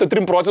savaitgalį tą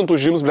 3%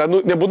 užims, blėt,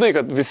 nebūtinai,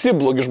 kad visi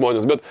blogi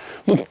žmonės, bet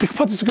tik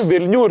pat visokių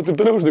vėlinių ir taip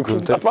toliau,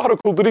 žinai, atvaro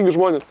kultūringi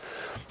žmonės.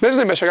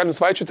 Nežinai, mes čia galim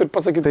svaičiuoti ir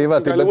pasakyti. Tai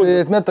va, bet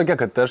esmė tokia,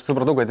 kad aš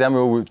supratau, kad jam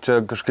jau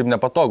čia kažkaip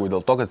nepatogu,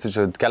 dėl to, kad jis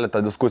čia kelia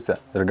tą diskusiją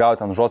ir gavo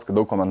ten žoskai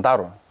daug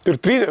komentarų. Ir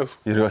trynės.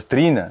 Ir jos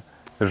trynė.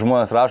 Ir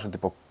žmonės rašo,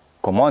 tipo,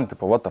 komon,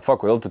 tipo, what the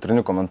fuck, kodėl tu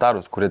trini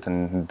komentarus, kurie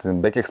ten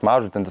be kiek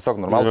smažų, ten tiesiog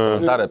normalūs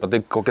komentarai apie tai,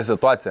 kokia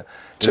situacija.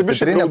 Čia jis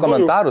trinė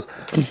komentarus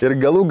ir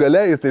galų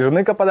gale jis, tai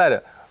žinai, ką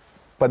padarė?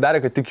 Padarė,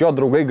 kad tik jo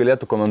draugai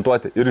galėtų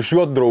komentuoti. Ir iš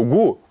jo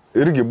draugų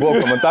irgi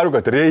buvo komentarų,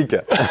 kad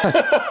reikia.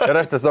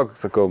 Ir aš tiesiog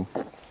sakau,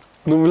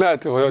 nu,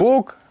 blėt, jo.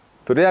 būk,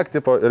 turėk,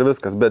 tipo, ir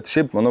viskas. Bet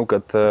šiaip manau,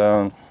 kad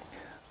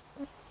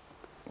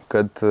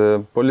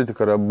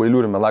politika yra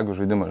bailių ir melagių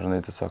žaidimas,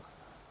 žinai, tiesiog.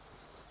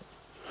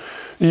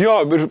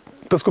 Jo, ir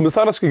tas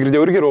komisaras, kai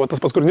girdėjau, irgi buvo,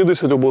 tas pats, kur Nidui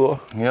seniau buvo.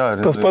 Jo,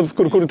 tas pats,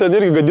 kur ten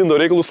irgi gadino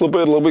reikalus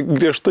labai ir labai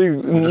griežtai,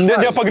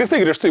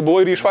 nepagristai griežtai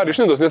buvo ir išvarė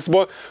iš Nidos, nes jis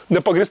buvo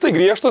nepagristai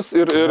griežtas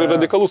ir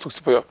radikalus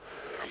suksipajo.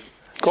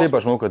 Šiaip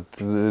aš manau,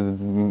 kad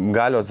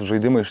galios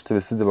žaidimai iš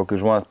visi, tipo,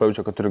 kai žmonės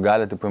pajaučia, kad turi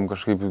galę, tipo,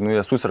 kažkaip, nu,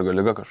 jie susirga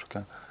liga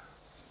kažkokia.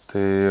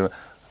 Tai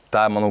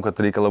tą, manau, kad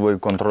reikia labai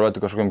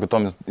kontroliuoti kažkokiam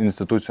kitom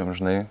institucijom,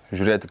 žinai,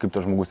 žiūrėti, kaip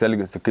tas žmogus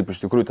elgiasi, kaip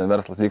iš tikrųjų ten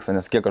verslas vyksta,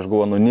 nes kiek aš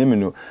gavau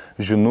anoniminių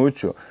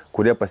žinučių,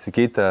 kurie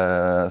pasikeitė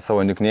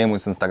savo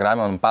niknėjimus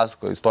Instagram'e, man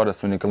pasakojo istorijas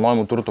su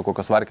nekilnojimu turtu,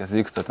 kokios varkės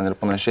vyksta ten ir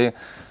panašiai.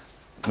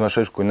 Nu,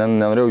 aš aišku,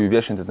 nenorėjau jų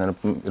viešinti ten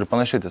ir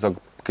panašiai, tiesiog,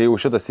 kai jau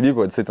šitas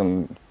įvyko, jisai ten...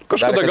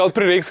 Kažkada gal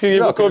prireiks,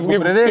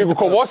 jeigu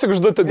kovosi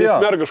kažkada, tai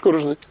dėsmer kažkur,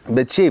 žinai.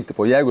 Bet šiaip,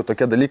 tipo, jeigu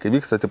tokie dalykai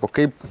vyksta, tipo,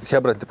 kaip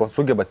Hebra, tipo,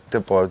 sugeba,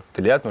 tipo,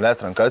 tylėt,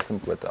 nuleist rankas,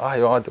 tipo, kad,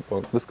 jo,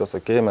 tipo, viskas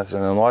okei, mes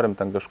čia nenorim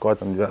ten kažko,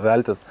 ten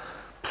veltis.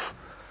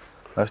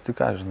 Aš tik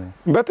ką, žinai.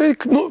 Bet tai,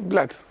 nu,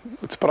 blėt,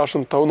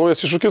 atsiprašant, tau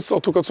naujas iššūkis, o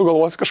tu, kad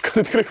sugalvosi kažką,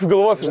 tai tikrai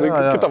sugalvosi, žinai,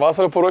 kitą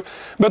vasarą poroj.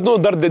 Bet, nu,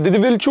 dar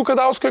didį vilčių, kad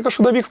Auskoje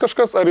kažkada vyks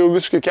kažkas, ar jau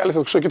visiškai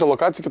kelsis kažkokią kitą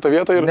lokaciją, kitą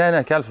vietą ir...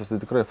 Ne, kelsiuos, tai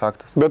tikrai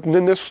faktas. Bet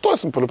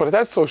nesustosim,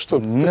 pratęsi savo šitą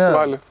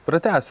festivalį.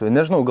 Pratęsiu,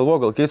 nežinau,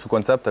 galvoju, gal keisiu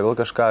konceptą, gal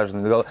kažką,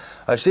 žinai, gal...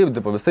 Aš šiaip,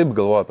 tipo, visaip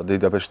galvoju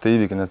apie šitą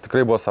įvykį, nes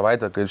tikrai buvo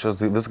savaitė, kai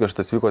viskas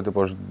šitas vyko,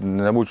 tipo, aš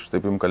nebūčiau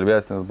taip jums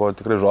kalbėjęs, nes buvo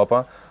tikrai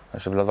žopa.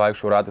 Aš jau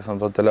vaikščiau ratais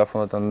ant to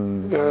telefono,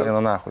 ten eina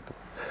nahu.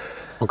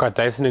 O ką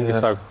teisininkai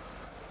sako?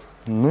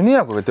 Nu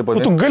nieko, kad tipo...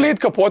 Nu, tu galėjai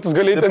kapotis,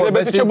 galėjai,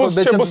 bet čia bus...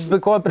 Čia bus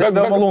ko prieš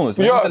be malūnus.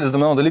 Vienintelis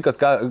mano dalykas,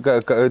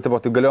 tipo,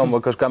 tai galėjom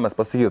kažką mes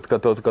pasakyti,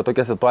 kad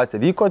tokia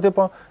situacija vyko,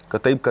 tipo,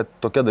 kad taip, kad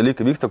tokie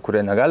dalykai vyksta,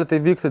 kurie negali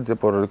taip vykti,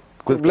 tipo...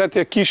 Blet,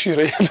 tie kyšiai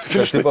yra.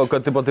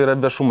 Kad tipo, tai yra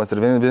viešumas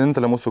ir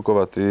vienintelė mūsų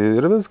kova, tai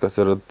ir viskas,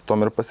 ir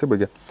tom ir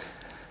pasibaigė.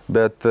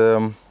 Bet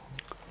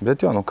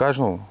jo, nu ką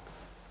žinau,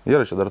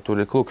 yra čia dar tų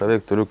reiklų, ką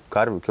veikti, turiu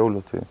karvių,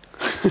 kiaulių, tai...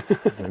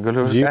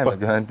 Galiu kaime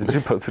gyventi,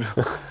 džipą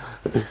turiu.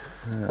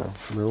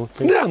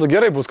 Ne, nu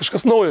gerai bus,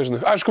 kažkas naujo,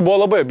 žinai. Aišku, buvo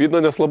labai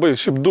abydna, nes labai,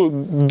 šiaip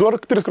 2 ar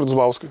 3 kartus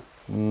buvo Auskui.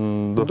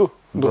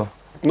 2.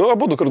 Nu,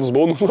 abu 2 kartus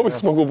buvau, labai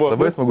smagu buvo.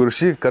 Labai smagu ir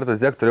šį kartą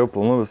tiek turėjau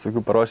planų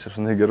visokių paruošę,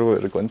 žinai, gerų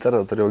ir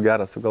koncertą turėjau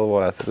gerą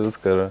sugalvojęs ir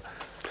viską.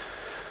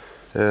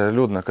 Ir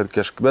liūdna, kad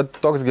kažkaip, bet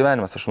toks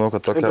gyvenimas, aš manau,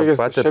 kad tokia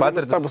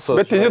patirtis.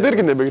 Bet jie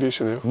irgi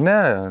nebegrįžė, ne?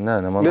 Ne,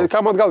 manau.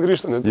 Kam atgal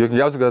grįžta, ne?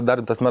 Jokiausiai, kad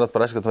dar tas meras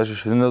parašė, kad aš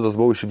iš Nidos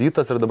buvau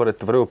išvytas ir dabar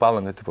atvariau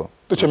Palangą, tipo.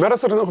 Tu čia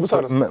meras ar ne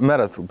komisaras?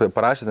 Meras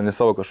parašė ten į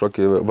savo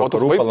kažkokį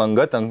vakarų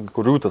Palangą, ten,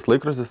 kurių tas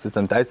laikraštis,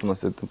 ten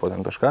teisinosi, tipo,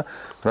 ten kažką.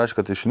 Parašė,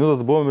 kad iš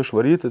Nidos buvom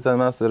išvaryti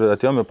ten mes ir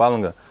atėjom į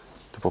Palangą.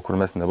 Tipo,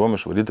 kur mes nebuvom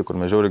išvaryti, kur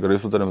mes žiauriai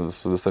gerai sutarėm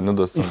su visą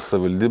Nidos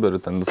savivaldybę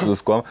ir ten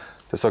viskuom.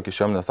 Tiesiog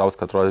išėjom, nes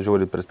Auska atrodė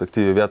žiauriai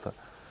perspektyvi vieta.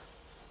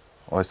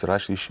 O jis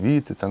rašė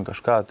išvyti, ten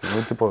kažką, tai,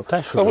 nu, tipo...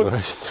 Savo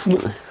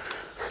rašyti.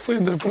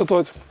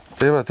 Suinterpretuoti.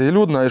 Tai va, tai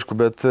liūdna, aišku,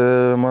 bet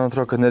man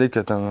atrodo, kad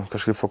nereikia ten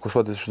kažkaip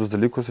fokusuotis šitus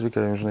dalykus,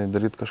 reikia, žinai,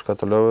 daryti kažką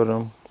toliau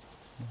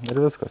ir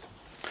viskas.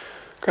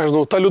 Ką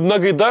žinau, ta liūdna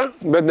gaida,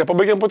 bet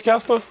nepabaigėm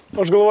podcast'o,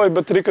 aš galvoju,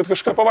 bet reikia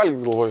kažką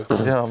pavalgyti, galvoju.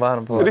 Jo,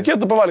 varom pavalgyti.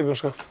 Reikėtų pavalgyti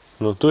kažką.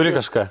 Nu, turi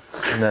kažką.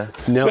 Ne.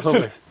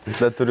 Nelabai.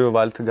 Bet turiu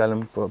valtį,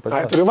 galim Ai,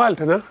 pažiūrėti. turi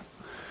valtį, ne?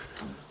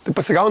 Tai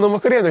pasigaunam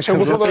vakarienę,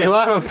 šiandien bus mano... Tai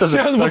varom,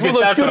 Šiandien bus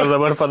mano teatrą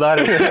dabar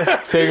padarė.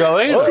 Tai gal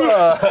eina?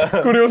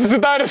 kur jau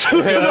susitaręs.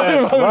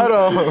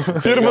 Varom.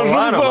 Pirmą žuvį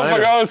Varom, savo varom.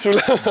 pagausiu.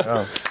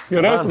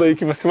 Gerai, tada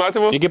iki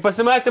pasimatymo. Iki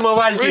pasimatymo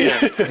valtyje.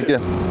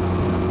 Iki.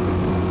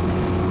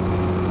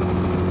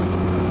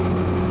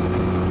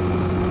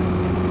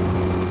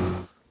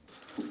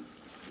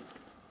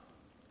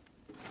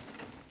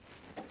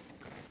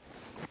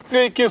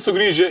 Sveiki,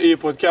 sugrįžę į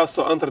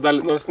podcast'o antrą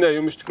dalį, nors ne,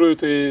 jums iš tikrųjų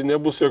tai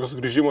nebus jokio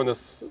sugrįžimo,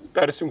 nes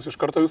persijungs iš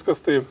karto viskas.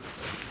 Tai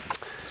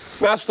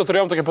mes šitą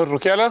turėjom tokią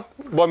pertraukėlę,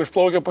 buvom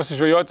išplaukę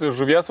pasižvejoti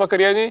žuvies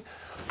vakarieniai.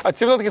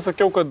 Atsimenat, kai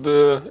sakiau, kad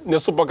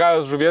nesu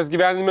pagavęs žuvies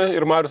gyvenime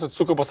ir Marius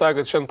atsuko pasakė,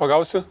 kad šiandien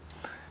pagausiu.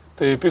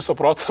 Tai piso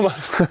protą,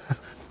 Marius.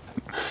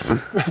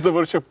 Mes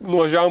dabar čia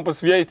nuvažiavom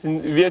pas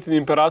vietinį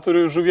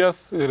imperatorių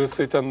žuvies ir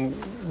jisai ten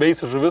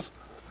veisia žuvis.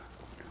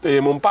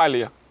 Tai mum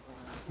palija.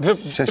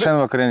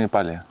 Šiandien vakarienį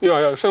palėje. Jo,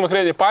 šiandien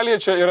vakarienį palėje,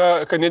 čia yra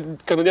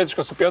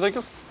kanadietiškas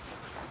upėtakis.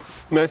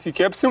 Mes jį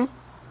kepsim.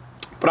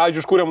 Pradžių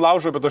iškūrėm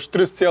laužą, bet aš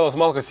 3 cėlas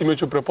malkas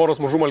įmečiau prie poros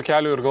mažų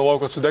malkelių ir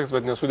galvojau, kad sudegs,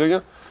 bet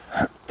nesudegė.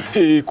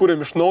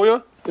 Įkūrėm iš naujo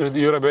ir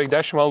yra beveik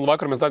 10 valandų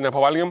vakar, mes dar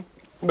nepavalgėm,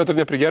 bet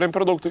ir neprigerėm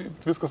per daug, tai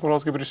viskas,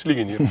 manau, kaip ir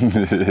išsilyginė.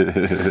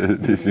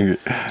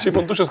 Teisingai.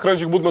 Šiaip ant tušės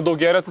krančiai būtume daug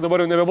gerę, tai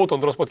dabar jau nebebūtų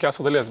antros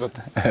podcast'o dalies, bet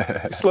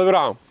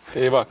išsilaviravom.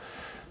 Tai va.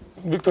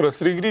 Viktoras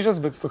irgi grįžęs,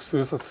 bet jis toks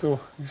visas jau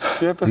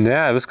išsiepęs. Ne,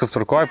 viskas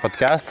tvarkoja,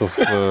 podcastas,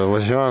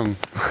 važiuojam.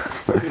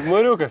 Ir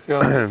Mariukas, jo.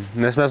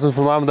 Nes mes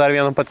nufilmavom dar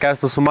vieną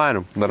podcastą su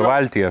Marium, dar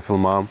valtyje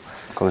filmavom.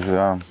 Kol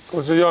žiūrėjom.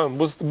 Žiūrėjom,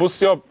 bus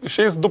jo,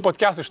 išeis 2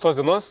 podcastai iš tos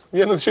dienos.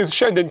 Vienas išeis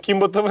šiandien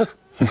Kimba tave.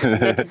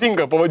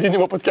 Netitinka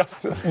pavadinimo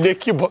podcastas, nes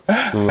nekibo.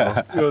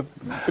 Jo,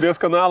 turės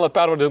kanalą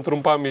pervadinti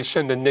trumpam į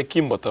šiandien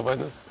nekimba tave,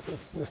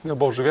 nes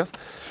nebuvo žuvies.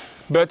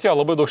 Bet jo,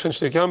 labai daug šiandien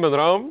šnekėjom,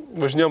 bendravom,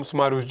 važinėjom su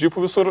Marius džipu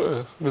visur,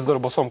 vis dar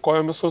basom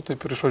kojom visur,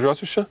 taip ir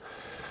išvažiuosiu čia.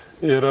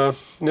 Ir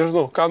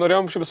nežinau, ką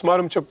norėjom čia su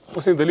Marium čia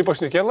pasakyti daly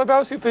pašnekėti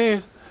labiausiai, tai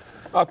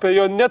apie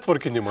jo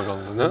netvarkinimą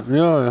gal, ne?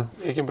 Jo.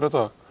 Eikim prie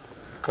to,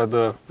 kad...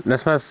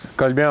 Nes mes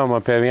kalbėjom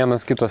apie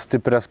vienas kitos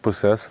stiprias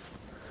pusės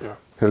Jo.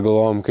 ir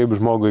galvojom, kaip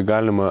žmogui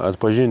galima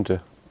atpažinti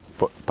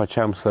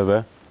pačiam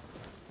save,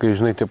 kai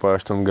žinai, tipo,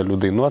 aš ten galiu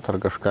dainuoti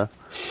ar kažką.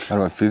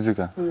 Arba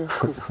fizika.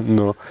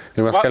 Nu,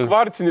 ir mes kalbėjom.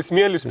 Kvarcinis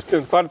mėlis,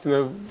 kvarcinė,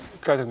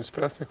 ką ten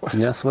nuspręsti,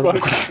 Nesvarbu.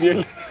 Kvarcinis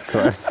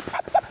mėlis.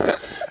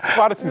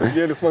 Kvarcinis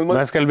mėlis, man...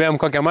 Mes kalbėjom,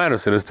 kokia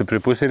Marius yra stipri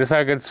pusė ir jis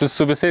sakė, kad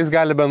su visais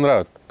gali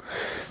bendrauti.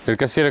 Ir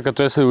kas yra, kad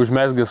tu esi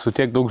užmesgęs su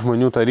tiek daug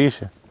žmonių tą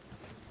ryšį.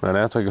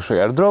 Ne,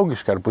 ar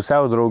draugišką, ar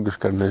pusiau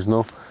draugišką, ar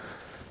nežinau.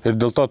 Ir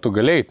dėl to tu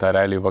galėjai tą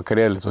realiai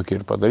vakarėlį tokį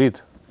ir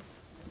padaryti.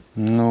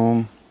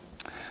 Nu,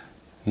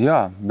 jo,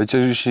 bet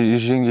čia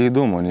išžengia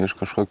įdomu, ne iš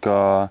kažkokio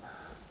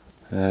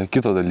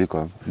kito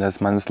dalyko, nes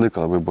man visą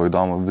laiką labai buvo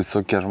įdomu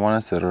visokie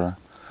žmonės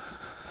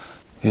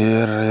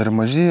ir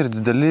maži, ir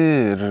dideli,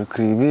 ir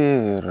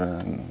kreivi, ir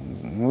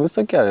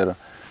visokie yra.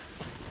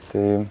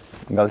 Tai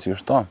gal čia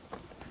iš to.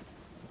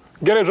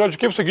 Gerai,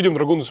 žodžiu, kaip su Egidijum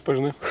Dragūnu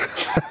susipažinai?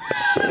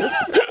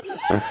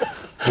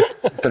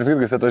 Tarsi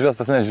irgi jis atvažiuos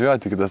pas mane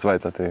žiūrėti kitą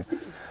savaitę, tai...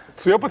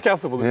 Su jo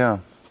podcast'ą padarė? Jo.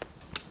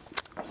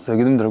 Su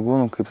Egidijum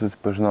Dragūnu kaip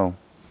susipažinau.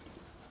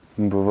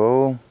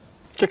 Buvau...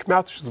 Kiek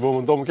metų šis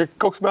buvo, man įdomu,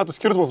 koks metų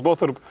skirtumas buvo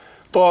tarp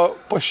to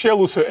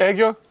pašėlusio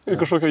Egio ir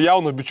kažkokio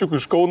jauno bičiuko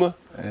iš Kauno?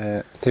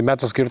 Tai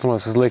metų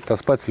skirtumas vis laik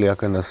tas pats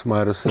lieka, nes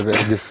Marius ir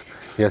Egis,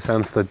 jie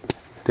sensta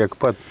tiek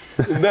pat.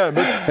 Ne,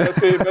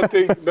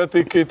 bet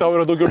tai kai tau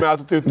yra daugiau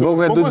metų, tai tu...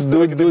 Buvau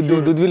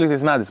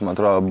 2012 metais, man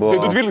atrodo, buvo...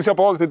 Tai 2012 jau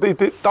palauk,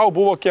 tai tau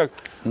buvo kiek?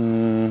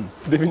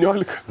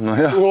 19. Nu,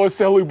 jo. O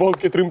Selui buvo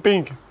kokie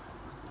 3-5.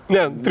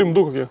 Ne,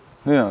 3-2 kokie.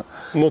 Jo.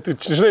 Nu, tai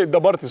žinai,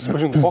 dabar tai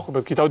susipažinti pocho,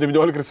 bet kai tau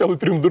 19 ir Selui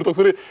 3-2 toks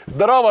turi,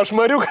 darau, aš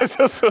Mariukas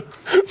esu,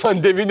 man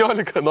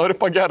 19, noriu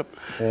pagerti.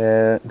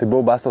 Tai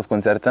buvau Bastos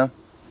koncerte,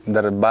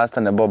 dar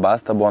Basta nebuvo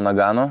Basta, buvo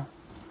Nagano.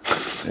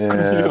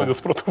 Kurį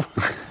nespratau.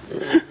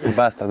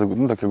 Basta,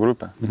 nu, tokia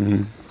grupė,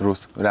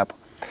 rusų, repo.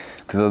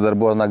 Tai tada dar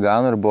buvo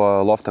Nagano ir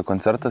buvo Lofta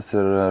koncertas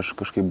ir aš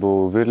kažkaip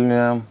buvau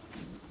Vilniuje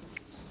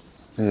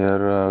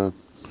ir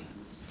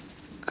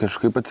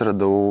kažkaip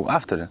atsiradau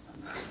After'e.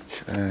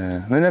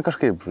 Nu, ne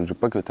kažkaip, žodžiu,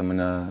 pakvietė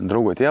mane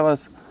draugo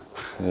tėvas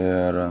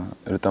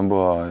ir ten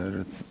buvo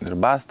ir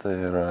Basta,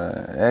 ir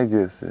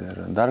Egis,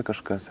 ir dar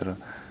kažkas.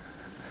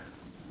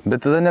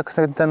 Bet tada niekas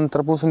ten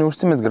tarp mūsų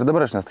neužsimės ir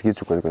dabar aš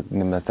nesakyčiau, kad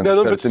mes ten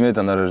kažką artimi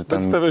ten ar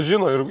ten... Bet tave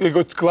žino ir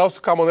jeigu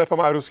klausiu, ką man apie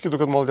Marius,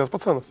 sakytų, kad maldės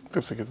pacanas,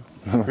 taip sakytų.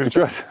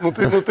 Greičiausiai. Nu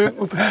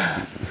tai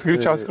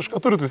greičiausiai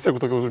kažką turit vis tiek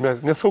tokio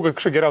užmės, nesakau,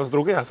 kad kažką geriausias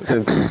draugai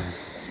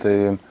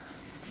esate.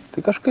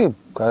 Tai kažkaip,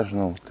 ką aš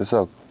žinau,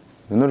 tiesiog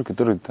vienur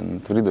kitur ten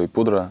turydavo į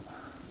pudrą,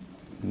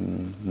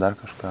 dar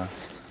kažką.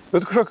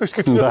 Bet kažką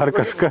išskirtinio. Dar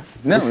kažką.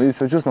 Ne, į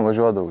svečius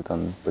nuvažiuodavau,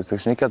 ten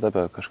pasišnekėti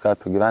apie kažką,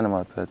 apie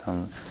gyvenimą, apie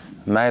ten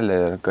meilę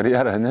ir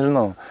karjerą,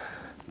 nežinau.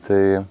 Tai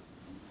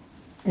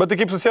Bet tai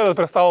kaip susėdat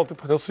prie stalo, taip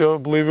pat su jo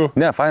blaiviu.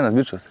 Ne, fainas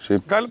bičias.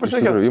 Šiaip, Gali iš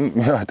pašnekėt?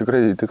 tikrųjų, Jo,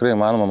 tikrai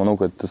manoma, manau,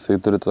 kad jisai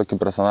turi tokį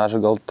personažą,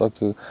 gal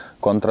tokį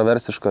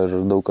kontroversišką,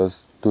 ir daug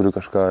kas turi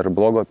kažką ir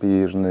blogo apie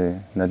jį, žinai,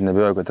 net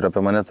nebijoju, kad ir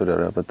apie mane turi,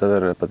 ir apie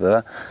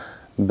tave.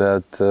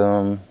 Bet,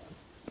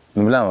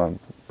 nublema,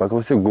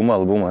 paklausyk Guma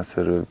albumas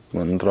ir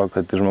man atrodo,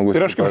 kad žmogus...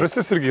 Ir aš kaip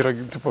žąsis irgi yra,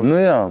 tipo... Nu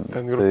jo,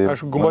 ten, tai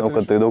aišku, Guma manau,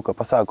 kad tai daug ką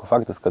pasako.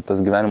 Faktas, kad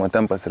tas gyvenimo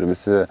tempas ir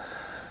visi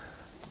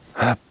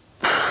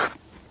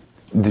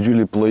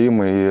didžiuliai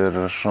plojimai ir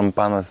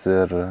šampanas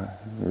ir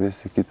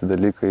visi kiti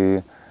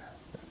dalykai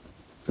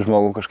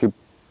žmogų kažkaip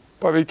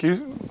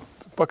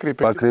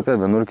pakreipė.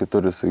 Vienur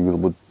kitur, jisai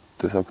galbūt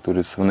tiesiog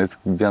turi su vienais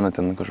vieną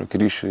ten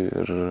kažkokį ryšį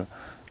ir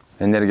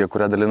energiją,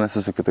 kurią dalinasi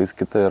su kitais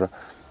kita.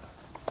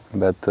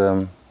 Bet,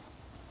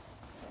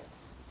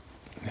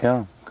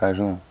 ką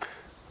žinau.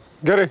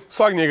 Gerai,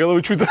 su Agnija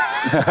Galavičiūtė.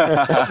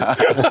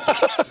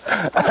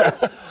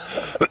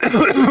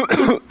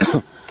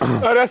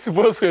 Ar esi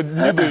buvęs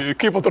Nidoje?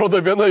 Kaip atrodo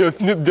viena jos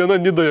diena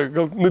Nidoje?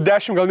 Gal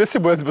 10 gal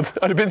nesi buvęs, bet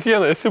ar bent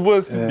vieną esi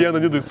buvęs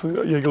dieną Nidoje su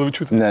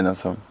Galavičiūtė? Ne,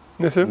 nesu.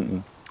 Nesi?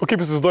 O kaip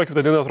jūs įsivaizduoju, kaip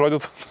ta diena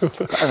atrodytų?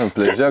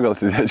 Pležė gal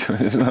sėdėčiau,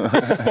 nežinau.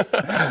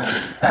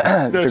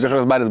 Čia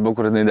kažkoks baris buvo,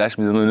 kur 10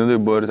 dienų Nidoje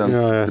buvo ir ten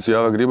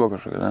pjovė grybo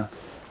kažkokia, ne?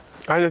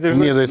 A, net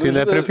nežinau. Nidai tai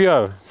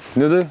nepripjovė.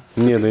 Nidai?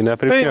 Nidai Tai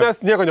nepripjovė.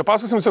 mes nieko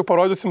nepasakosim, tiesiog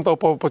parodysim tau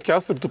po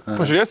podcast'ų ir tu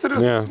pažiūrėsi ir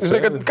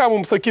žinai, kad ką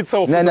mums sakyti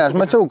savo... Ne, aš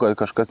mačiau, kad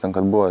kažkas ten,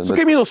 kad buvo. Su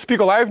kaimynu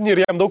supyko laiptinį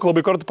ir jam daug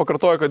labai kartų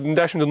pakartojo, kad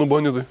 10 dienų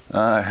buvo Nidai.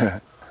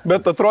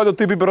 Bet atrodė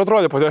taip ir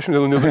atrodė po 10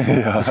 dienų Nidai.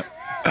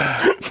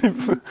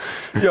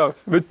 Jo,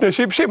 bet ne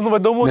šiaip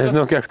nuvadau.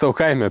 Nežinau, kiek tau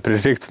kaime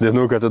prireiktų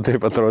dienų, kad tu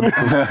taip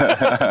atrodytum.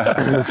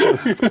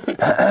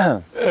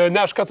 Ne,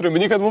 aš ką turiu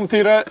minį, kad mums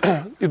tai yra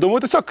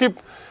įdomu tiesiog kaip,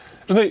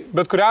 žinai,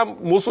 bet kuriam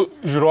mūsų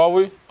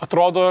žiūrovui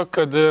atrodo,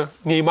 kad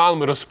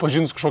neįmanoma yra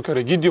supažinti kažkokią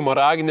Regidiumą,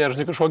 Agnę ar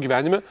žinai kažko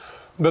gyvenime,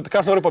 bet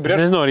ką aš noriu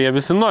pabrėžti. Nežinau, ar jie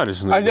visi nori,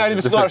 žinai. Ar ne,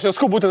 visi nori, aš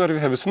nesku būtent, ar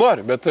jie visi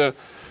nori, bet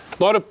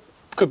noriu,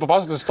 kad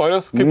papasakotų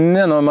istorijas, kaip,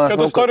 Ne, nu, man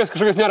kad istorijas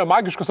kažkokios nėra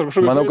magiškos ar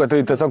kažkokios... Manau, kad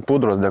tai tiesiog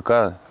pudros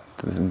dėka.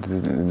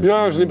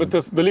 Jo, žinai, bet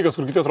tas dalykas,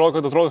 kur kiti atrodo,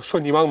 kad kažko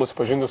neįmanoma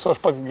susipažinti. Aš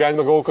pats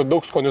gyvenime galvoju, kad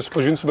daug ko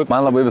nesusipažinsiu, bet...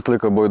 Man labai visą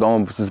laiką buvo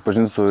įdomu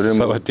susipažinti su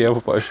Rimu. Savo tėvų,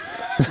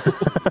 pažiūrėjau.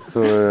 Su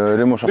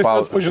Rimu Vis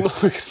pats Šapausku. pažinau.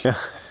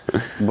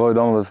 Buvo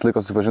įdomu visą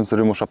laiką susipažinti su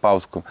Rimu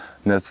Šapausku,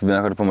 nes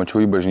vieną kartą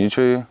pamačiau jį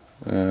bažnyčiai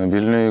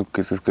Vilniui,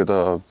 kai jis skaito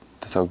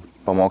tiesiog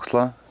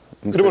pamokslą.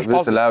 Rimas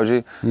Šapauskas. Visi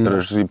liaudžiai ir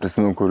aš jį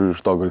prisimenu, kur iš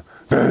to galiu.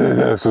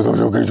 Su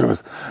daugiau gaidžius.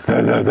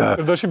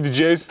 Ir dar šiaip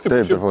didžėjus,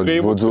 Taip,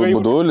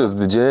 Budulis,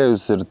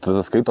 didžėjus ir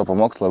tada skaito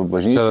pamokslą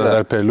bažnyčioje.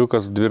 Ar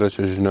peliukas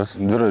dviračio žinios.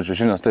 Dviračio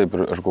žinios, taip,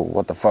 ir aš galvoju,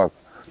 what the fuck.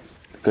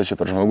 Kas čia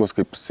per žmogus,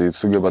 kaip jis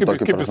sugeba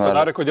tokį Kaip jis tą personažą.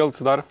 darė, kodėl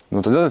jis tą darė?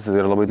 Nu, todėl jis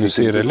yra labai Jis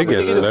į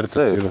religiją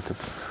atsivertęs.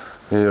 Taip.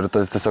 Ir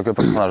tas tiesiog jo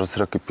personažas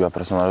yra kaip jo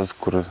personažas,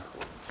 kur...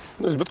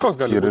 Nu, jis bet koks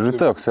gali Ir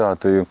būti. toks, jo,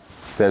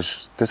 tai aš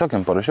tiesiog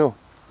jam parašiau,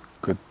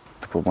 kad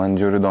tipo, man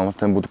žiūri įdomus,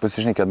 tai būtų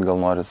pasišnekėti, gal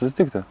nori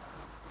susitikti.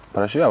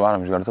 Parašiau,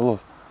 varom išgerti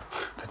alaus.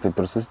 Tai taip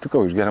ir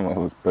susitikau, išgerėm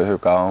alaus,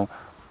 pajuokavom,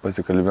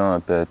 pasikalbėjom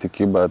apie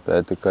tikybą, apie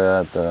etiką,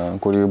 apie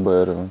kūrybą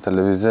ir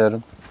televiziją.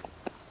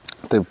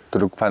 Ir taip,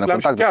 turiu fainą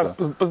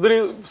kontaktą. Pasidarai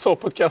savo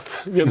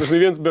podcastą,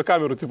 vienas be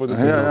kamerų, tipo.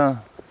 Ja.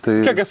 Tai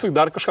Kiek esu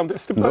dar kažkam tai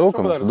esi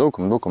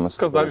daugam.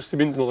 Kas dar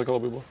išsibintino tokia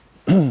labai buvo?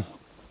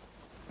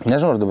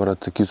 Nežinau, ar dabar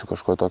atsakysiu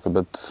kažko tokio,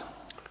 bet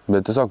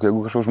tiesiog,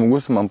 jeigu kažkoks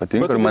žmogus man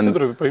patinka ir man...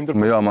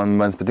 Jo,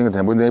 man patinka, tai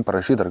nebūtinai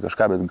parašyti ar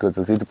kažką, bet kad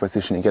ateiti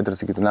pasišnekėti ir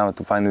sakyti, ne,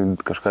 tu fainai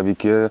kažką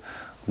veiki,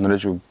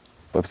 norėčiau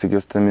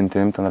apsikeisti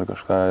mintim ten ar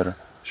kažką. Ir...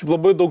 Šiaip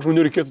labai daug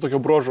žmonių reikėtų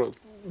tokio brožo,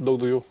 daug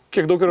daugiau.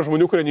 Kiek daug yra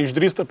žmonių, kurie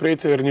neišdrįsta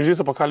prieiti ir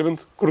neišdrįsta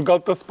pakalbinti, kur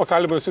gal tas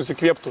pakalbinimas jūs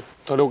įkvėptų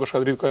toliau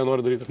kažką daryti, ko jie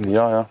nori daryti.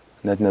 Jo,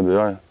 net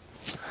nebejoju.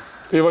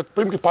 Tai va,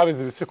 paimkite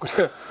pavyzdį visi,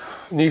 kurie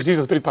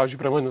neišdrįstat prieiti, pavyzdžiui,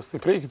 prie manęs, tai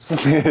prieikit.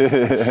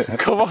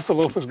 Kavos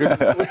alaus aš galiu.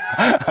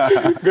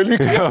 Galiu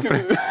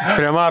įkvėpti.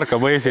 Prie Marko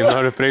baisiai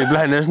noriu prieiti.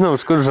 Ble, nežinau,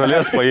 iš kur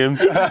žalės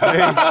paimti.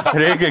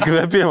 Reikia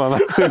įkvėpimo.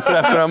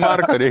 Prie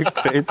Marko reikia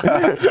prieiti.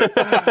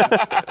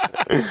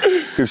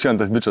 Kaip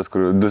šiandien tas bičias,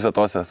 kur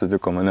Dusetose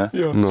sutiko mane.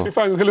 Jo, kaip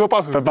fainai, galiu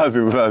papasakoti.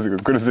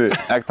 Papasakok, kur jisai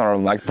act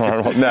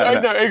normal. Ne,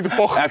 eik tu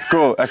poch. act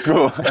cool.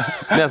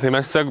 Ne, tai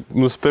mes tiesiog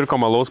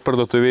nusipirkom alaus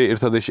parduotuvėje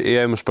ir tada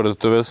ėjom iš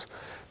parduotuvės.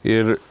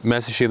 Ir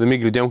mes išeidami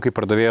girdėjom, kaip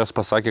pardavėjos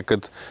pasakė,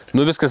 kad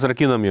nu viskas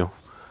rakinam jau.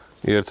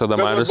 Ir tada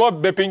Man buvo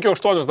be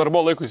 5-8, dar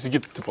buvo laiko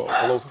įsigyti, tipo,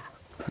 alaus.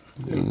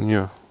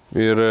 Jo.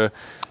 Ir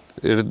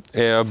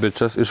ėjo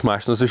bičias iš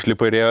mašinos,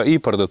 išlipo ir ėjo į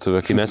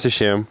parduotuvę, kai mes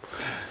išėjom.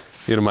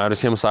 Ir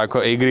Marius jiems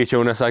sako, eik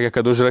greičiau, nesakė,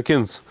 kad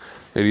užrakins.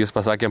 Ir jis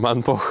pasakė,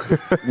 man poch.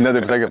 Ne,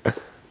 taip sakė.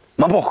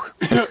 Man poch.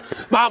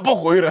 Man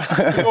pochu yra.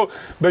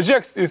 Bet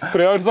žiūrėk, jis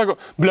priejo ir sako,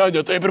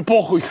 blėdė, taip ir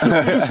pochu.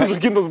 Jis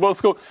užrakintas buvo,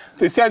 sakau,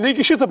 tai seniai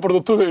iki šitą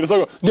parduotuvę ir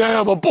sako, ne,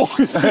 man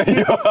pochu. Jis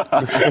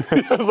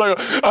sako,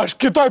 aš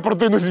kitoj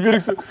parduotuvėj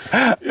nusipirksiu.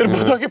 Ir po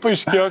to, kai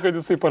paaiškėjo, kad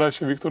jisai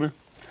parašė Viktorui.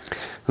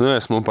 Nu,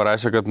 jis mums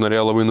parašė, kad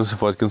norėjo labai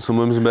nusifotkinti su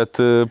mumis, bet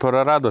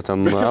prarado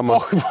ten namą.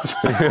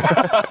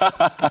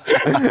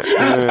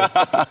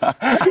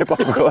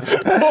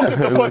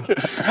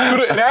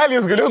 Realiai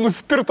jis galėjo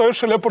nusipirkti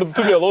šalia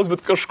parduotuvėje alaus,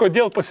 bet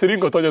kažkodėl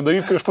pasirinko to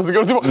nedaryti, kai aš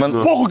pasakiau,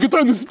 pohu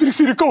kitoj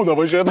nusipirksi ir į Kauną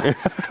važiuoja.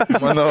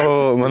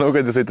 Manau,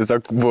 kad jisai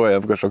tiesiog buvo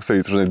kažkoks,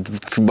 žinai,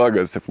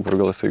 bagas, kur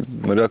gal jisai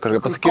norėjo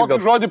kažką pasakyti. Kokį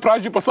žodį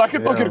pradžiai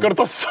pasakė, tokį ir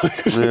kartos.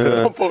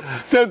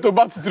 Sėdint, tu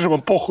batsas ir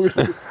žinoma, pohu.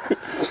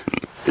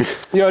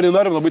 Jo,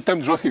 nenorim labai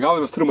temti žoskį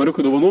galą, mes turime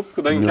mariukų dovanų,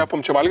 kadangi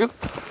kepam čia valgyti.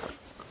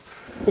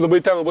 Labai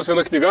temti bus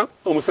viena knyga,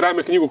 o mūsų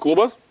remia knygų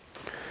klubas.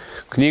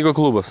 Knygų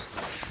klubas.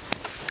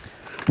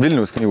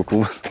 Vilniaus knygų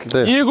klubas.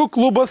 Knygų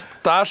klubas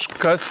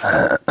taškas.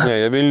 Ne,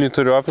 jie Vilniui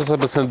turi ofisą,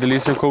 bet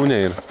sandėlys jau Kaune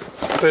yra.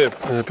 Taip,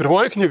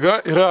 pirmoji knyga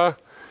yra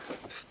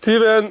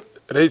Steven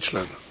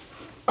Reichland.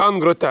 Ant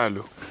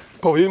grotelių.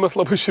 Pavadinimas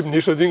labai šiaip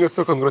neišradingas,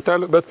 ant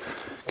grotelių, bet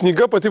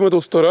knyga pati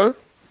matau stora.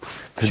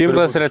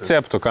 100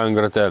 receptų, ką ant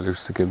grotelių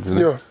išsikėp,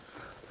 žinai. Jo.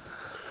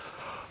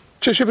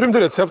 Čia šiaip rimti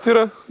receptai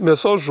yra,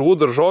 mėsos, žuvų,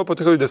 daržovių,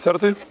 patikalai,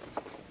 desertai.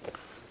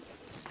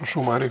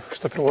 Prašau, Marijai,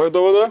 šitą pirmoji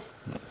dovana.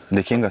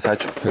 Dėkingas,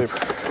 ačiū. Taip.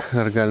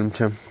 Ar galim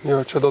čia?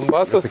 Jo, čia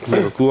Donbasas.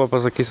 Knygų klubą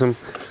pasakysim.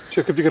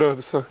 Čia kaip tik yra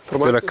visa Tai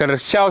informacija. yra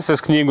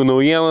karščiausias knygų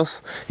naujienos,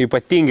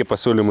 ypatingi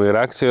pasiūlymai ir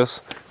akcijos,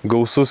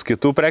 gausus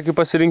kitų prekių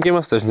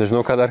pasirinkimas, tai aš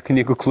nežinau, ką dar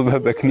knygų klube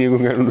be knygų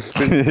galim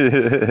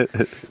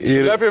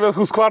nusipirkti. Apie mes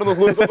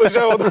Huskvarnos nuvis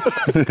atvažiavo.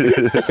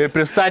 Ir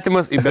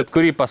pristatymas į bet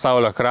kurį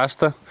pasaulio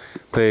kraštą,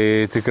 tai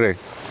tikrai.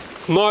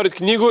 Norit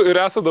knygų ir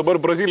esate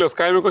dabar Brazilijos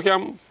kaime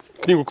kokiam,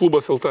 knygų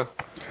klubas LT.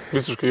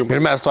 Visiškai jums.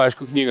 Ir mes to,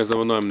 aišku, knygas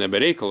dovanojam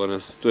nebereikalo,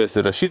 nes tu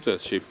esi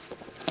rašytojas šiaip.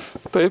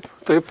 Taip,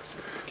 taip.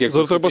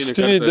 Dar tai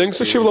paskutinį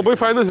dengsiu, šiaip labai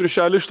fainas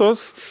viršelis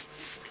šitos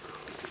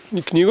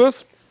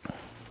knygos.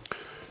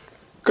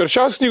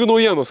 Karščiausios knygų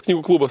naujienos,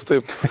 knygų klubas,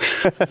 taip.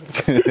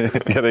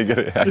 Gerai,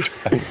 ačiū.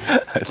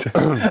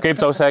 Kaip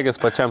tau sekės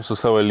pačiam su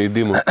savo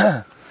leidimu?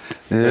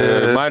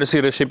 Marius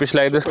yra šiaip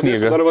išleidęs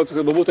knygą, Dar va,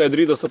 kad būtų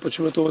Edrydas tą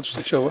pačiu metu, va,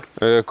 štai čia va.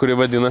 kuri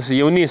vadinasi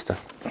Jaunystė.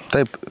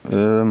 Taip,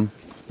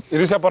 Ir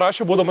jis ją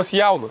parašė, būdamas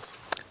jaunas.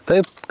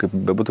 taip, kaip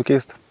bebūtų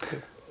keista.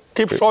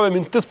 Kaip šovė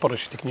mintis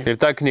parašyti knygą. Ir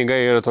ta knyga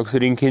yra toks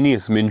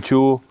rinkinys minčių,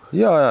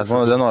 Jo,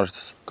 mano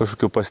dienoraštis.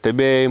 kažkokių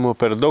pastebėjimų.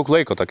 Per daug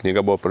laiko ta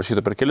knyga buvo parašyta,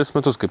 per kelius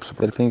metus, kaip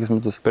suprantu. Per 5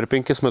 metus. Per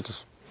 5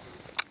 metus.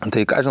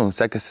 Tai ką žinau,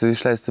 sekėsi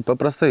išleisti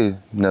paprastai,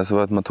 nes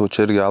va, matau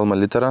čia irgi Alma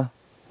Litera,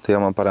 tai jie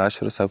man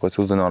parašė ir sako,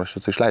 atsiūs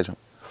dienoraščius išleidžiam.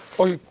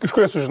 O iš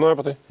kur jie sužinojo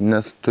apie tai?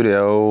 Nes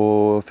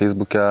turėjau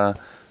Facebook'e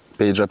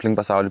page aplink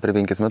pasaulį per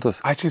 5 metus.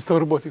 Ačiū, jis tau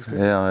ir buvo tiksliai.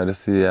 Jo, ir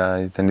jis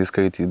ten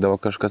įskaitydavo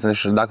kažkas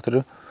iš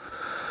redaktorių.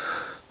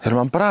 Ir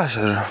man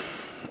parašė. Ir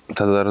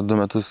tada dar 2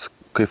 metus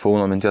kaifau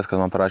nuo minties, kad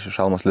man parašė iš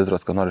Almos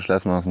Literos, kad nori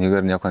išleisti mano knygą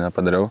ir nieko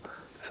nepadariau.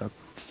 Tiesiog.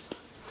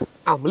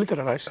 Alma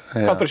Litera rašė.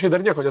 Atrašiai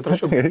dar nieko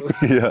netrašiau.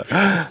 Ja.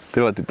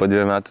 Tai va, tai po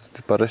 2 metų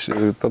tai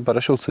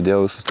parašiau,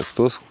 sudėjau visus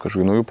tekstus,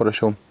 kažkokių naujų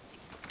parašiau.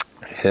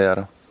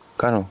 Ir,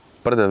 ką žinau,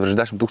 pardavė virš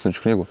 10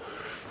 000 knygų.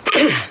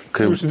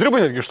 Kaip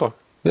užsidirbai netgi iš to?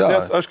 Jo.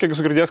 Nes aš kiek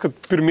esu girdėjęs, kad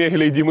pirmieji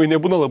leidimai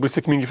nebūna labai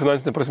sėkmingi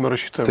finansinė prasme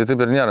rašytojai. Tai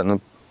taip ir nėra. Nu,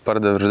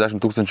 pardavė virš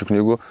 10 000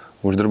 knygų,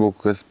 uždirbau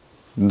kokias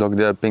daug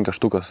dėjo 5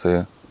 štukas.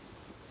 Tai...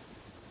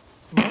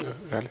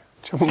 Realiai.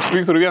 Čia mums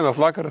Viktorų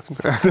vienas vakaras.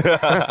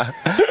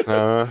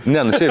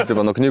 Ne, nu šiaip, tai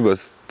mano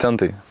knygos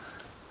centai.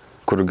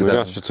 Kur Ja,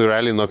 gyvena. čia tu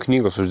realiai nuo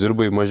knygos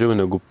uždirbai mažiau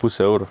negu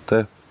 ½ euro.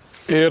 Taip.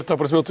 Ir ta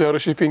prasme, tu ją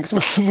rašai 5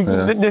 metus.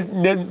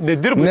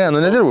 Nedirbai. Ne,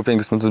 nu nedirbau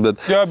 5 metus, bet...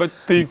 Jo, bet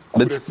tai...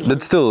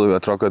 Bet stil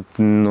atrodo, kad,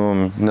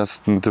 nu, nes,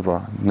 nu, tipo,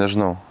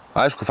 nežinau.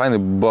 Aišku,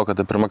 fainai buvo, kad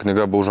ta pirma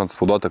knyga buvo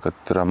užantspauduota, kad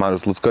yra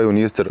Marius Lucka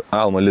Jaunystė ir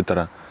Alma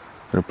Litera.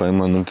 Ir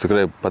nu,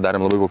 tikrai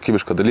padarėm labai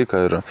kokybišką dalyką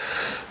ir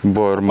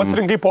buvo ir...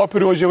 Pasirinkai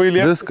popierių, važiavai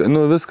liepti.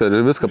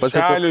 Viską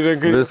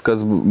pasiekiau.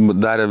 Viskas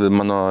darė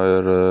mano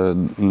ir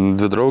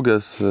 2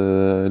 draugės,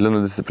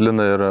 Lina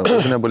Disciplina ir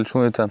Ugnė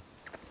Balčiūnaitė.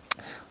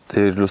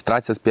 Tai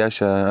iliustracijas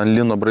piešė, ant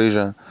lino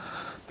braižė.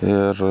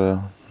 Ir,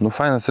 nu,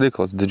 fainas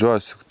reikalas,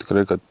 didžiuojuosi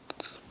tikrai, kad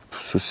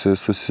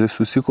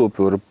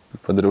susikaupiau ir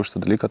padariau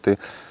šitą dalyką. Tai,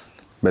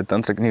 bet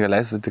antrą knygą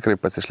leisiu, tikrai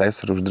pats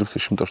išleisiu ir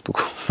uždirbsiu 100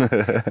 štukų.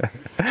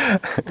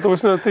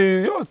 Tai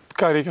jo,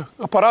 ką reikia?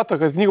 Aparatą,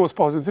 kad knygos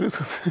pauzinti ir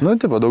viskas. Nu,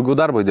 tipo, daugiau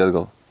darbo įdėt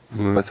gal,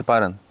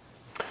 pasiparint.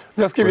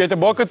 Nes kaip jie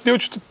buvo, kad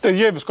jaučiu, tai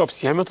jie visko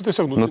apsiėmė, tu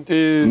tiesiog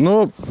nusinti.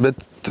 Nu,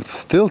 bet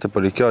stil,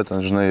 tipo, reikėjo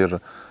ten, žinai, ir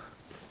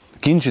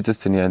kinčytis,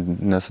 ten jie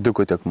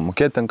nesutiko tiek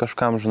mokėti ten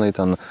kažkam, žinai,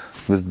 ten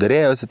vis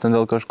dėrėjosi ten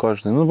dėl kažko,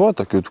 žinai, nu, buvo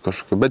tokių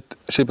kažkokių, bet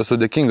šiaip esu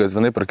dėkingas,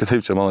 vienaip ar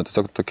kitaip, čia mano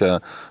tiesiog tokia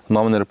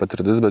nuomonė ir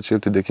patirtis, bet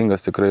šiaip tai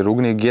dėkingas tikrai ir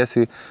Ugniai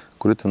Giesiai,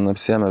 kuri ten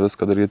apsiėmė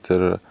viską daryti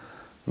ir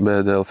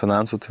bet dėl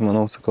finansų, tai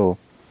manau, sakau,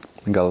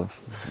 gal...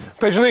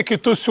 Bet žinai, kai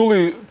tu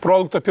siūlai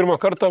produktą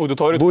pirmą kartą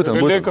auditorijai, tu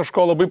gali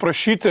kažko labai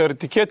prašyti ar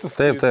tikėtis,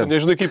 taip.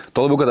 Nežinai kaip...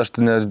 Tuo labiau, kad aš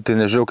tai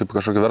nežiūrėjau kaip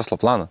kažkokį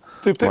verslo planą.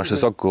 Taip. Aš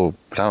tiesiog,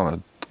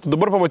 Tu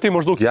dabar pamatai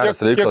maždaug, geras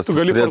reikalas, kiek tu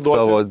gali turėti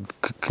parduoti.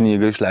 savo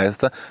knygą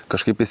išleistą,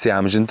 kažkaip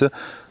įsiamžinti,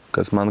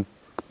 kas man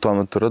tuo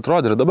metu ir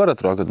atrodė, ir dabar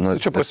atrodo, kad... Nu,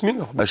 Čia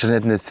prasminga. Aš ir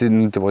net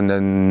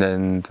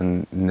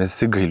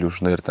nesigailiu,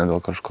 žinai, ir ten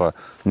dėl kažko,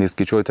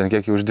 neįskaičiuoju ten,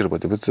 kiek jau uždirbo,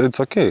 tai it's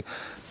ok.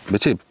 Bet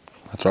šiaip,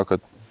 atrodo,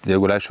 kad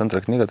jeigu leisiu antrą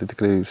knygą, tai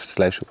tikrai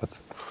išsileisiu pats.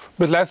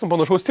 Bet leistum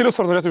panašaus stilius,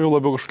 ar norėtum jau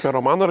labiau kažkokią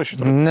romaną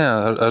rašyti? Ne,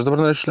 aš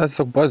dabar norėčiau išleisti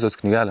tiesiog poezijos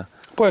knygelę.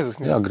 Poezijos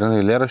knygelę? Jo, grinai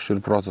eilėraščių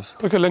ir protus.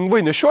 Tokia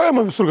lengvai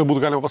nešiojama, visur galbūt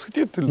galima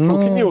paskaityti,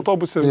 traukinį,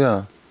 autobusį. Jo.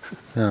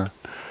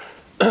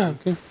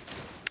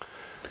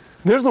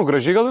 Nežinau,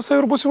 gražiai gal visai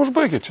ir būsim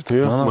užbaigę čia. Tai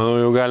Manau,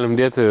 jau galim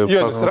dėti...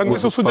 Jo, nes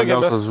rankas jau sudegė,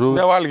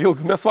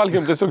 mes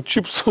valgėm tiesiog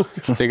čipsų.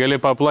 Tai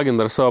gali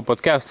paplugint dar savo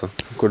podcastą,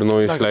 kur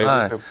naują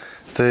išleidai.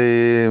 Tai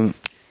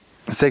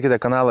sekite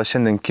kanalą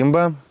Šiandien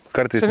Kimba,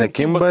 kartais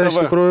nekimba iš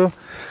tikrųjų.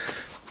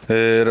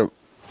 Ir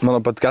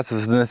mano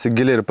podcastas vadinasi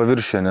Giliai ir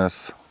paviršiuje,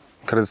 nes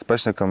kartais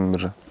pašnekam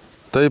ir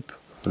taip.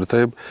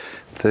 Tai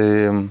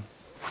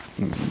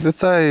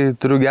visai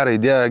turiu gerą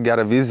idėją,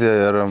 gerą viziją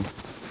ir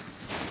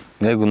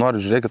jeigu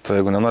norit, žiūrėkit, o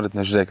jeigu nenorit,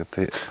 nežiūrėkit,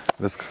 tai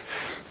viskas.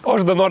 O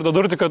aš dar noriu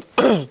dadurti, kad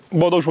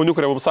buvo daug žmonių,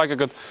 kurie mums sakė,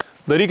 kad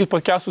darykit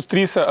podcastus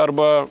 3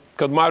 arba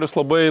kad Marius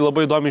labai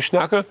įdomiai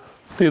šneka.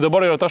 Tai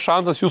dabar yra tas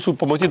šansas jūsų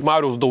pamatyti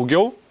Mariaus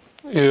daugiau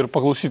ir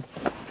paklausyti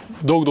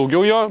daug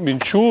daugiau jo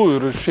minčių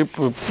ir šiaip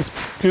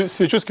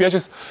svečius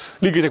kviečiais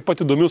lygiai tiek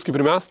pat įdomius kaip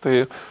ir mes. Tai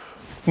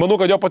manau,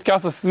 kad jo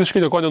podcastas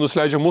visiškai nieko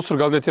nenusileidžia mūsų ir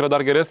gal net yra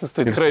dar geresnis.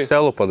 Tai tikrai... Ir su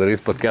Selu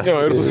padarys podcastą.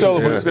 Jo, ir su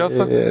Selu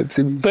podcastą.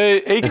 Tai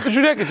eikit ir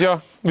žiūrėkit jo.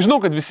 Žinau,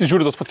 kad visi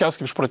žiūri tos podcastus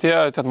kaip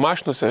išpratėję, ten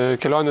mašinose,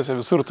 kelionėse,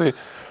 visur. Tai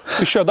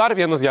išėjo dar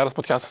vienas geras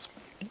podcastas.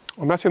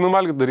 O mes einam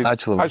valgyti daryti.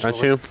 Ačiū labai.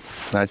 Ačiū.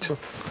 Ačiū.